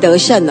我们得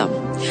胜了。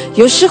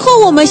有时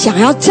候我们想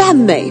要赞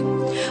美，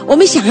我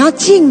们想要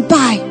敬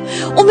拜，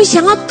我们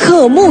想要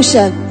渴慕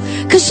神，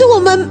可是我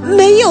们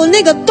没有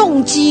那个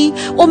动机，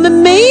我们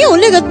没有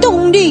那个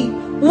动力。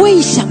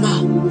为什么？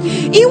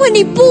因为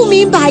你不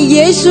明白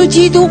耶稣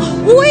基督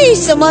为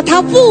什么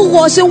他复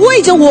活是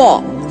为着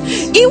我。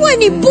因为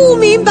你不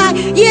明白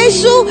耶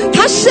稣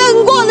他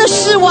胜过了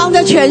死亡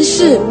的权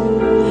势，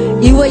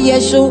因为耶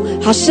稣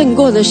他胜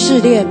过了试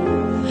炼，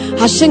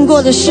他胜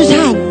过了试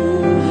探，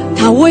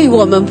他为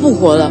我们复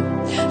活了。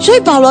所以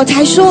保罗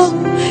才说，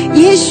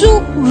耶稣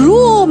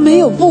若没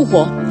有复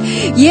活，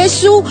耶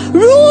稣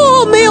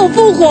若没有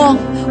复活，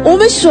我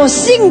们所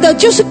信的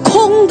就是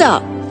空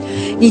的。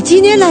你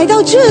今天来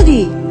到这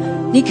里，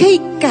你可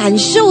以感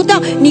受到，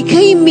你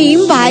可以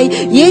明白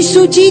耶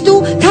稣基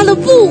督他的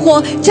复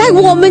活在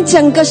我们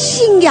整个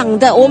信仰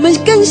的，我们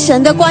跟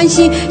神的关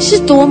系是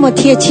多么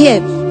贴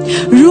切。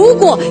如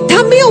果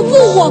他没有复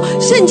活，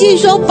圣经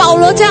说，保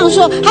罗这样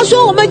说，他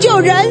说我们就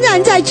仍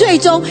然在罪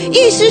中，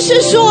意思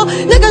是说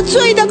那个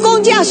罪的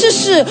工价是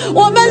死，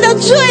我们的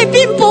罪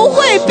并不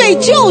会被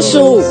救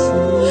赎。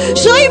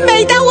所以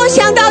每当我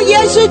想到耶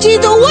稣基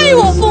督为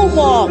我复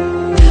活，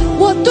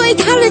我对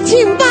他的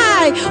敬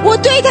拜，我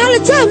对他的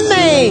赞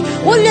美，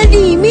我的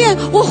里面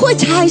我会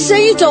产生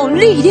一种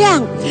力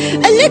量。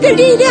那个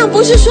力量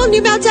不是说你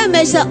们要赞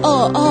美神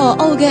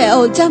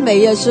，OK， 赞美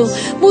耶稣，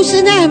不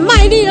是那很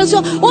卖力的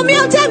说我们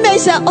要赞美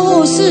神，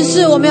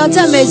是我们要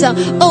赞美神，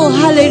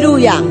哈利路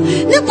亚。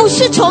那不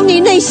是从你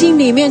内心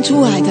里面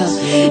出来的，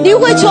你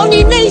会从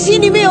你内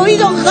心里面有一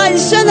种很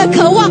深的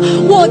渴望。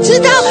我知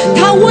道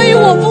他为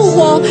我复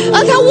活，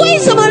而他为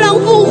什么能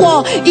复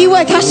活？因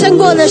为他胜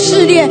过了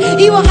试炼，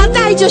因为他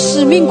带着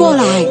使命过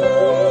来。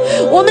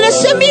我们的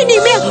生命里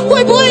面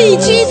会不会与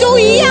基督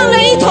一样的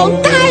一同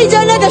带着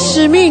那个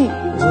使命？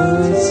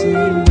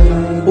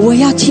我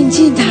要亲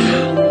近他，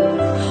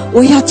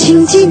我要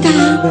亲近他，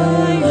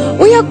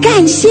我要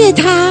感谢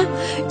他，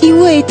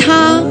因为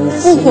他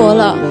复活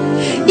了，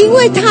因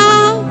为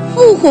他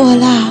复活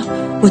了，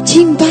我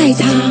敬拜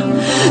他。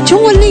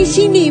从我内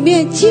心里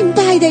面敬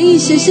拜的意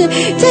思是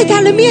在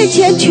他的面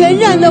前全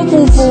然的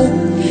俯伏。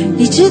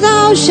你知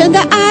道神的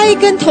爱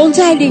跟同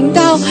在临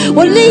到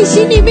我内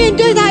心里面，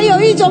对他有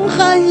一种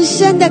很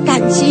深的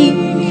感激。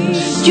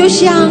就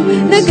像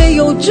那个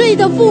有罪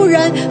的妇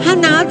人，他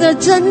拿着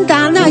真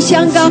达那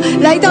香膏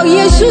来到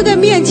耶稣的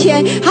面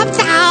前，他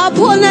打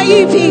破那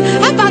玉瓶，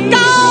他把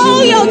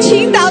膏油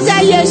倾倒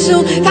在耶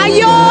稣，他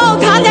用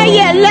他的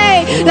眼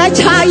泪来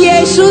擦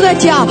耶稣的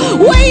脚。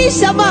为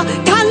什么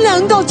他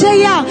能够这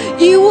样？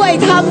因为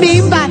他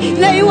明白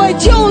那一位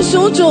救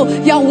赎主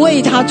要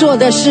为他做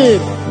的事，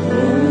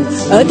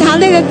而他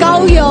那个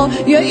膏油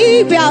也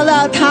预表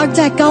了他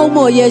在膏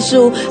抹耶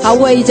稣，他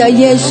为着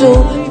耶稣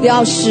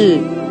要死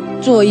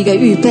做一个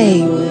预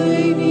备。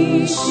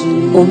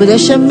我们的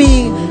生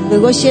命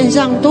能够献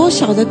上多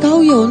少的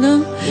膏油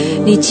呢？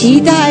你期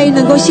待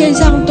能够献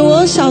上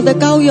多少的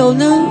膏油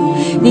呢？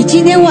你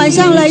今天晚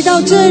上来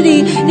到这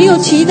里，你有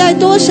期待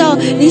多少？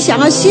你想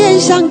要献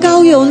上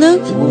膏油呢？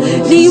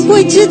你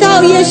会知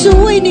道耶稣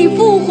为你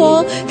复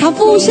活，他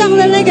付上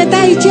了那个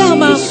代价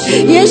吗？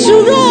耶稣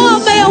若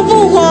没有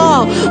复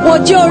活，我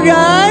就仍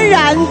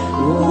然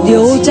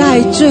留在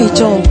罪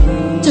中。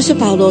这是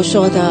保罗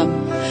说的，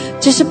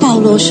这是保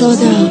罗说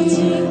的。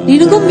你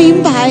能够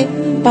明白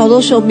保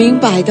罗所明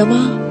白的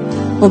吗？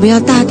我们要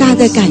大大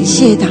的感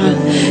谢他。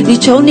你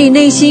从你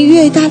内心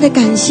越大的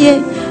感谢，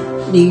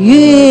你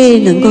越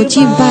能够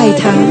敬拜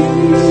他，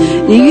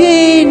你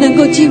越能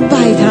够敬拜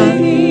他。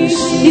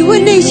你会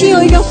内心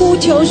有一个呼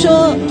求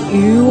说，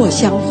与我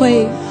相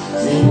会，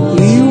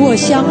与我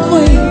相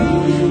会，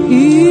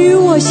与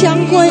我相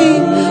会。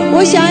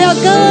我想要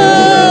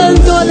更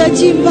多的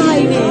敬拜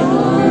你。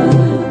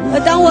而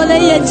当我的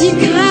眼睛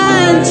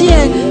看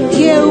见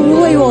天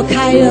为我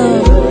开了，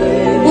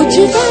我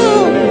知道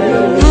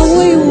他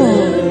为我，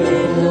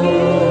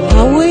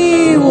他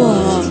为我。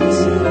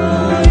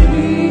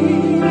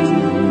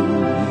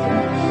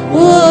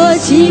我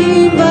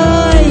敬拜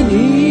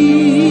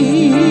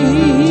你，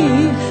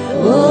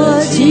我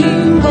敬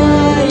拜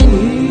你。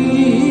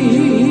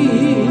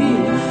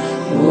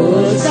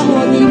让我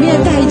里面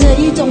带着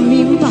一种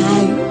明白，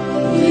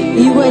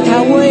因为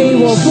他为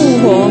我复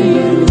活，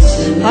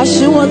他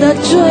使我的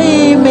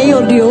罪没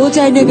有留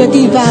在那个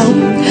地方，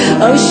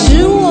而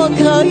使我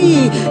可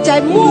以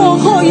在末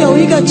后有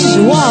一个指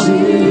望。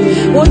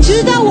我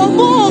知道我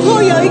末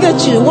后有一个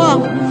指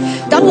望，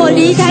当我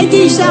离开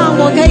地上，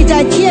我可以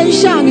在天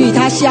上与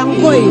他相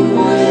会。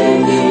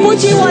不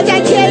仅我在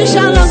天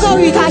上能够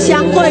与他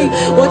相会，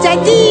我在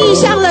地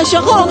上的时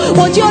候，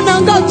我就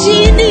能够经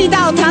历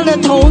到他的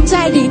同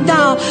在临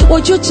到，我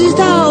就知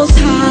道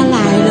他来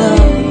了。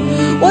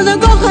我能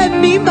够很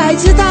明白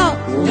知道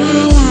他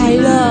来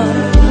了，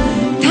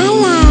他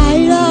来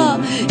了，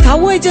他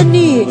为着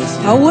你，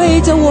他为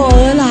着我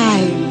而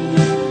来。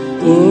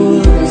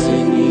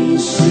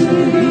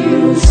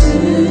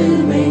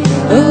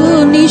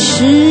你是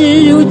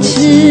如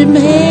此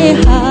美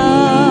好，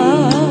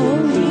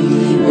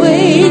为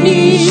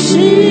你是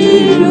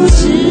如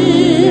此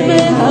美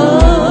好，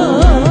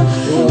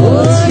我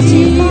敬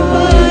拜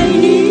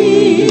你，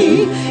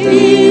因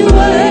为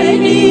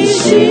你是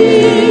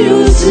如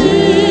此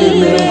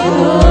美好，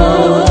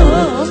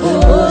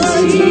我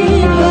敬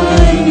拜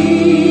你，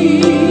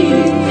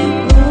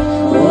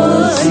我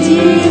敬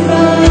拜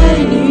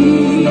你，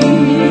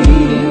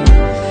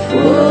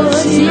我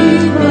敬拜你。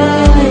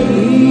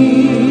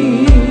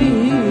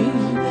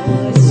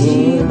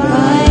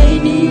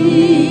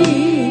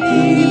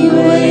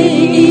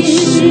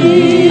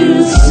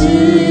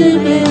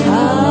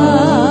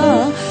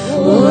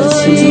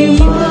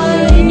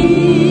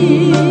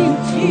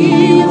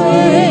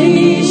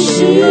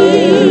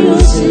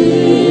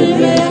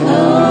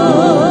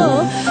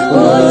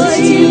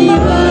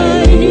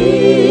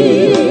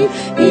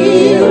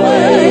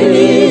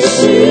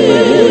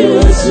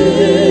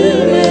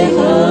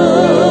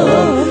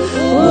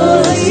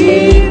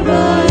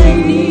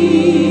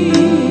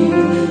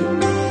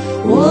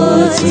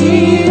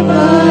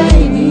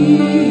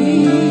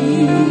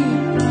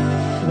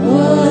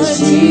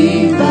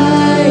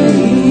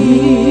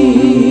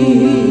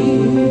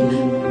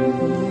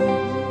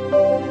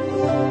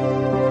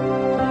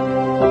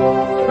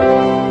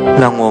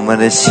让我们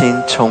的心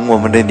从我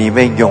们的里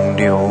面涌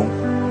流，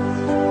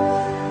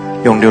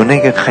涌流那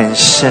个很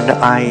深的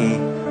爱，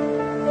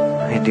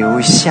来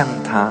流向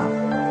他。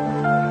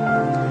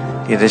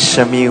你的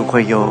生命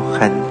会有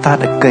很大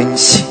的更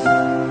新，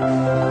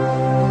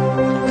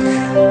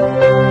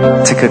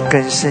这个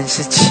更新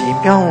是奇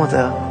妙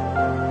的。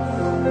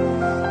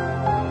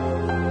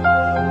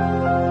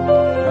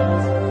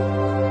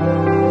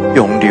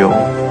涌流，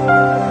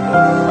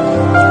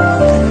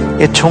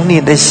也从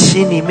你的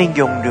心里面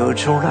涌流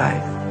出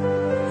来，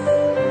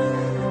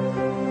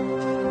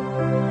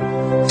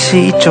是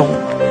一种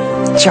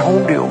交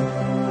流，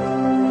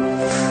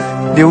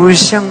流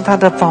向他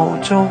的宝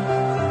座，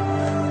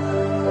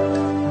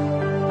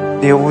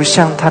流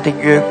向他的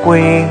约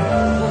柜，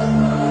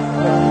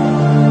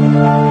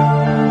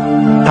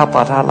他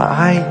把他的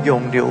爱涌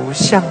流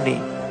向你。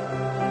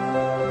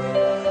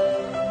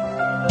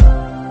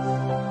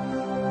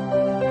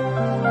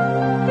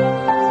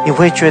你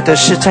会觉得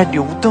是在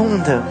流动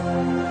的，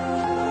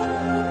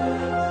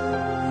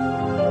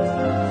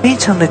非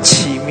常的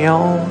奇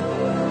妙，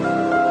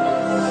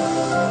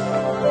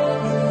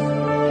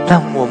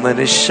让我们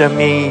的生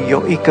命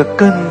有一个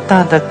更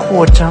大的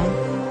扩张。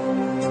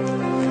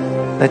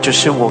那就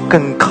是我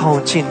更靠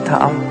近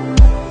他，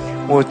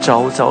我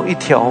找一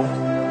条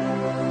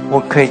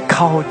我可以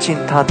靠近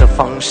他的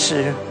方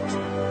式，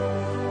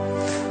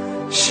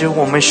使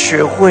我们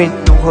学会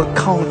如何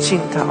靠近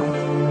他。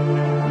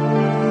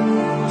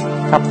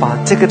他把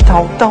这个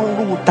道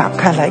路打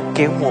开来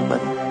给我们，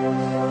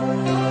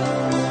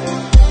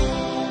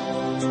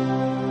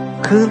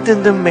何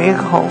等的美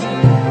好！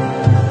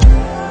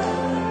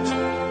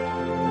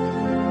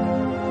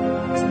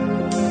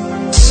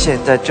现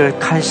在就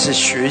开始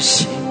学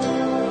习，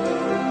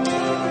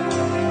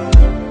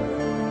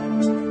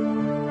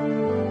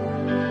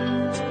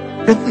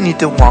跟你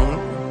的王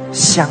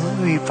相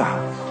遇吧！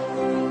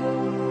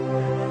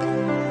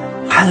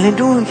哈利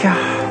路亚！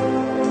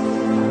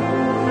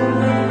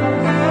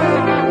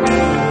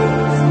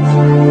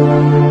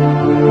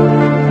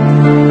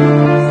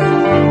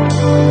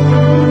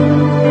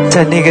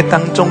在那个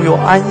当中有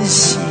安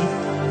息，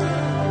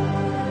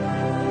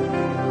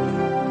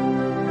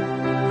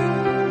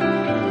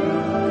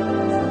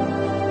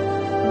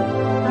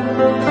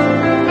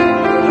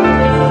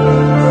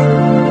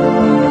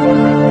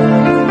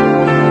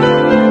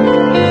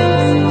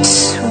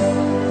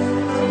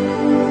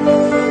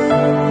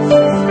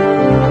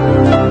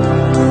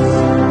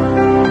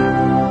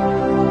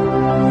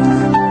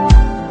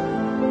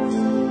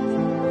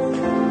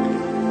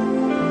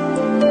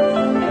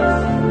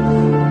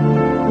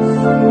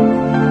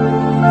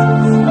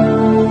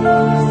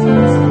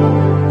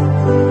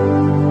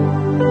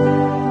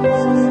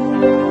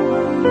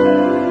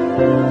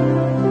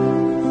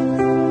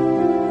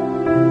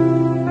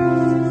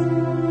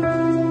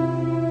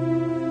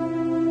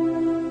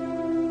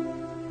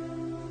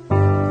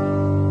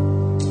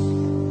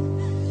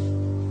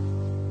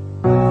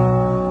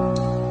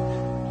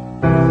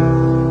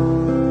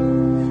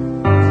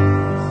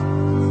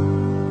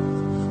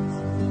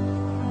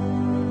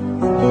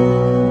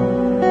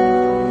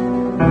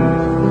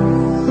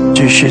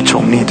继续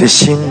从你的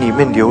心里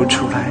面流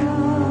出来。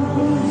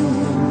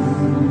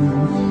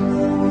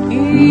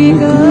一个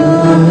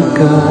个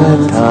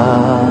他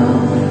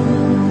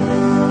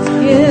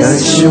的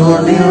手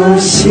流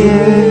血，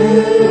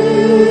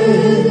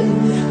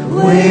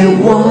为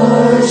我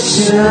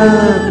生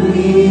命，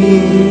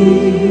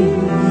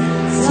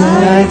在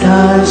他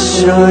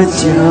手脚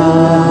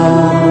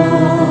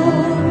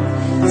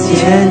见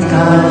他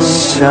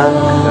伤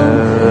痕，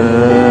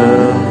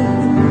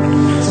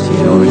救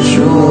主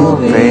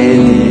被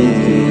你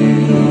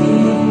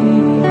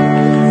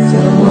在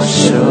我手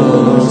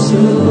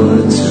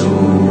中。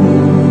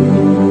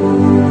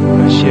感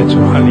谢主，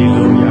哈利路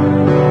亚！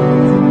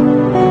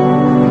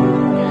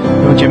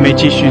弟兄姐妹，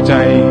继续在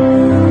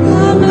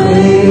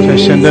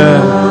神的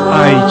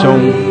爱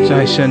中，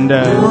在神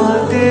的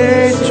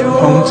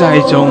同在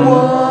中，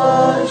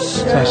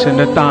在神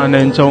的大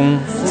能中，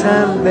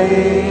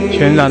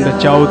全然的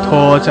交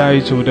托在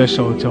主的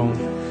手中，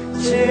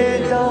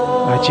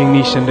来经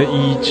历神的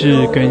医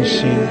治更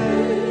新。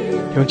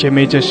弟兄姐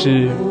妹，这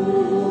是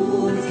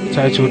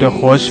在主的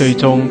活水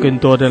中更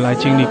多的来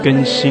经历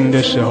更新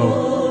的时候，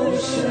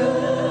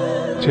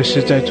这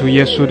是在主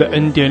耶稣的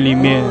恩典里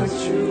面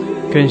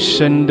更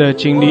深的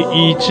经历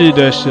医治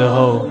的时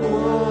候。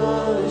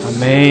阿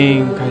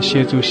们！感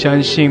谢主，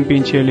相信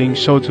并且领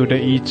受主的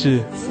医治，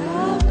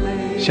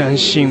相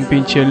信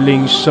并且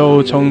领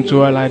受从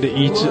主而来的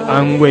医治、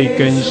安慰、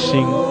更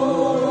新。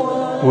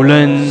无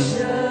论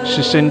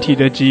是身体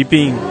的疾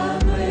病，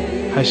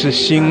还是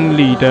心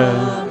理的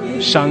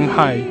伤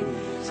害，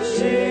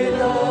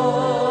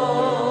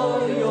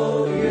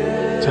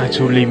在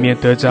主里面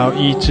得着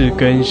医治、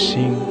更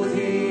新，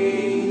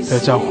得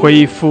着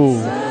恢复。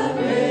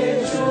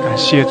感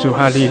谢主，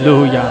哈利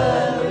路亚！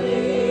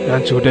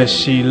让主的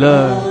喜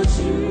乐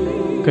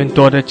更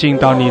多的进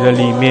到你的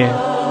里面，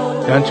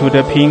让主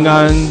的平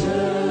安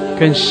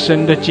更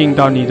深的进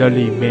到你的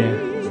里面。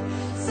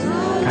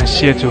感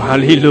谢主，哈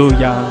利路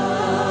亚！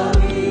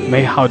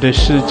美好的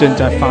事正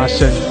在发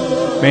生，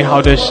美好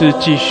的事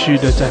继续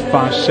的在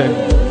发生，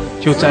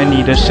就在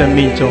你的生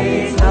命中，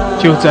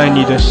就在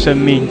你的生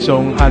命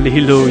中。哈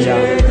利路亚，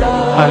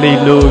哈利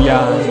路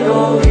亚，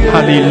哈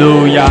利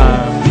路亚，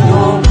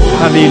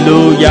哈利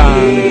路亚，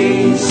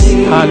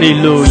哈利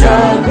路亚。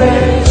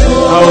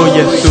哦，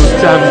耶稣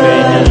赞美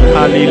你，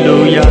哈利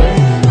路亚。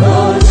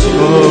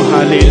哦，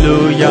哈利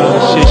路亚，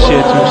谢谢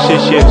主，谢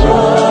谢主。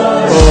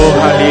哦，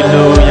哈利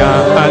路亚，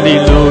哈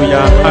利路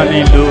亚，哈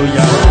利路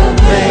亚。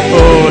哦，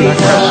拉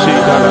卡西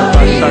达拉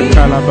巴萨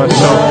卡拉巴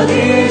索，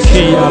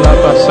基亚拉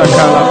巴萨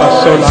卡拉巴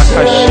索，拉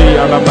卡西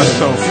亚拉巴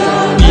索，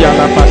伊亚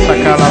拉巴萨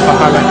卡拉巴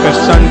哈拉克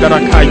山达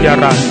拉卡亚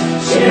拉，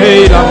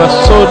嘿拉巴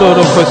索多罗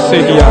克西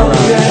迪亚拉，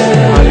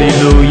哈利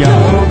路亚，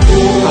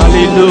哈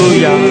利路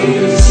亚，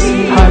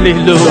哈利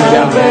路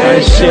亚，感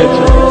谢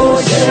主，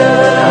哈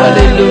利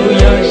路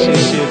亚，谢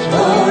谢主，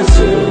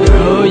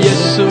哦，耶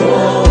稣，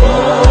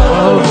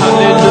哦，哈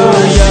利路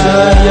亚，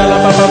亚拉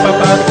巴巴巴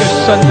巴克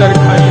山达拉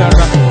卡亚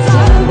拉。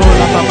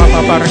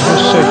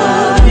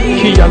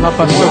基亚拉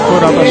巴索库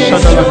拉巴沙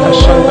达拉卡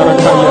山达拉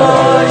卡亚，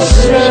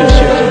谢谢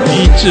主，医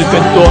治更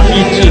多，医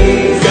治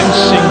更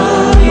新。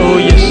哦，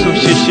耶稣，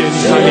谢谢你，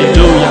哈利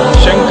路亚！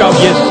宣告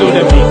耶稣的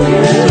名，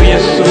主耶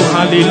稣，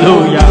哈利路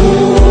亚！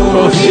哦，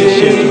谢谢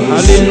主，哈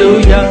利路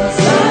亚，哈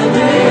利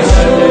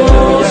路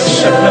亚！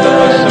沙卡拉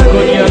巴索库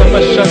亚拉巴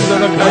山达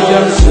拉卡亚，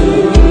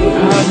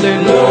哈利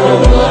路亚！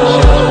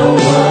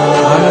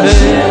谢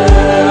谢主，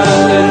哈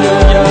利路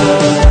亚！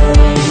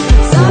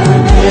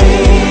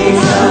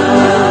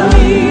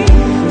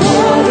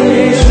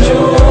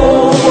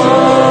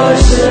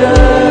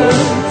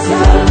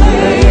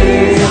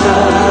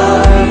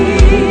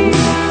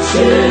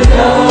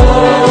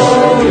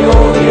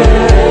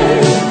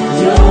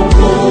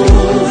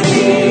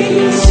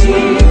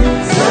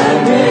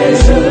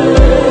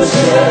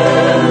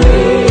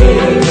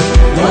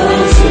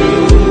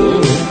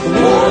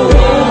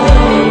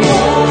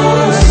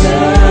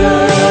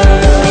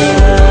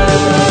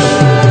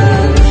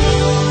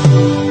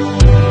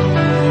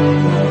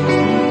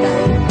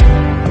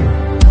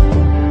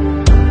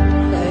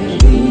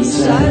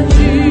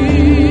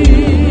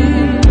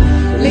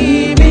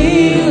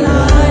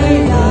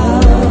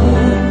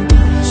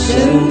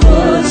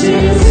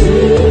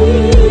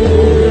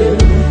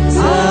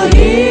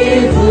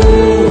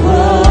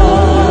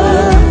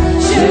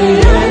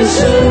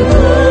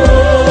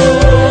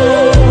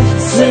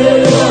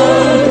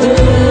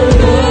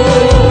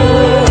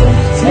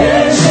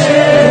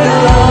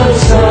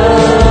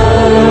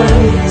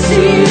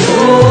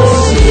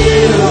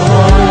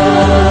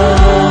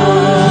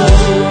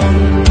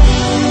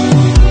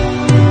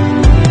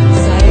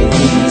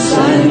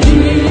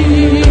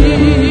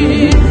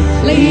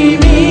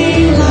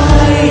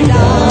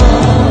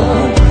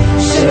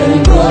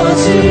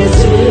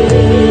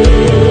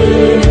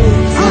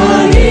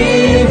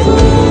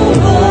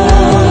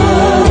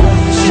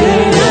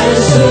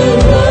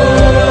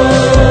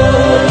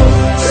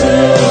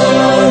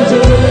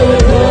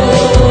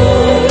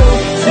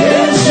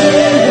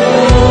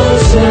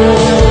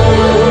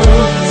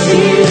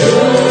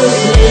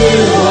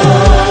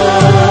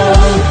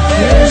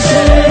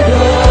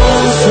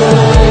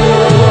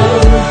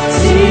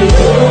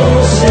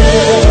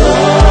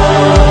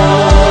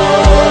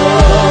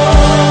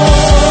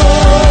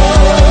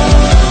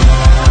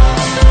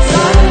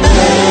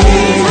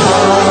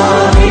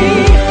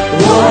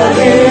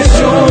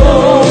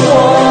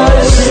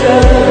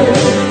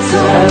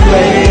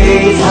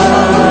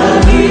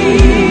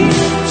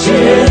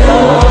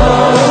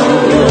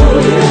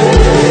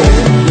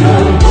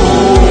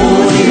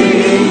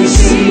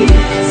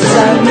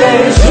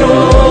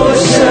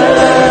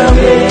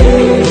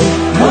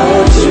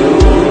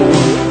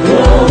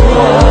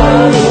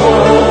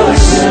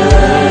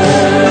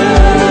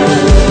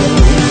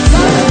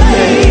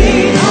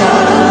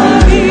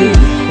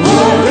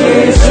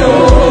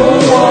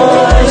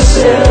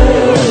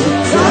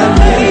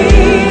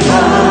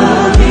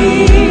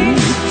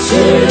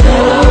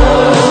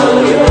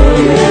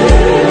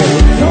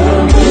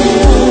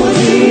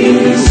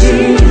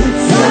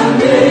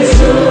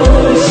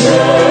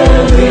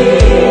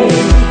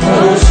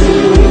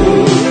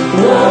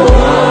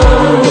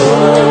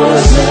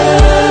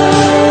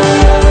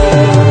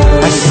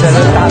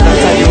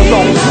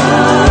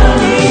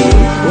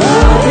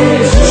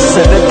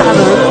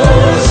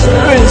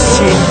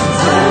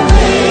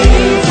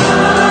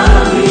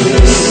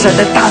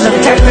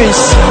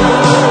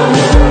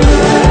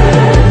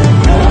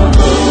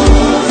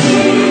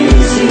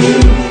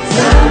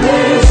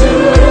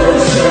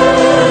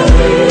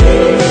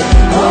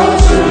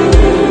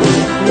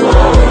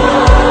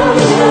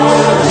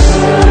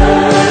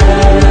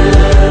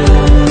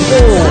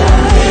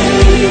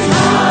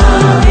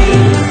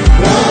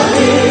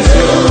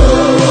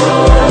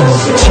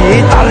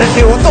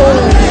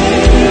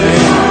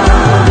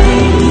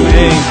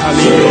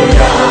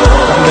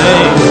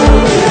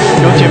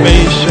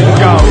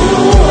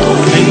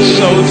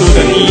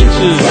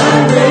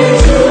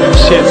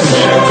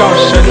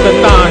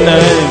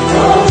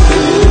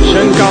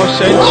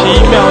神奇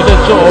妙的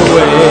作为。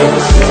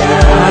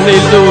哈利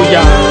路亚，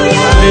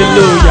哈利路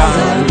亚。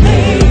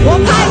我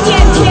看见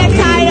天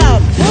开了，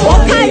我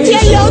看见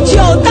有酒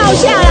倒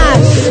下来，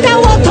但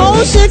我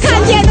同时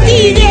看见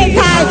地裂开，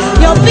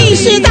有闭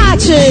式大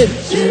池。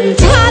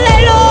哈利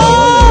路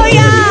亚，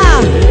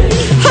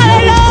哈利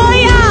路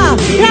亚！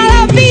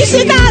让闭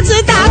式大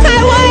池打开，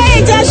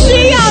为着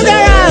需要的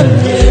人，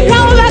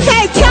让我们可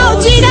以跳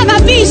进那个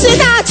闭式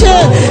大池，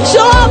使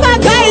我们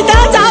可以得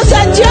着拯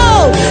救，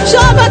使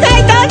我们可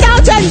以得着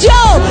拯救，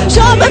使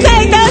我们可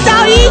以得着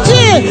医治，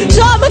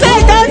使我们可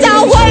以得着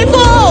恢复。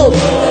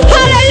哈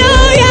利路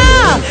亚！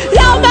让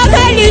我们可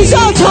以领受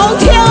从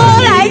天而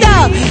来的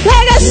那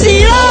个喜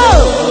乐。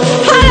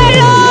哈利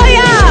路亚！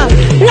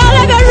让那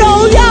个荣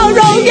耀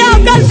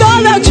更多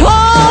的充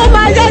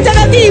满在这个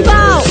地方。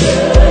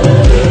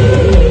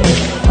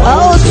哦，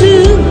主，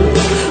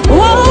我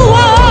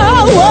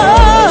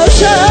神，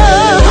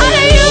哈利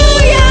路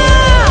亚！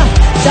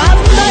赞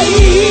美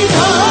他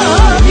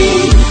名，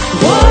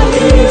我的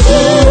主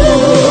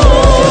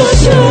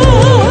神，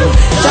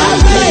赞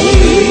美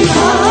他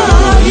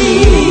名，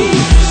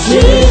直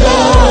到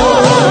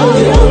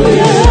永远，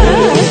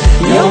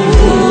永不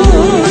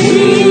停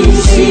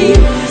息。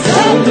赞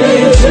美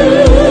主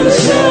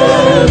生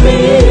命，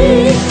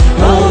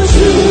哦，主，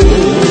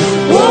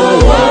我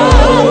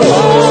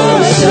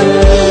神。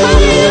哈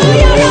利路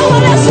亚！让我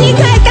的心可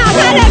以打开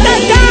得更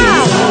大，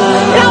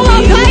让我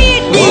可以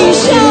领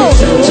受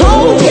从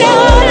天而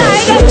来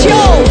的酒，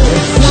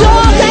使我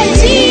可以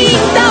进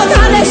到他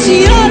的喜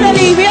乐的里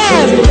面。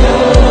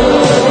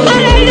哈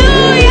利路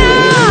亚！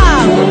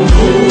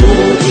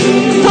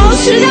同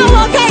时让我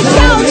可以跳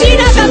进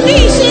那个闭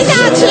式大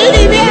池里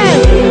面，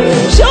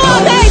使我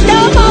可以得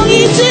蒙医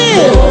治。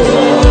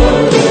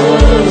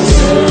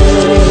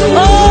哦，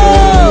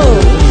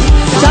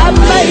赞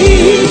美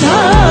他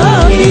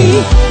名，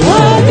我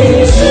的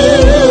主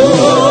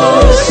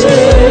是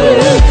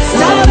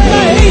赞美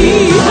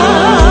他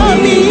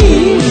名，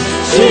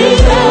直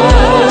到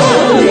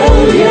永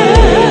远，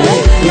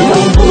永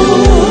不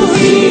停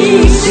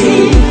息。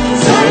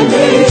赞美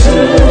主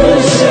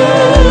生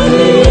命，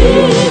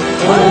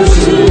哦，主，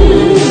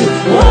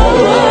我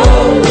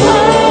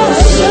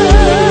神，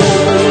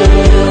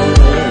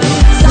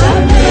赞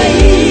美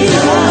他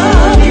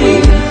名，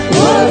我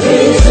的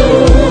主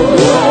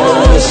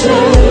神，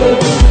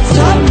赞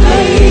美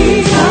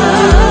他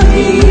名，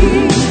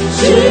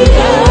直到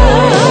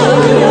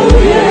永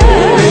远。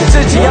自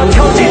己要跳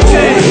进去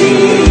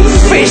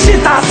费事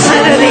大池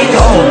的里头。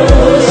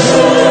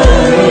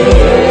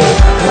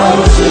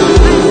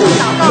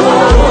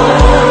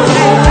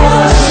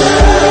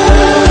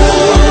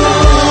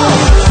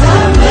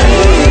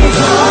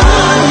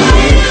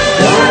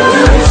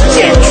进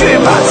去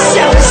吧，相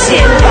信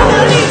吧，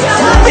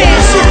费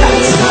事大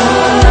池。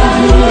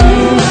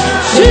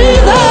直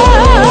到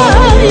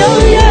永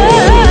远，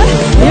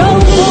永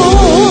不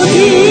停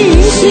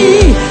息。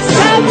赞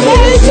美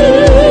主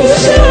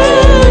生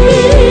命，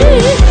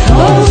哦，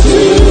主，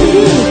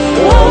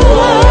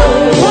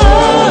我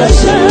神，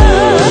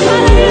哈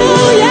利路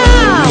亚！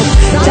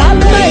赞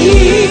美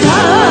他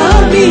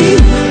名，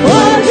我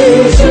的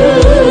主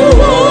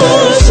我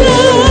神，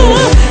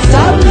赞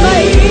美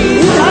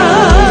他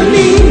名，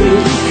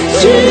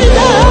直到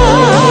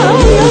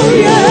永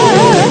远，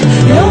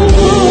永不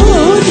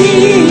停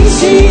息。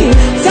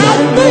赞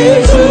美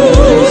主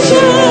生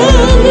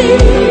命，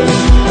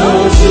哦，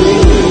主，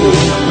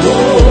我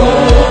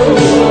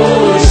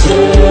神，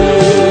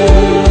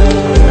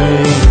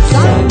赞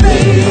美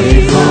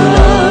他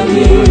名，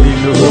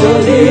我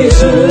的主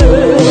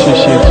我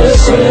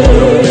神，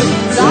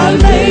赞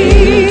美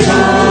他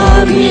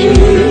名，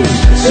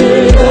直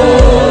到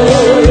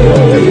永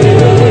远，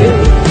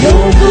永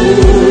不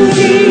停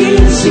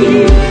息。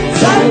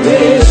赞美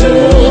主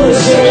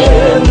生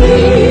命，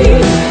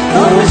哦，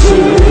主。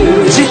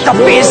进到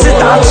闭式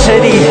大池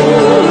里，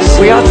不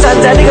要站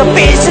在那个闭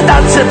式大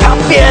池旁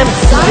边，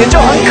也就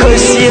很可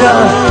惜了。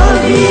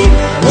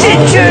进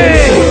去，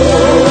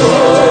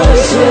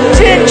进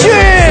去，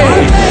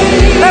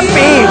那比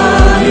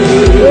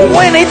我为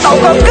你祷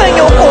告更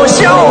有果效。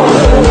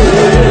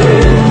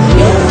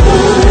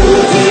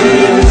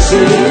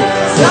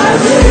赞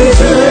美主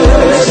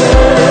生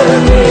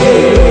命，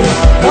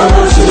哦，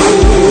主，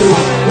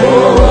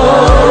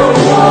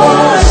我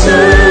神。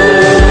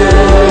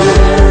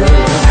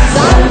赞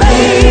美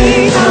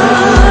他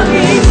名，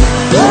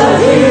我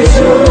的主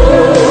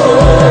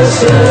神，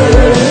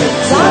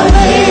赞美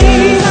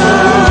他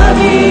名，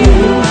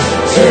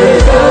直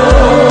到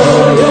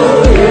永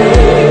远，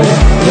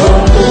永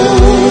不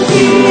停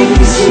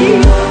息。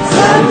赞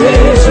美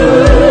主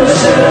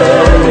生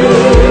命，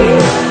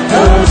哦，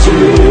主，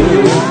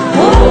我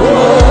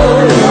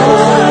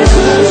神。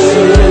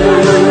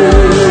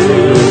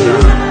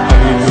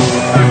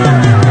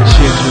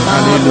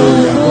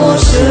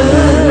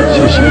谢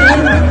谢主。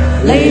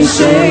泪水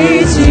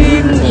尽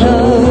头，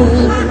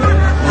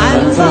安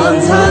放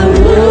残物，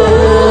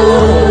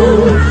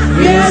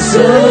月色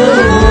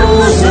无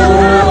声，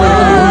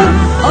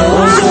偶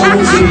中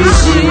气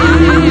息，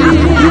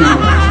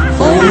风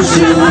声。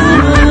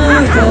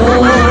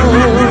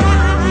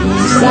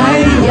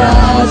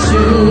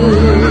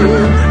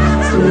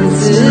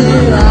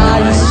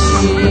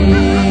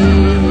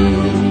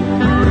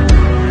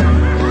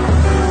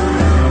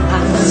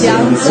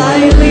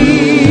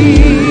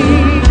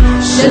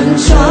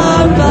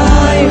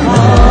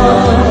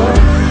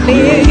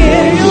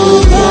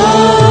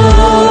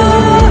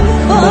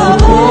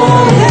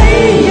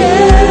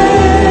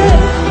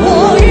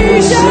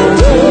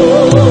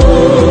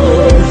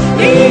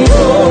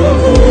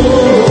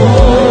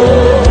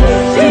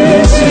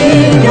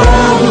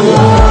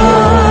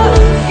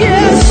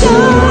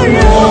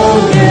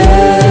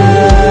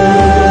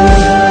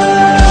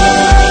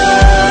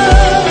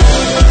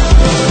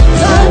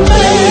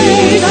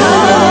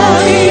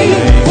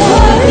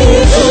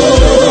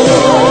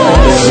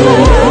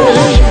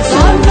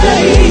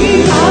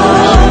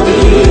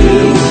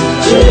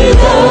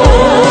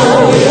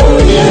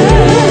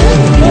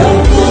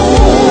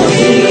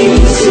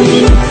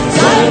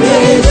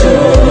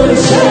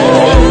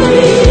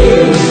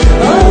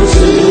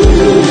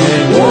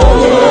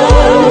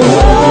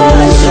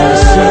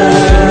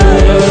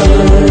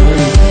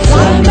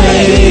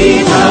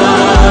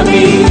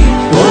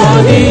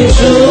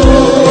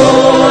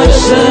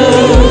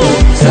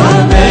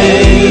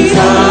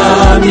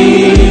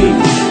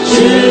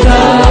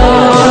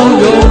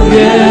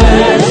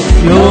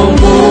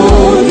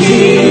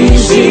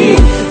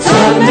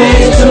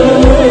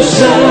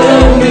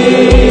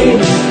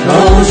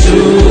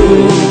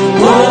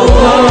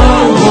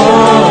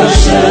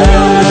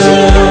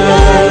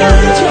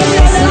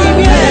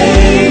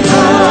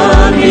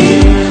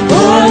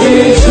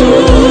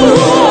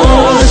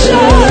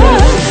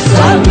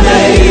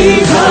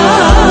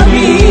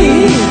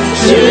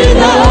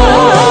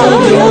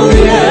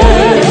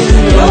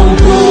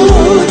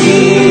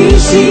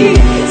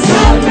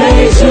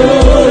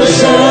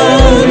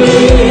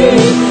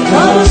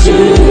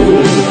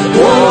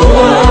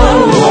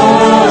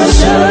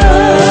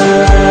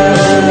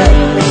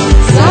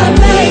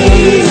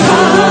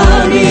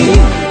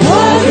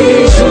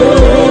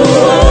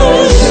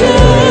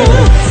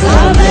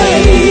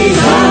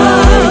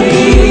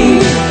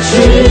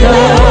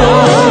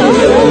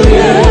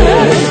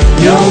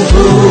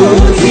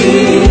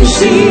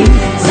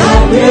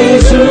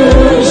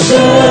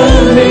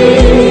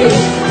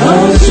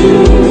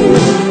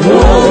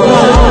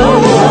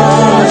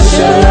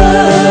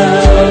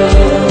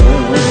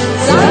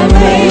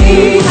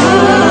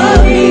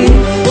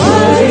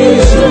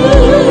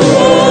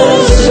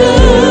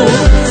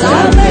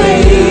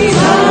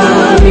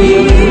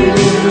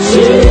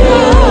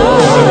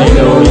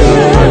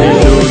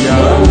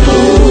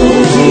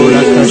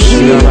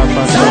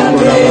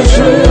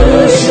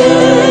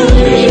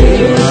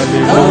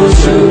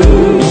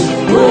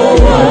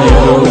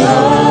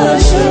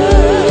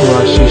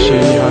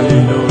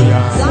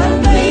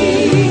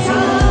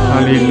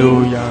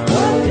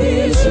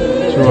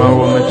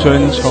尊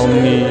崇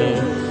你，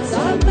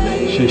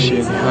谢谢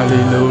你，哈利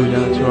路亚！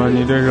主啊，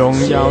你的荣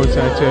耀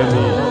在这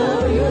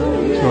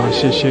里，主啊，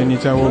谢谢你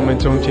在我们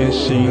中间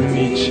行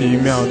你奇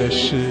妙的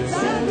事，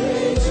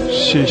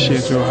谢谢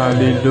主，哈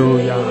利路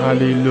亚，哈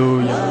利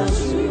路亚，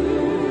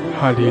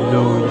哈利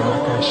路亚！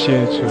感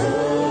谢主，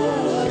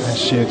感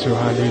谢主，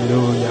哈利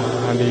路亚，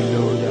哈利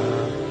路亚，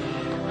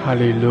哈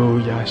利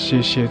路亚！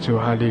谢谢主，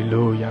哈利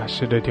路亚！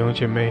是的，弟兄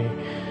姐妹。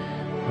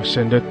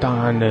神的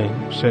大能，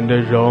神的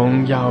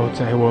荣耀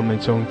在我们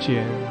中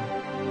间，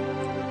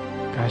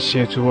感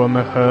谢主，我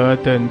们何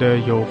等的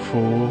有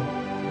福，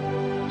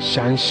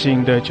相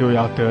信的就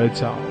要得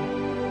着，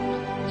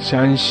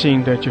相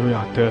信的就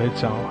要得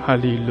着，哈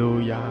利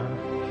路亚，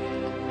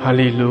哈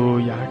利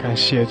路亚！感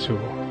谢主，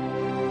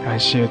感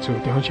谢主！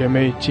弟兄姐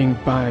妹，敬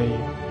拜、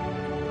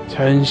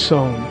称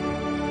颂、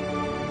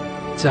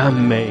赞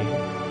美。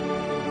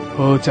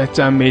在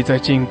赞美在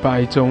敬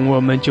拜中，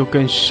我们就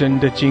更深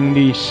的经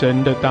历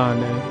神的大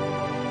能，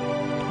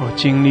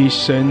经历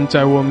神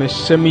在我们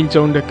生命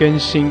中的更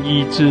新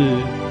医治，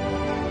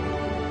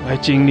来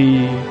经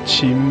历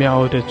奇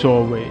妙的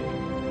作为。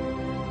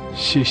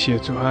谢谢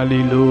主，哈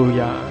利路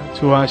亚！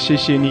主啊，谢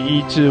谢你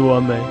医治我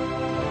们，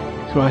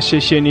主啊，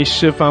谢谢你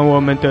释放我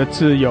们的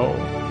自由，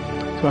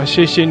主啊，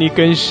谢谢你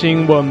更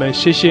新我们，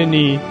谢谢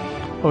你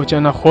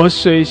将那活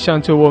水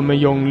向着我们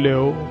涌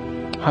流。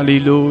哈利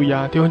路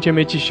亚！弟兄姐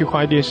妹，继续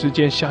花一点时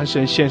间向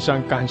神献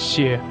上感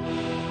谢，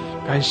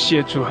感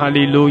谢主，哈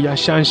利路亚！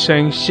向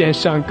神献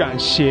上感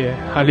谢，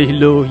哈利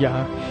路亚，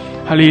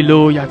哈利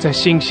路亚！在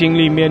信心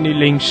里面，你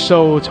领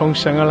受从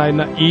神而来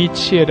那一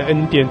切的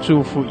恩典、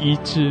祝福、医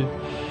治，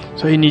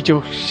所以你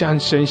就向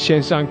神献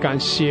上感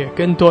谢，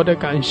更多的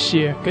感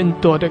谢，更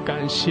多的感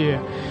谢，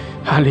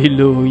哈利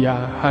路亚，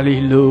哈利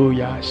路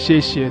亚！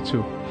谢谢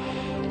主，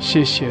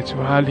谢谢主，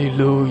哈利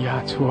路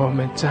亚！主，我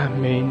们赞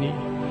美你。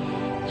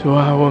主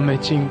啊，我们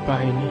敬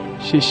拜你，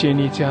谢谢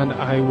你这样的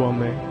爱我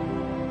们，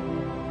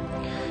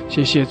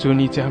谢谢主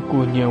你这样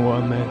顾念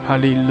我们，哈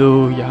利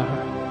路亚，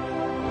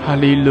哈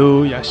利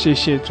路亚！谢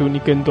谢主你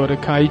更多的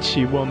开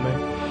启我们，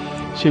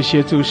谢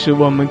谢主使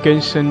我们更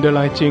深的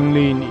来经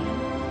历你，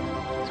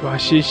主啊，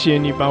谢谢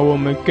你把我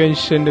们更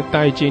深的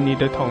带进你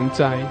的同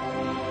在，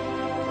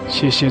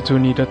谢谢主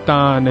你的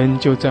大能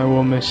就在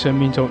我们生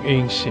命中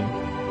运行，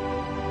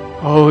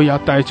要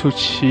带出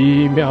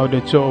奇妙的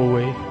作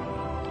为，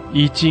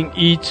已经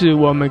医治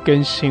我们，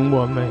更新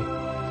我们。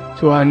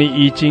主啊，你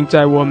已经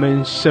在我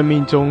们生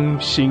命中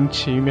行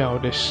奇妙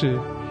的事，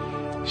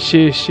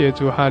谢谢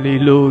主，哈利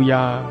路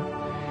亚！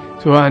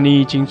主啊，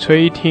你已经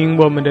垂听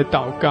我们的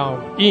祷告，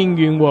应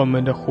允我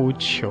们的呼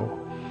求，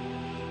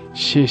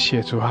谢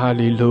谢主，哈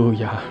利路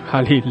亚，哈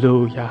利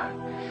路亚，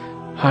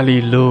哈利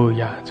路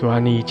亚！主啊，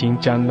你已经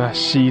将那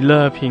喜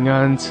乐平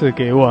安赐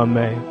给我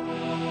们，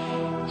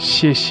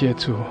谢谢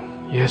主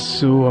耶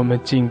稣，我们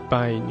敬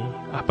拜你，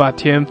阿爸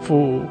天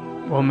父，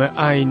我们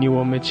爱你，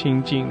我们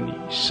亲近你，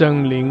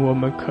圣灵我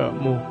们渴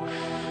慕，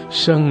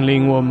圣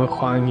灵我们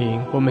欢迎，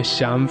我们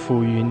降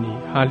服于你，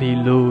哈利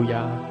路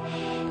亚，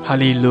哈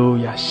利路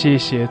亚！谢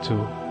谢主，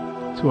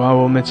主啊，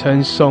我们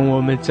称颂，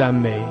我们赞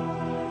美，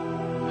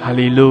哈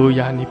利路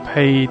亚！你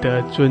配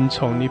得尊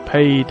崇，你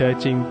配得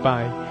敬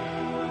拜，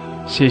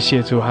谢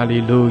谢主，哈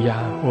利路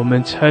亚！我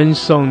们称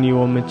颂你，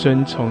我们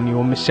尊崇你，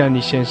我们向你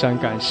献上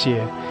感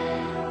谢，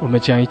我们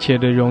将一切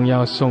的荣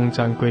耀颂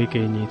赞归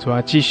给你，主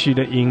啊，继续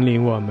的引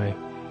领我们，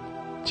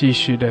继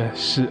续的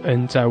施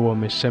恩在我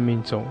们生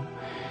命中，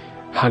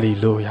哈利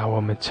路亚！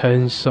我们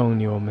称颂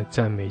你，我们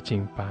赞美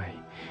敬拜，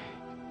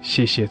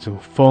谢谢主，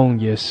奉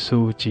耶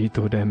稣基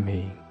督的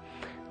名，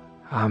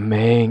阿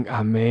们，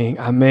阿们，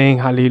阿们，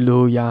哈利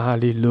路亚，哈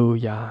利路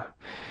亚，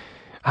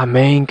阿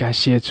们！感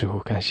谢主，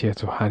感谢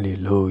主，哈利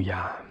路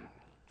亚，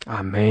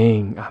阿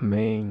们，阿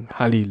们，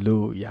哈利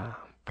路亚，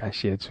感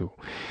谢主。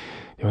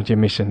弟兄姐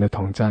妹，神的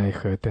同在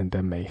何等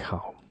的美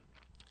好，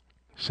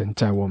神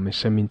在我们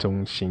生命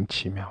中行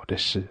奇妙的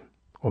事，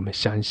我们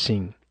相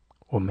信，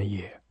我们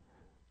也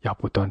要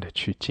不断的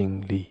去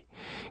经历。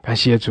感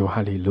谢主，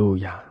哈利路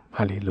亚，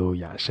哈利路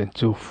亚！神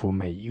祝福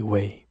每一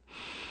位，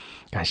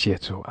感谢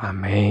主，阿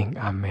们，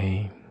阿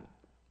们。